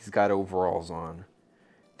kind of like he's got overalls on.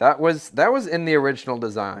 That was in the original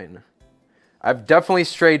design. I've definitely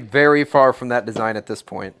strayed very far from that design at this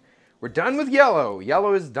point. We're done with yellow.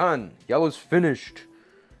 Yellow is done. Yellow's finished.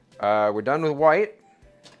 We're done with white.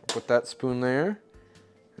 Put that spoon there.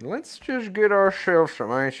 And let's just get ourselves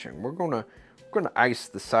some icing. We're gonna ice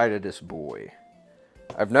the side of this boy.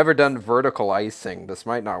 I've never done vertical icing. This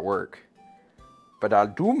might not work. But I'll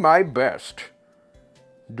do my best.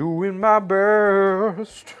 Doing my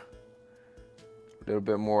best. A little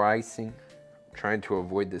bit more icing. I'm trying to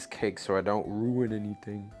avoid this cake so I don't ruin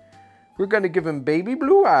anything. We're gonna give him baby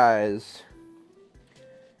blue eyes.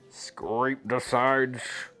 Scrape the sides.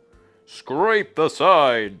 Scrape the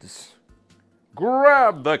sides.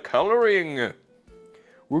 Grab the coloring.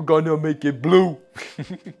 We're gonna make it blue.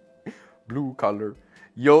 Blue color.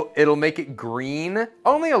 It'll make it green,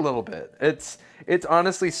 only a little bit. It's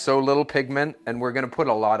honestly so little pigment, and we're gonna put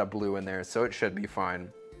a lot of blue in there, so it should be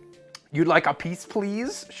fine. You'd like a piece,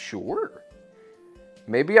 please? Sure.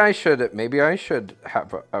 Maybe I should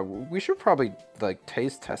have we should probably like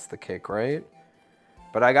taste test the cake, right?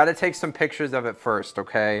 But I gotta take some pictures of it first,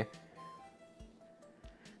 okay?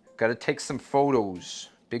 Gotta take some photos.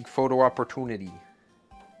 Big photo opportunity.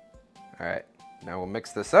 All right, now we'll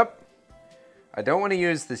mix this up. I don't want to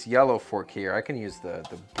use this yellow fork here. I can use the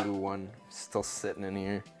blue one. Still sitting in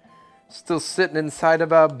here. Still sitting inside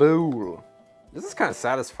of our bowl. This is kind of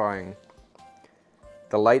satisfying.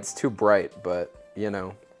 The light's too bright, but, you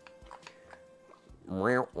know.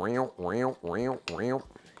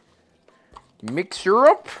 Mix her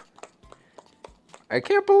up. I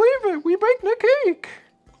can't believe it. We baked a cake.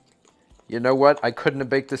 You know what? I couldn't have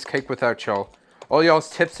baked this cake without y'all. All y'all's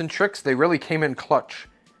tips and tricks, they really came in clutch.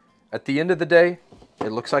 At the end of the day,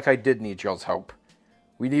 it looks like I did need y'all's help.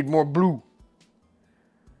 We need more blue.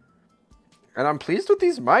 And I'm pleased with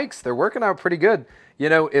these mics. They're working out pretty good. You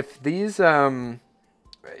know, if these, it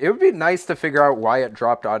would be nice to figure out why it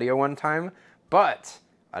dropped audio one time. But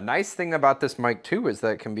a nice thing about this mic too is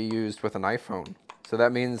that it can be used with an iPhone. So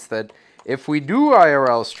that means that if we do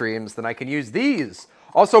IRL streams, then I can use these.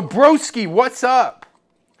 Also, Broski, what's up?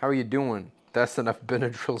 How are you doing? That's enough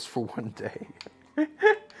Benadryls for one day.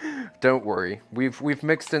 Don't worry. We've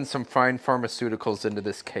mixed in some fine pharmaceuticals into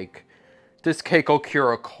this cake. This cake will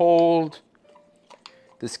cure a cold.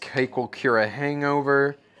 This cake will cure a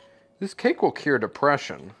hangover. This cake will cure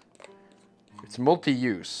depression. It's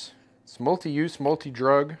multi-use. It's multi-use,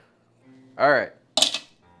 multi-drug. All right.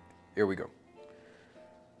 Here we go.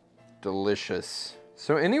 Delicious.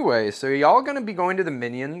 So anyway, so y'all gonna be going to the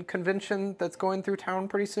Minion convention that's going through town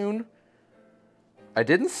pretty soon? I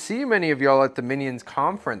didn't see many of y'all at the Minions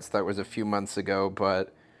conference that was a few months ago,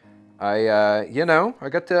 but I, you know, I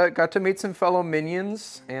got to meet some fellow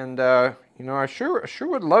Minions, and you know, I sure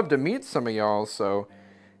would love to meet some of y'all. So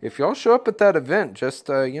if y'all show up at that event, just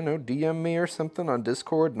you know, DM me or something on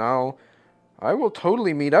Discord, and I will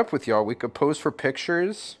totally meet up with y'all. We could pose for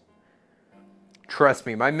pictures. Trust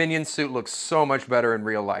me, my Minion suit looks so much better in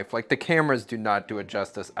real life. Like, the cameras do not do it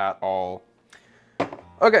justice at all.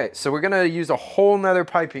 Okay, so we're gonna use a whole nother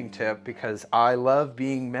piping tip because I love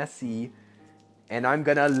being messy, and I'm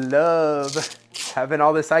gonna love having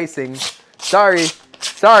all this icing. Sorry.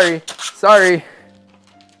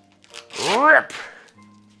 Rip.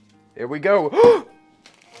 Here we go.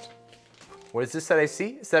 What is this that I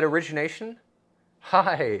see? Is that Origination?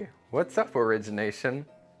 Hi, what's up, Origination?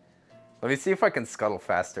 Let me see if I can scuttle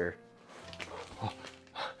faster.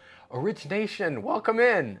 Origination, welcome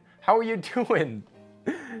in. How are you doing?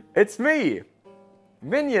 It's me,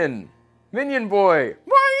 Minion boy.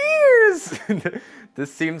 My ears!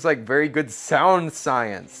 This seems like very good sound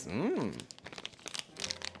science. Hey,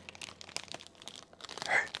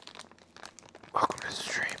 welcome to the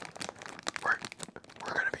stream. We're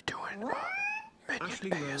gonna be doing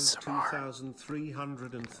Minion ASMR.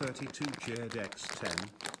 2332 JDX10.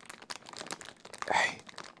 Hey,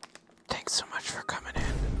 thanks so much for coming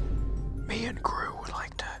in. Me and Gru would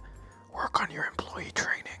like to work on your employee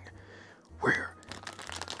training.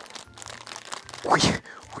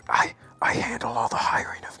 I handle all the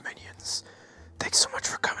hiring of minions. Thanks so much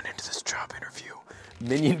for coming into this job interview.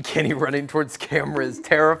 Minion Kenny running towards camera is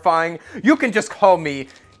terrifying. You can just call me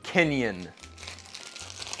Kenyon.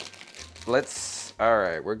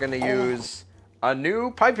 Alright, we're gonna use a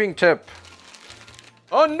new piping tip.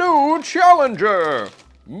 A new challenger.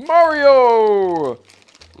 Mario.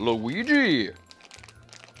 Luigi.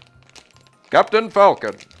 Captain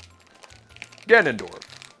Falcon. Ganondorf.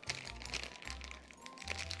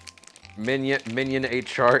 Minion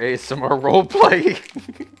HR ASMR roleplay.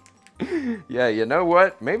 Yeah, you know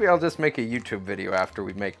what? Maybe I'll just make a YouTube video after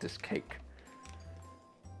we make this cake.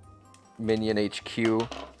 Minion HQ.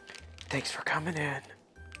 Thanks for coming in.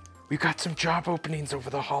 We got some job openings over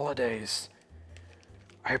the holidays.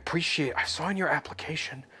 I saw in your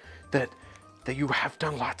application that you have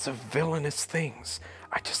done lots of villainous things.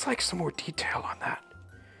 I'd just like some more detail on that.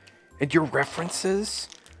 And your references?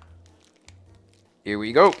 Here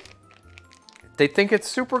we go. They think it's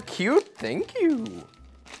super cute. Thank you.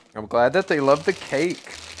 I'm glad that they love the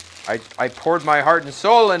cake. I poured my heart and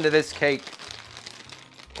soul into this cake.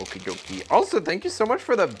 Okie dokie. Also, thank you so much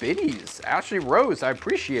for the biddies. Ashley Rose, I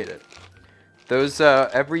appreciate it. Those,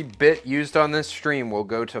 every bit used on this stream will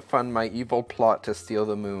go to fund my evil plot to steal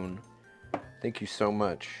the moon. Thank you so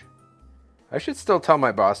much. I should still tell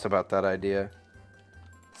my boss about that idea.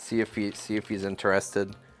 See if he's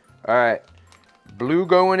interested. Alright. Blue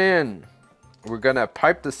going in. We're gonna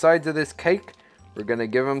pipe the sides of this cake. We're gonna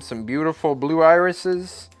give him some beautiful blue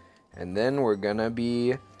irises. And then we're gonna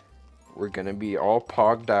be all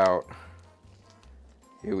pogged out.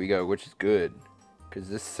 Here we go, which is good. Because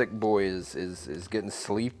this sick boy is getting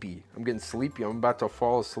sleepy. I'm getting sleepy. I'm about to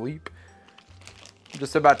fall asleep. I'm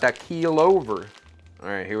just about to keel over.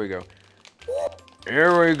 Alright, here we go.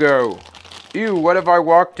 Here we go. Ew, what have I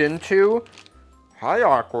walked into? Hi,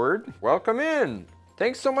 Awkward. Welcome in.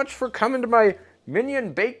 Thanks so much for coming to my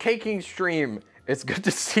Minion bake caking stream. It's good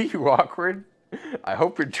to see you, Awkward. I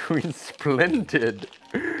hope you're doing splendid.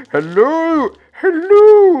 Hello,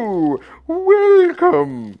 hello,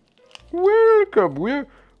 welcome, welcome.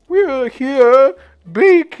 We're here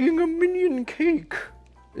baking a Minion cake.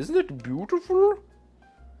 Isn't it beautiful?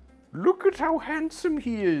 Look at how handsome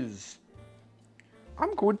he is.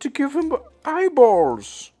 I'm going to give him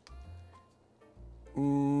eyeballs.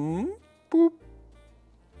 Boop.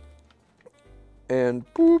 And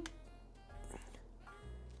boop.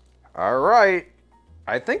 Alright.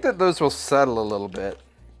 I think that those will settle a little bit.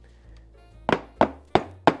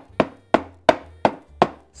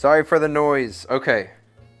 Sorry for the noise. Okay.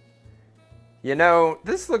 You know,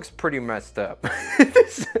 this looks pretty messed up.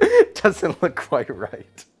 This doesn't look quite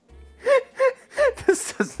right.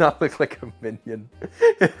 This does not look like a Minion.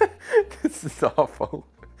 This is awful.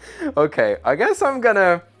 Okay, I guess I'm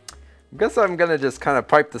gonna just kind of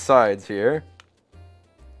pipe the sides here.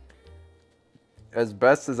 As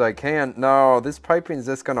best as I can. No, this piping is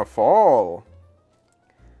just gonna fall.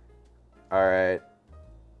 Alright.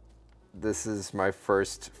 This is my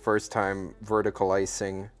first time vertical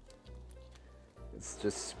icing. Let's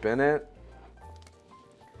just spin it.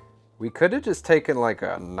 We could have just taken like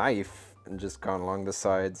a knife and just gone along the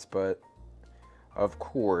sides, but of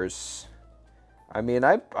course. I mean,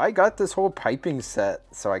 I got this whole piping set,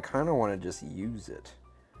 so I kind of want to just use it.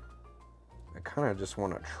 I kind of just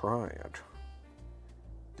want to try it.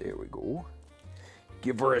 There we go.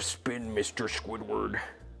 Give her a spin, Mr. Squidward.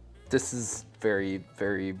 This is very,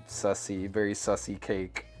 very sussy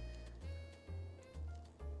cake.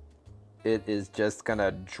 It is just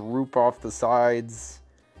gonna droop off the sides.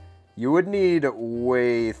 You would need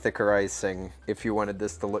way thicker icing if you wanted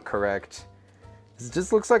this to look correct. This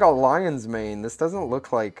just looks like a lion's mane. This doesn't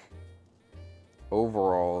look like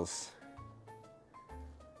overalls.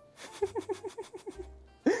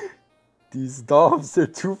 These dolls are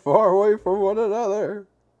too far away from one another.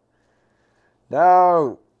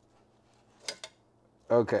 No.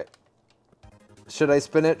 Okay. Should I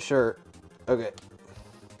spin it? Sure. Okay.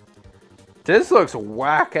 This looks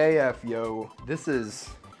whack AF, yo. This is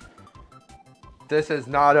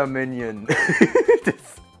not a Minion.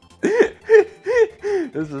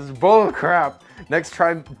 This is bull crap. Next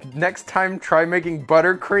time try making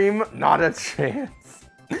buttercream. Not a chance.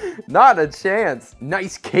 Not a chance.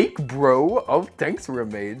 Nice cake, bro. Oh, thanks,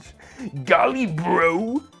 Ramage. Golly,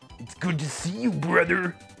 bro. It's good to see you,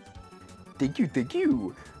 brother. Thank you, thank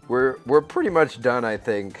you. We're pretty much done, I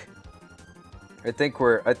think. I think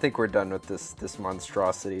we're done with this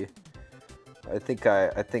monstrosity. I think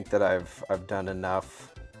that I've done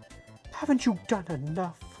enough. Haven't you done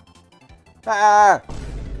enough? Ah!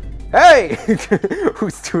 Hey!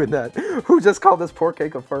 Who's doing that? Who just called this poor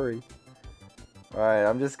cake a furry? Alright,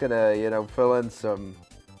 I'm just gonna, you know, fill in some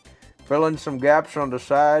gaps on the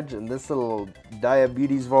sides, and this little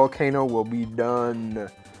diabetes volcano will be done.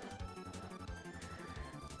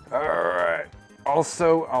 Alright.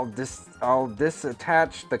 Also, I'll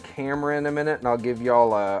disattach the camera in a minute, and I'll give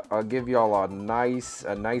y'all a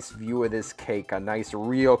nice view of this cake, a nice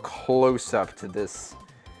real close up to this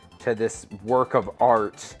work of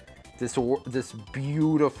art, this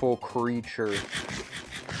beautiful creature.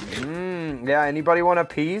 Yeah, anybody want a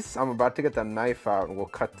piece? I'm about to get the knife out, and we'll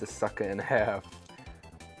cut this sucker in half.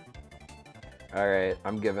 All right,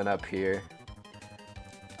 I'm giving up here.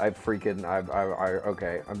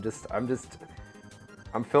 Okay, I'm just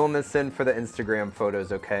I'm filling this in for the Instagram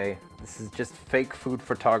photos, okay? This is just fake food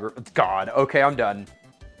photography. God, okay, I'm done.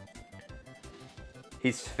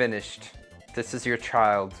 He's finished. This is your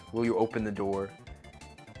child. Will you open the door?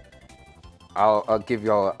 I'll give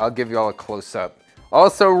y'all a close up.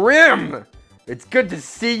 Also, Rim! It's good to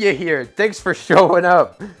see you here. Thanks for showing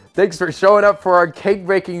up. Thanks for showing up for our cake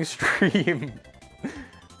baking stream.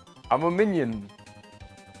 I'm a minion.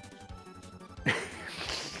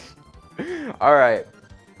 All right.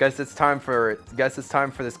 Guess it's time for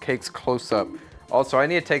this cake's close up. Also, I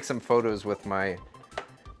need to take some photos with my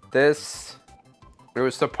this. It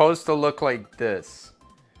was supposed to look like this.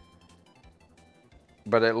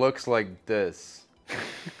 But it looks like this.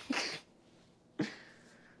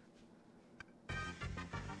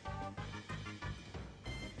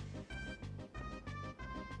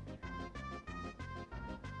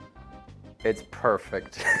 It's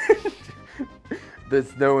perfect.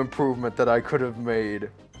 There's no improvement that I could have made.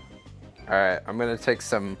 All right, I'm gonna take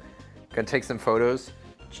some photos.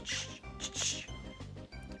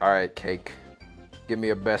 All right, cake. Give me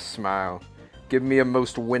a best smile. Give me a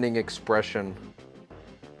most winning expression.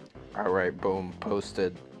 All right, boom,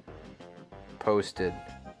 posted. Posted.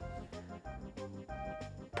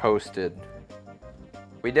 Posted.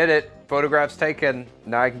 We did it. Photographs taken.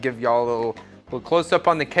 Now I can give y'all a little close up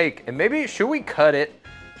on the cake. And maybe, should we cut it?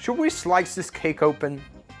 Should we slice this cake open?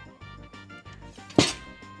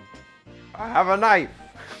 I have a knife.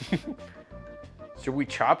 Should we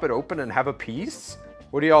chop it open and have a piece?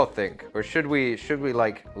 What do y'all think? Or should we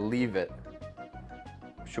like leave it?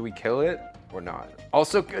 Should we kill it or not?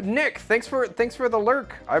 Also, Nick, thanks for the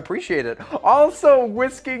lurk. I appreciate it. Also,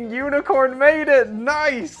 Whisking Unicorn made it.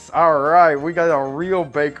 Nice. All right, we got a real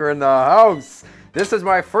baker in the house. This is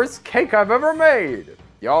my first cake I've ever made.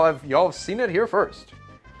 Y'all have seen it here first.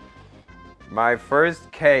 My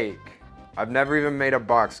first cake. I've never even made a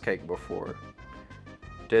box cake before.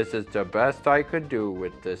 This is the best I could do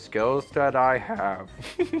with the skills that I have.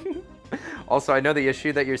 Also, I know the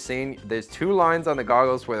issue that you're seeing. There's 2 lines on the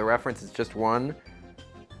goggles where the reference is just 1.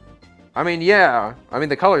 I mean, yeah. I mean,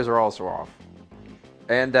 the colors are also off.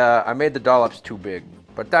 And I made the dollops too big,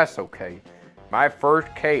 but that's okay. My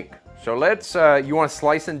first cake. So let's, you want to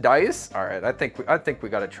slice and dice? All right, I think we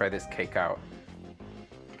got to try this cake out.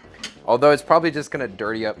 Although it's probably just going to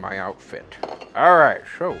dirty up my outfit. All right,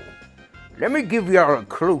 so let me give y'all a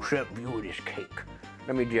close-up view of this cake.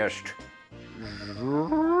 Let me just...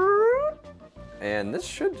 And this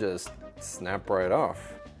should just snap right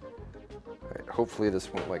off. Right, hopefully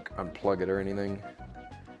this won't like unplug it or anything.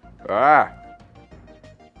 Ah!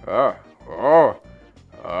 Ah! Oh!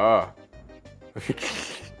 Ah!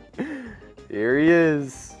 Here he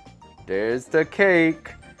is. There's the cake.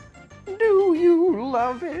 Do you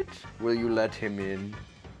love it? Will you let him in?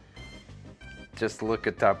 Just look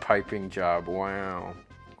at that piping job. Wow.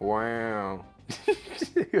 Wow.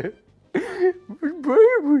 Baby.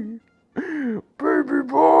 Baby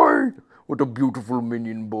boy. What a beautiful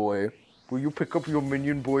minion boy. Will you pick up your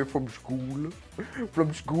minion boy from school?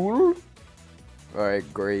 From school?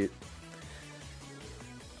 Alright, great.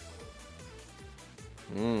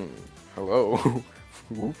 Hello.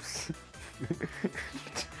 Oops.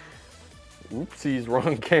 Oopsies,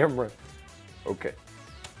 wrong camera. Okay.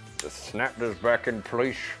 Just snap this back in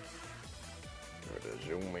place. Gotta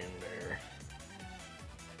zoom in there.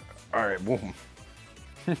 Alright, boom.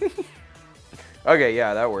 Okay,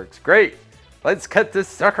 yeah, that works. Great. Let's cut this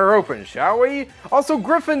sucker open, shall we? Also,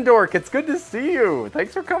 Gryffindor, it's good to see you.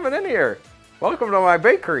 Thanks for coming in here. Welcome to my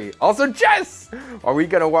bakery. Also, Jess! Are we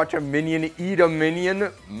gonna watch a minion eat a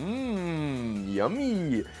minion? Mmm,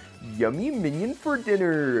 yummy. Yummy minion for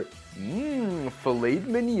dinner. Mmm, filleted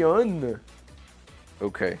minion.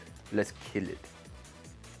 Okay, let's kill it.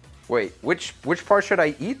 Wait, which part should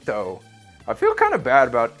I eat though? I feel kind of bad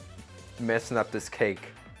about messing up this cake.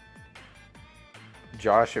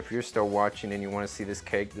 Josh, if you're still watching and you want to see this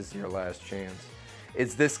cake, this is your last chance.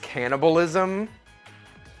 Is this cannibalism?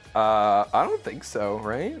 I don't think so,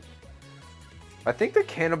 right? I think the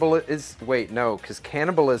cannibal is... Wait, no, because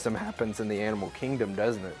cannibalism happens in the animal kingdom,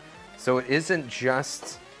 doesn't it? So it isn't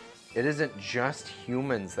just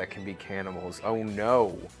humans that can be cannibals. Oh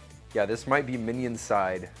no. Yeah, this might be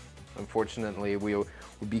Minioncide. Unfortunately, we'll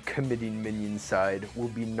be committing Minioncide. We'll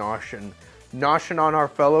be noshing on our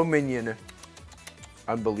fellow minion.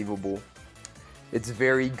 Unbelievable. It's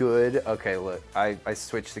very good. Okay, look, I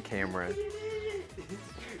switched the camera.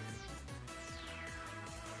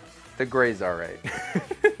 The gray's all right.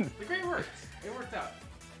 The gray worked. It worked out.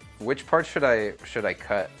 Which part should I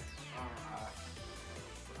cut?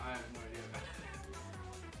 I have no idea.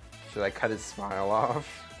 Should I cut his smile off?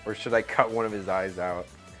 Or should I cut one of his eyes out?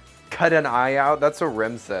 Cut an eye out? That's what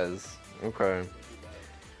Rem says. Okay.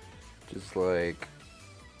 Just like...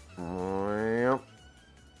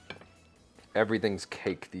 Everything's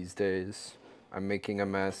cake these days. I'm making a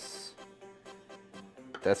mess.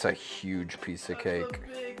 That's a huge piece of cake.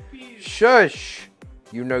 Shush!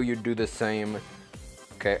 You know you'd do the same.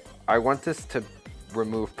 Okay, I want this to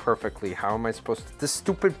remove perfectly. How am I supposed to... This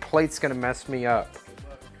stupid plate's gonna mess me up.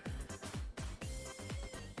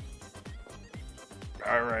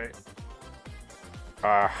 Alright.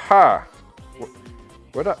 Aha!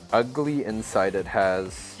 What a ugly inside it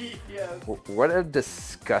has. What a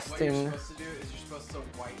disgusting... What you're supposed to do is you're supposed to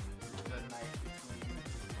wipe the knife between...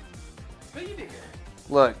 But you did good.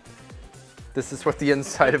 Look. This is what the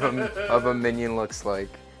inside of a minion looks like.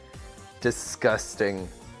 Disgusting.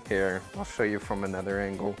 Here, I'll show you from another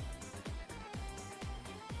angle.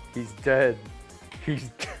 He's dead. He's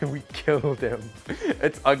dead. We killed him.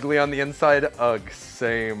 It's ugly on the inside. Ugh,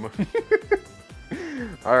 same.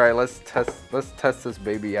 All right, let's test this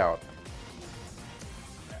baby out.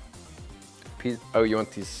 Oh, you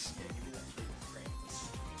want these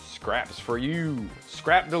scraps for you?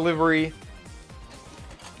 Scrap delivery.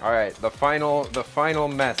 All right, the final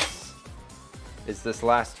mess is this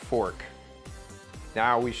last fork.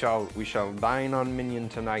 Now we shall dine on Minion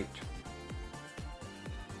tonight.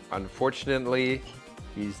 Unfortunately,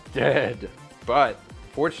 he's dead, but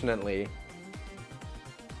fortunately,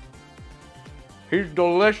 he's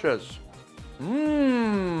delicious.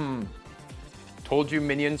 Mmm. Told you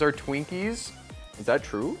minions are Twinkies? Is that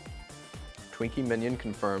true? Twinkie minion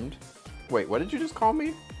confirmed. Wait, what did you just call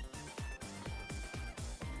me?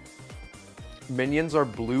 Minions are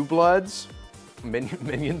blue bloods?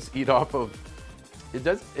 Minions eat off of...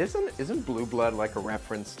 Isn't blue blood like a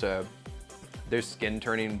reference to their skin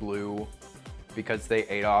turning blue because they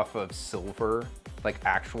ate off of silver, like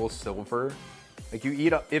actual silver? Like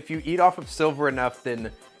if you eat off of silver enough, then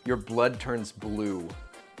your blood turns blue.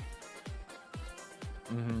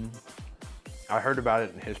 I heard about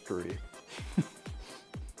it in history.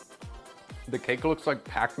 The cake looks like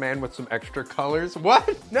Pac-Man with some extra colors.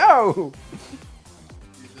 What? No!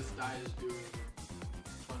 This dye is doing funny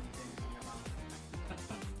things in your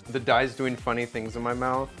mouth. The dye's doing funny things in my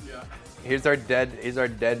mouth. Yeah. Here's our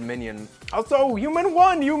dead minion. Also, Human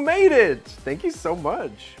 1, you made it! Thank you so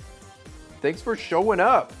much. Thanks for showing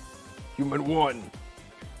up. Human 1.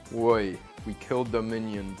 Boy, we killed the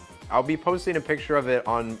minion. I'll be posting a picture of it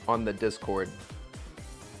on the Discord.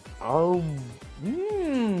 Oh,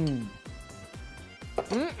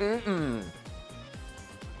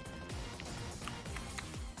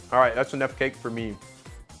 All right, that's enough cake for me.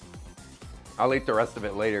 I'll eat the rest of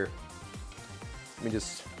it later. Let me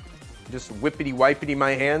just whippity-wipity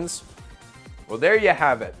my hands. Well, there you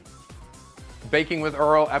have it. Baking with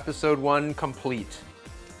Earl episode 1 complete.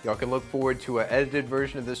 Y'all can look forward to an edited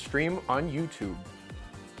version of this stream on YouTube.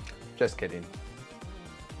 Just kidding.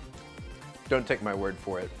 Don't take my word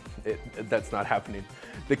for it. That's not happening.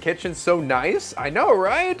 The kitchen's so nice. I know,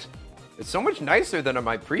 right? It's so much nicer than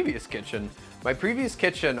my previous kitchen. My previous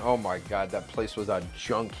kitchen, oh my God, that place was a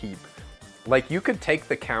junk heap. Like you could take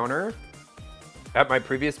the counter at my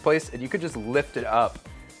previous place and you could just lift it up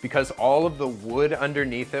because all of the wood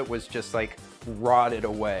underneath it was just like rotted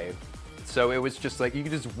away. So it was just like, you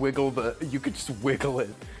could just wiggle it.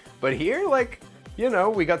 But here, like, you know,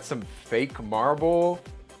 we got some fake marble.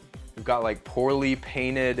 We've got like poorly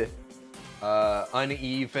painted,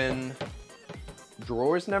 uneven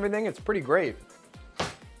drawers and everything. It's pretty great.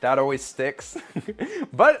 That always sticks,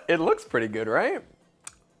 but it looks pretty good, right?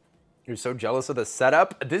 You're so jealous of the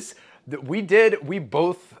setup. We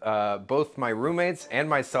both my roommates and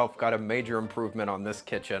myself got a major improvement on this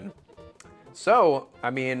kitchen. So, I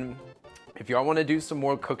mean, if y'all want to do some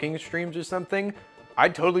more cooking streams or something,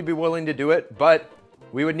 I'd totally be willing to do it, but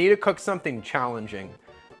we would need to cook something challenging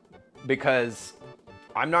because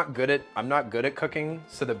I'm not good at cooking.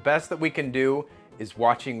 So the best that we can do is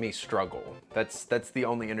watching me struggle. That's the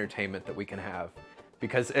only entertainment that we can have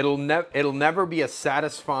because it'll never be a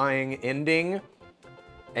satisfying ending.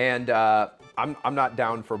 And I'm not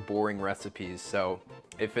down for boring recipes. So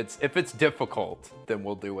if it's difficult, then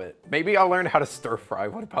we'll do it. Maybe I'll learn how to stir fry.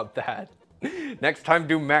 What about that? Next time,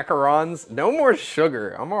 do macarons. No more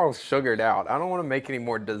sugar. I'm all sugared out. I don't want to make any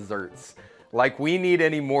more desserts. Like we need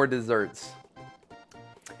any more desserts.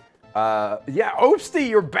 Yeah, Opsty,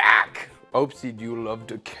 you're back. Opsty, do you love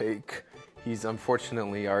the cake? He's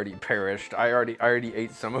unfortunately already perished. I already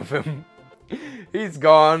ate some of him. He's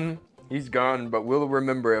gone. He's gone, but we'll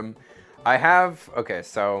remember him. Okay,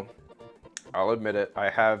 so I'll admit it. I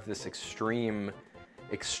have this extreme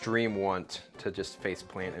extreme want to just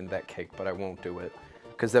faceplant into that cake, but I won't do it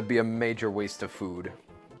because that'd be a major waste of food.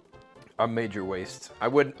 A major waste. I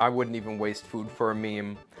wouldn't even waste food for a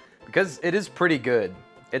meme because it is pretty good.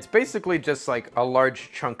 It's basically just like a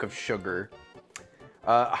large chunk of sugar.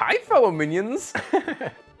 Hi, fellow minions.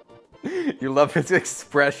 You love his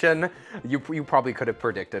expression. You probably could have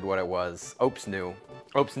predicted what it was. Opes knew.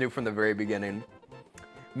 Opes knew from the very beginning.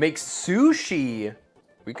 Make sushi.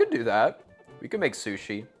 We could do that. We could make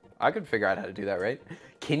sushi. I could figure out how to do that, right?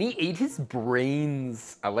 Kenny ate his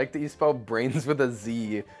brains. I like that you spell brains with a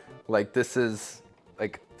Z. Like this is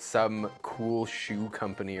like some cool shoe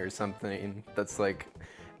company or something that's like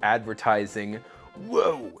advertising.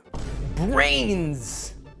 Whoa,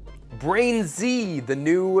 Brains! Brain Z, the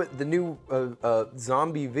new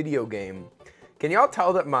zombie video game. Can y'all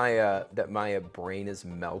tell that my brain is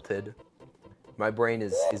melted? My brain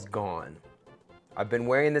is gone. I've been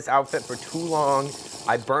wearing this outfit for too long.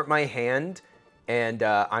 I burnt my hand, and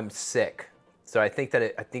I'm sick. So I think that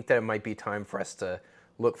it might be time for us to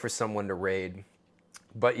look for someone to raid.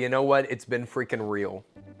 But you know what? It's been freaking real.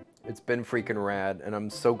 It's been freaking rad, and I'm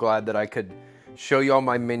so glad that I could show y'all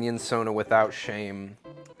my Minion Sona without shame.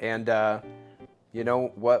 And you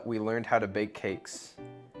know what? We learned how to bake cakes.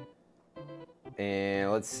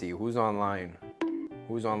 And let's see, who's online?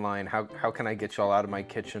 Who's online? How can I get y'all out of my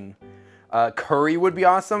kitchen? Curry would be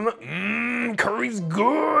awesome. Curry's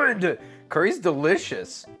good. Curry's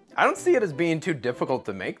delicious. I don't see it as being too difficult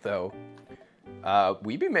to make though.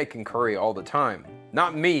 We be making curry all the time.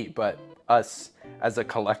 Not me, but us as a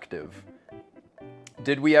collective.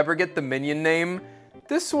 Did we ever get the minion name?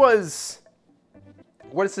 This was...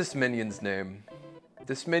 What is this minion's name?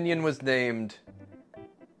 This minion was named...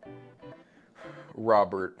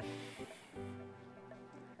 Robert.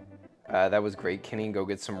 That was great, Kenny. Go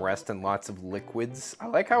get some rest and lots of liquids. I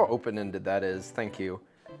like how open-ended that is. Thank you.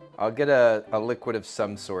 I'll get a liquid of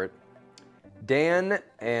some sort. Dan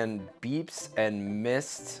and beeps and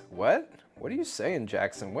mist. What? What are you saying,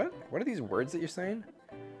 Jackson? What are these words that you're saying?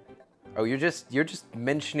 Oh, you're just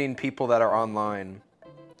mentioning people that are online.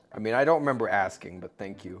 I mean, I don't remember asking, but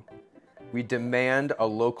thank you. We demand a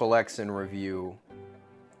local X in review.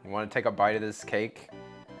 You want to take a bite of this cake?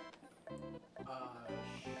 Sure. I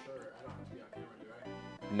don't have to be on camera, do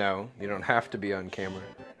I? No, you don't have to be on camera.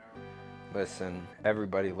 Right now. Listen,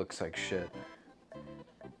 everybody looks like shit.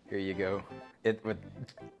 Here you go.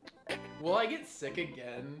 Will I get sick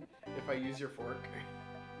again if I use your fork?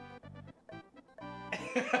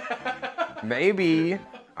 Maybe.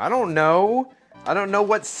 I don't know. I don't know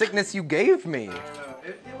what sickness you gave me. I don't know.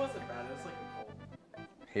 It wasn't bad. It was like a cold.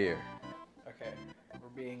 Here. Okay. We're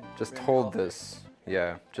being... Just being hold healthy. this.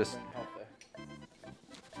 Yeah, just... Being healthy.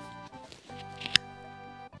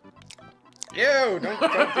 Ew, don't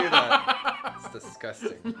do that. It's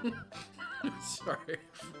disgusting. Sorry.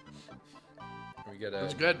 We get a...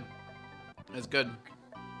 It's good. It's good.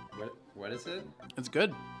 What is it? It's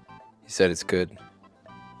good. He said it's good.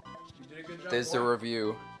 You did a good job. There's the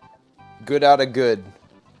review. Good out of good.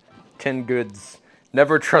 10 goods.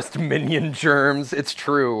 Never trust minion germs. It's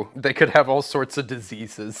true. They could have all sorts of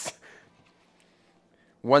diseases.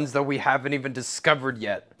 Ones that we haven't even discovered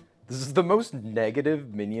yet. This is the most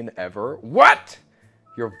negative minion ever. What?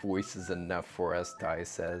 Your voice is enough for us, Dai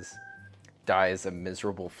says. Dai is a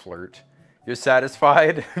miserable flirt. You're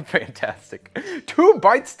satisfied? Fantastic. 2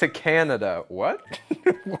 bites to Canada. What?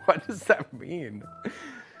 What does that mean?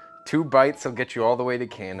 2 bites will get you all the way to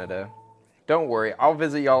Canada. Don't worry, I'll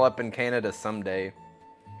visit y'all up in Canada someday.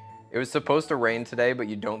 It was supposed to rain today, but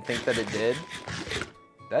you don't think that it did?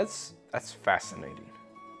 That's fascinating.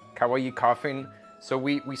 Kawaii coughing. So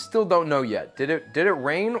we still don't know yet. Did it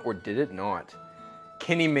rain or did it not?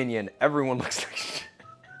 Kenny Minion, everyone looks like shit.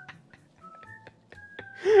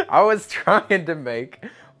 I was trying to make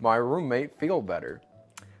my roommate feel better.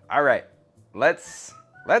 All right, let's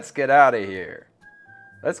get out of here.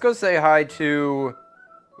 Let's go say hi to.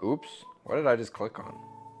 Oops, what did I just click on?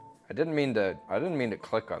 I didn't mean to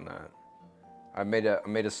click on that. I made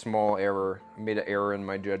a small error. I made an error in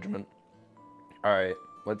my judgment. All right,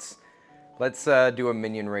 let's do a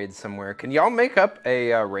minion raid somewhere. Can y'all make up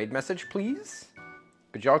a raid message, please?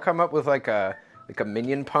 Could y'all come up with like a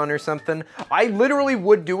minion pun or something? I literally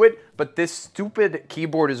would do it, but this stupid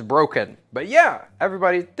keyboard is broken. But yeah,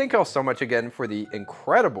 everybody, thank y'all so much again for the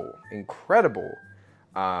incredible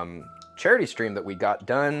charity stream that we got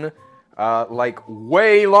done like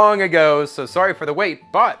way long ago. So sorry for the wait,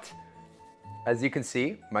 but as you can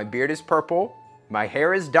see, my beard is purple, my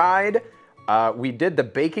hair is dyed. We did the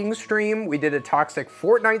baking stream, we did a toxic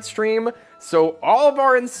Fortnite stream, so all of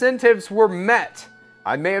our incentives were met.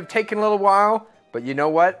 I may have taken a little while, But you know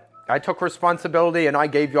what? I took responsibility and I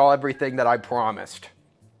gave y'all everything that I promised.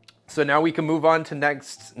 So now we can move on to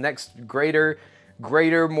next greater,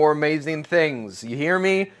 more amazing things. You hear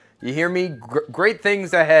me? You hear me? Great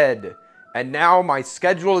things ahead. And now my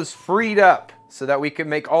schedule is freed up so that we can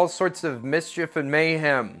make all sorts of mischief and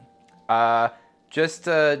mayhem. Just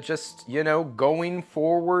you know, going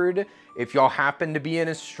forward, if y'all happen to be in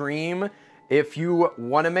a stream, if you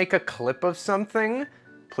want to make a clip of something,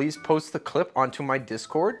 please post the clip onto my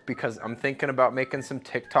Discord, because I'm thinking about making some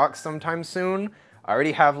TikToks sometime soon. I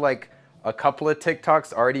already have like a couple of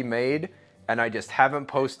TikToks already made, and I just haven't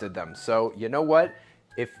posted them. So you know what?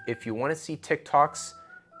 If you want to see TikToks,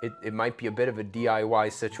 it might be a bit of a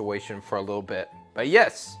DIY situation for a little bit. But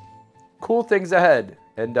yes, cool things ahead,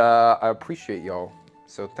 and I appreciate y'all.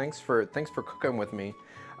 So thanks for cooking with me.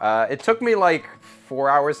 It took me like 4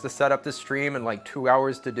 hours to set up the stream and like 2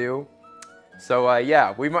 hours to do. So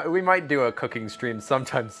yeah, we might do a cooking stream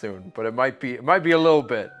sometime soon, but it might be a little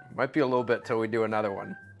bit. Might be a little bit till we do another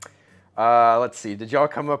one. Let's see. Did y'all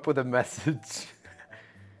come up with a message?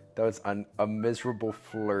 That was a miserable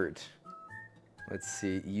flirt. Let's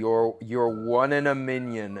see. You're one in a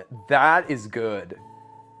minion. That is good.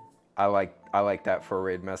 I like that for a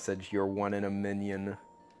raid message. You're one in a minion.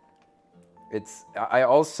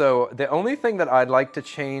 The only thing that I'd like to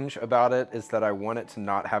change about it is that I want it to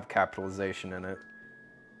not have capitalization in it.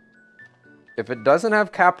 If it doesn't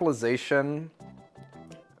have capitalization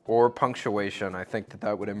or punctuation, I think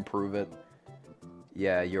that would improve it.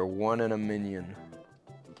 Yeah, you're one in a minion.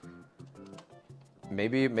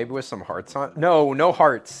 Maybe with some hearts on. No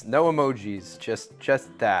hearts, no emojis,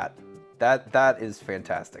 just that. That is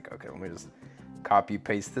fantastic. Okay, let me just copy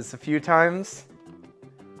paste this a few times.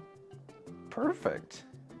 Perfect.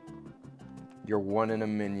 You're one in a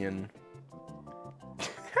minion.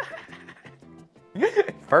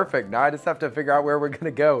 Perfect. Now I just have to figure out where we're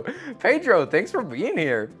gonna go. Pedro, thanks for being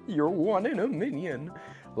here. You're one in a minion.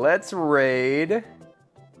 Let's raid.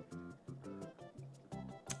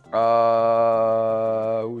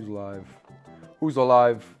 Who's live? Who's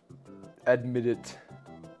alive? Admit it.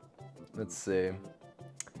 Let's see.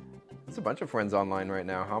 There's a bunch of friends online right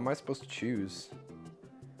now. How am I supposed to choose?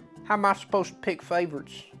 How am I supposed to pick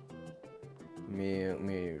favorites? Let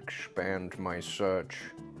me expand my search.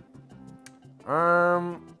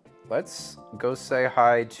 Let's go say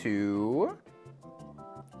hi to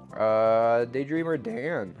Daydreamer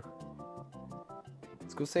Dan.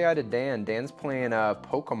 Let's go say hi to Dan. Dan's playing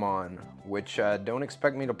Pokemon, which don't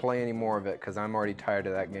expect me to play any more of it because I'm already tired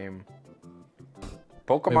of that game.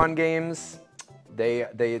 Pokemon games, they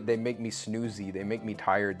make me snoozy. They make me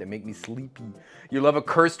tired. They make me sleepy. You love a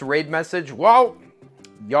cursed raid message? Well,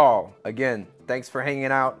 y'all, again, thanks for hanging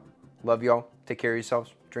out. Love y'all. Take care of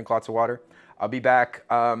yourselves. Drink lots of water. I'll be back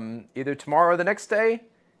either tomorrow or the next day,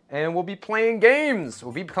 and we'll be playing games.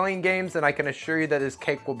 We'll be playing games, and I can assure you that this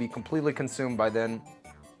cake will be completely consumed by then.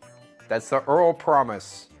 That's the Earl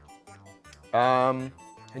promise. And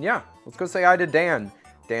yeah, let's go say hi to Dan.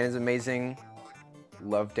 Dan is amazing.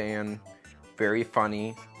 Love Dan. Very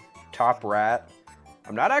funny. Top rat.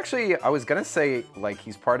 I'm not actually, I was gonna say like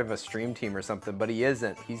he's part of a stream team or something, but he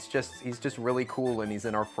isn't. He's just really cool, and he's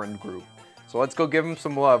in our friend group. So let's go give him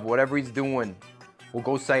some love, whatever he's doing. We'll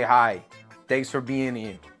go say hi. Thanks for being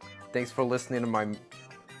here. Thanks for listening to my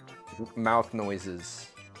mouth noises.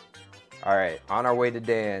 All right, on our way to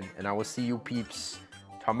Dan, and I will see you peeps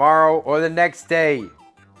tomorrow or the next day.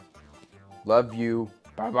 Love you.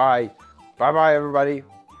 Bye-bye. Bye-bye, everybody.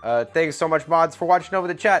 Thanks so much, mods, for watching over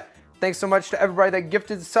the chat. Thanks so much to everybody that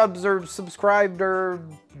gifted subs or subscribed or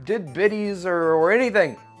did biddies or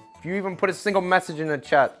anything. If you even put a single message in the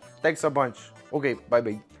chat. Thanks a bunch. Okay,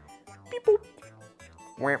 bye-bye. Beep boop.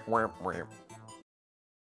 Wamp, wamp, wamp.